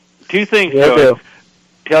us. Two things, Yeah, Joey.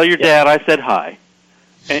 Tell your dad I said hi,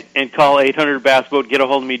 and call 800 Bass Boat. Get a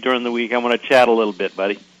hold of me during the week. I want to chat a little bit,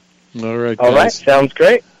 buddy. All right, All right, sounds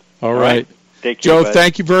great. All right. Take care, Joe, buddy.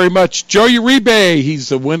 thank you very much. Joe Uribe, he's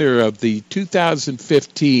the winner of the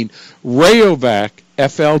 2015 Rayovac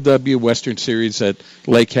FLW Western Series at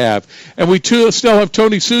Lake Havae. And we still have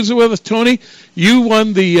Tony Souza with us. Tony, you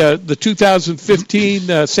won the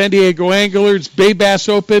 2015 San Diego Anglers Bay Bass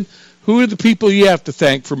Open. Who are the people you have to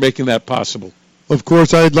thank for making that possible? Of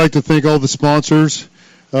course, I'd like to thank all the sponsors.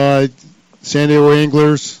 San Diego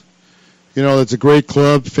Anglers, you know, it's a great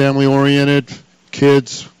club, family-oriented,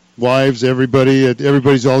 kids, wives,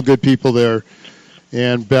 everybody's all good people there.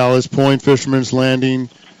 And Ballast Point, Fisherman's Landing,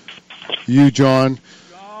 you, John,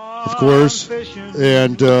 of course,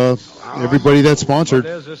 and everybody that sponsored.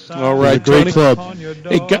 All right, it's a great Tony. club.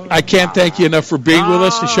 Hey, I can't thank you enough for being with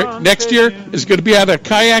us. Next year, is it going to be out of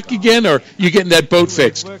kayak again, or you getting that boat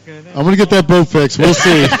fixed? I'm going to get that boat fixed. We'll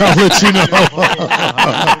see. I'll let you know.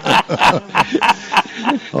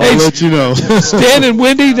 I'll let you know. Stan and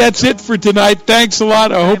Wendy, that's it for tonight. Thanks a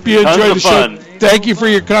lot. I hope you enjoyed the show. Thank you for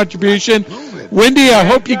your contribution. Wendy, I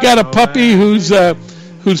hope you got a puppy whose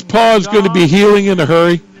paw is going to be healing in a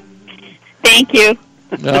hurry. Thank you.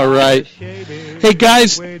 All right. Hey,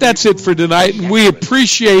 guys, that's it for tonight. And we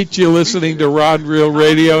appreciate you listening to Rod and Reel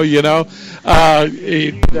Radio, you know.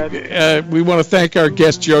 We want to thank our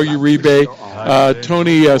guest, Joe Uribe.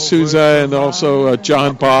 Tony Souza, and also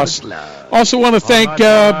John Boss. Also want to thank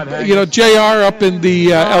JR up in the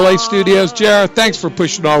LA studios. JR, thanks for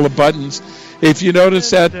pushing all the buttons. If you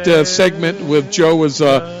notice, that segment with Joe was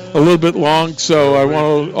a little bit long, so I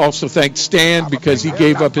want to also thank Stan because he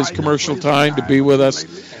gave up his commercial time to be with us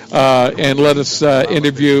and let us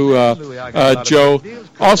interview Joe.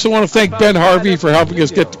 Also want to thank Ben Harvey for helping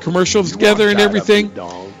us get the commercials together and everything.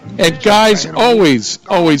 And guys, always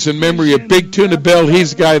in memory of Big Tuna Bill.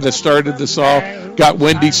 He's the guy that started this all, got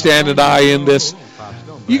Wendy, Stan, and I in this.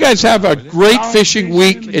 You guys have a great fishing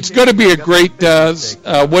week. It's going to be a great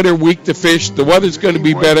winter week to fish. The weather's going to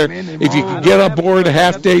be better. If you can get on board a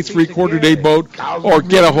half-day, three-quarter-day boat, or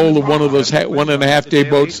get a hold of one of those 1.5-day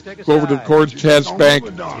boats, go over to the Cortez Bank,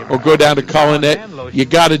 or go down to Colinet, you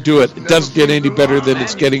got to do it. It doesn't get any better than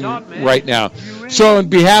it's getting right now. So on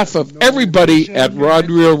behalf of everybody at Rod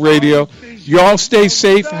and Reel Radio, you all stay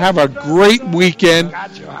safe. Have a great weekend.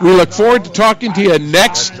 We look forward to talking to you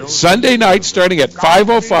next Sunday night starting at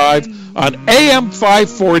 5:05 on AM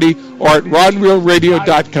 540 or at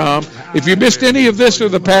rodandreelradio.com. If you missed any of this or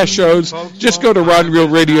the past shows, just go to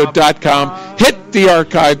rodandreelradio.com, hit the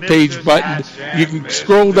archive page button. You can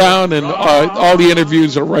scroll down, and all the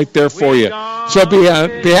interviews are right there for you. So on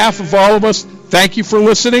behalf of all of us, thank you for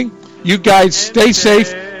listening. You guys stay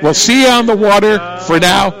safe. We'll see you on the water. For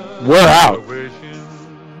now, we're out.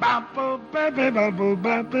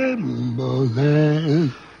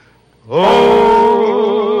 Oh.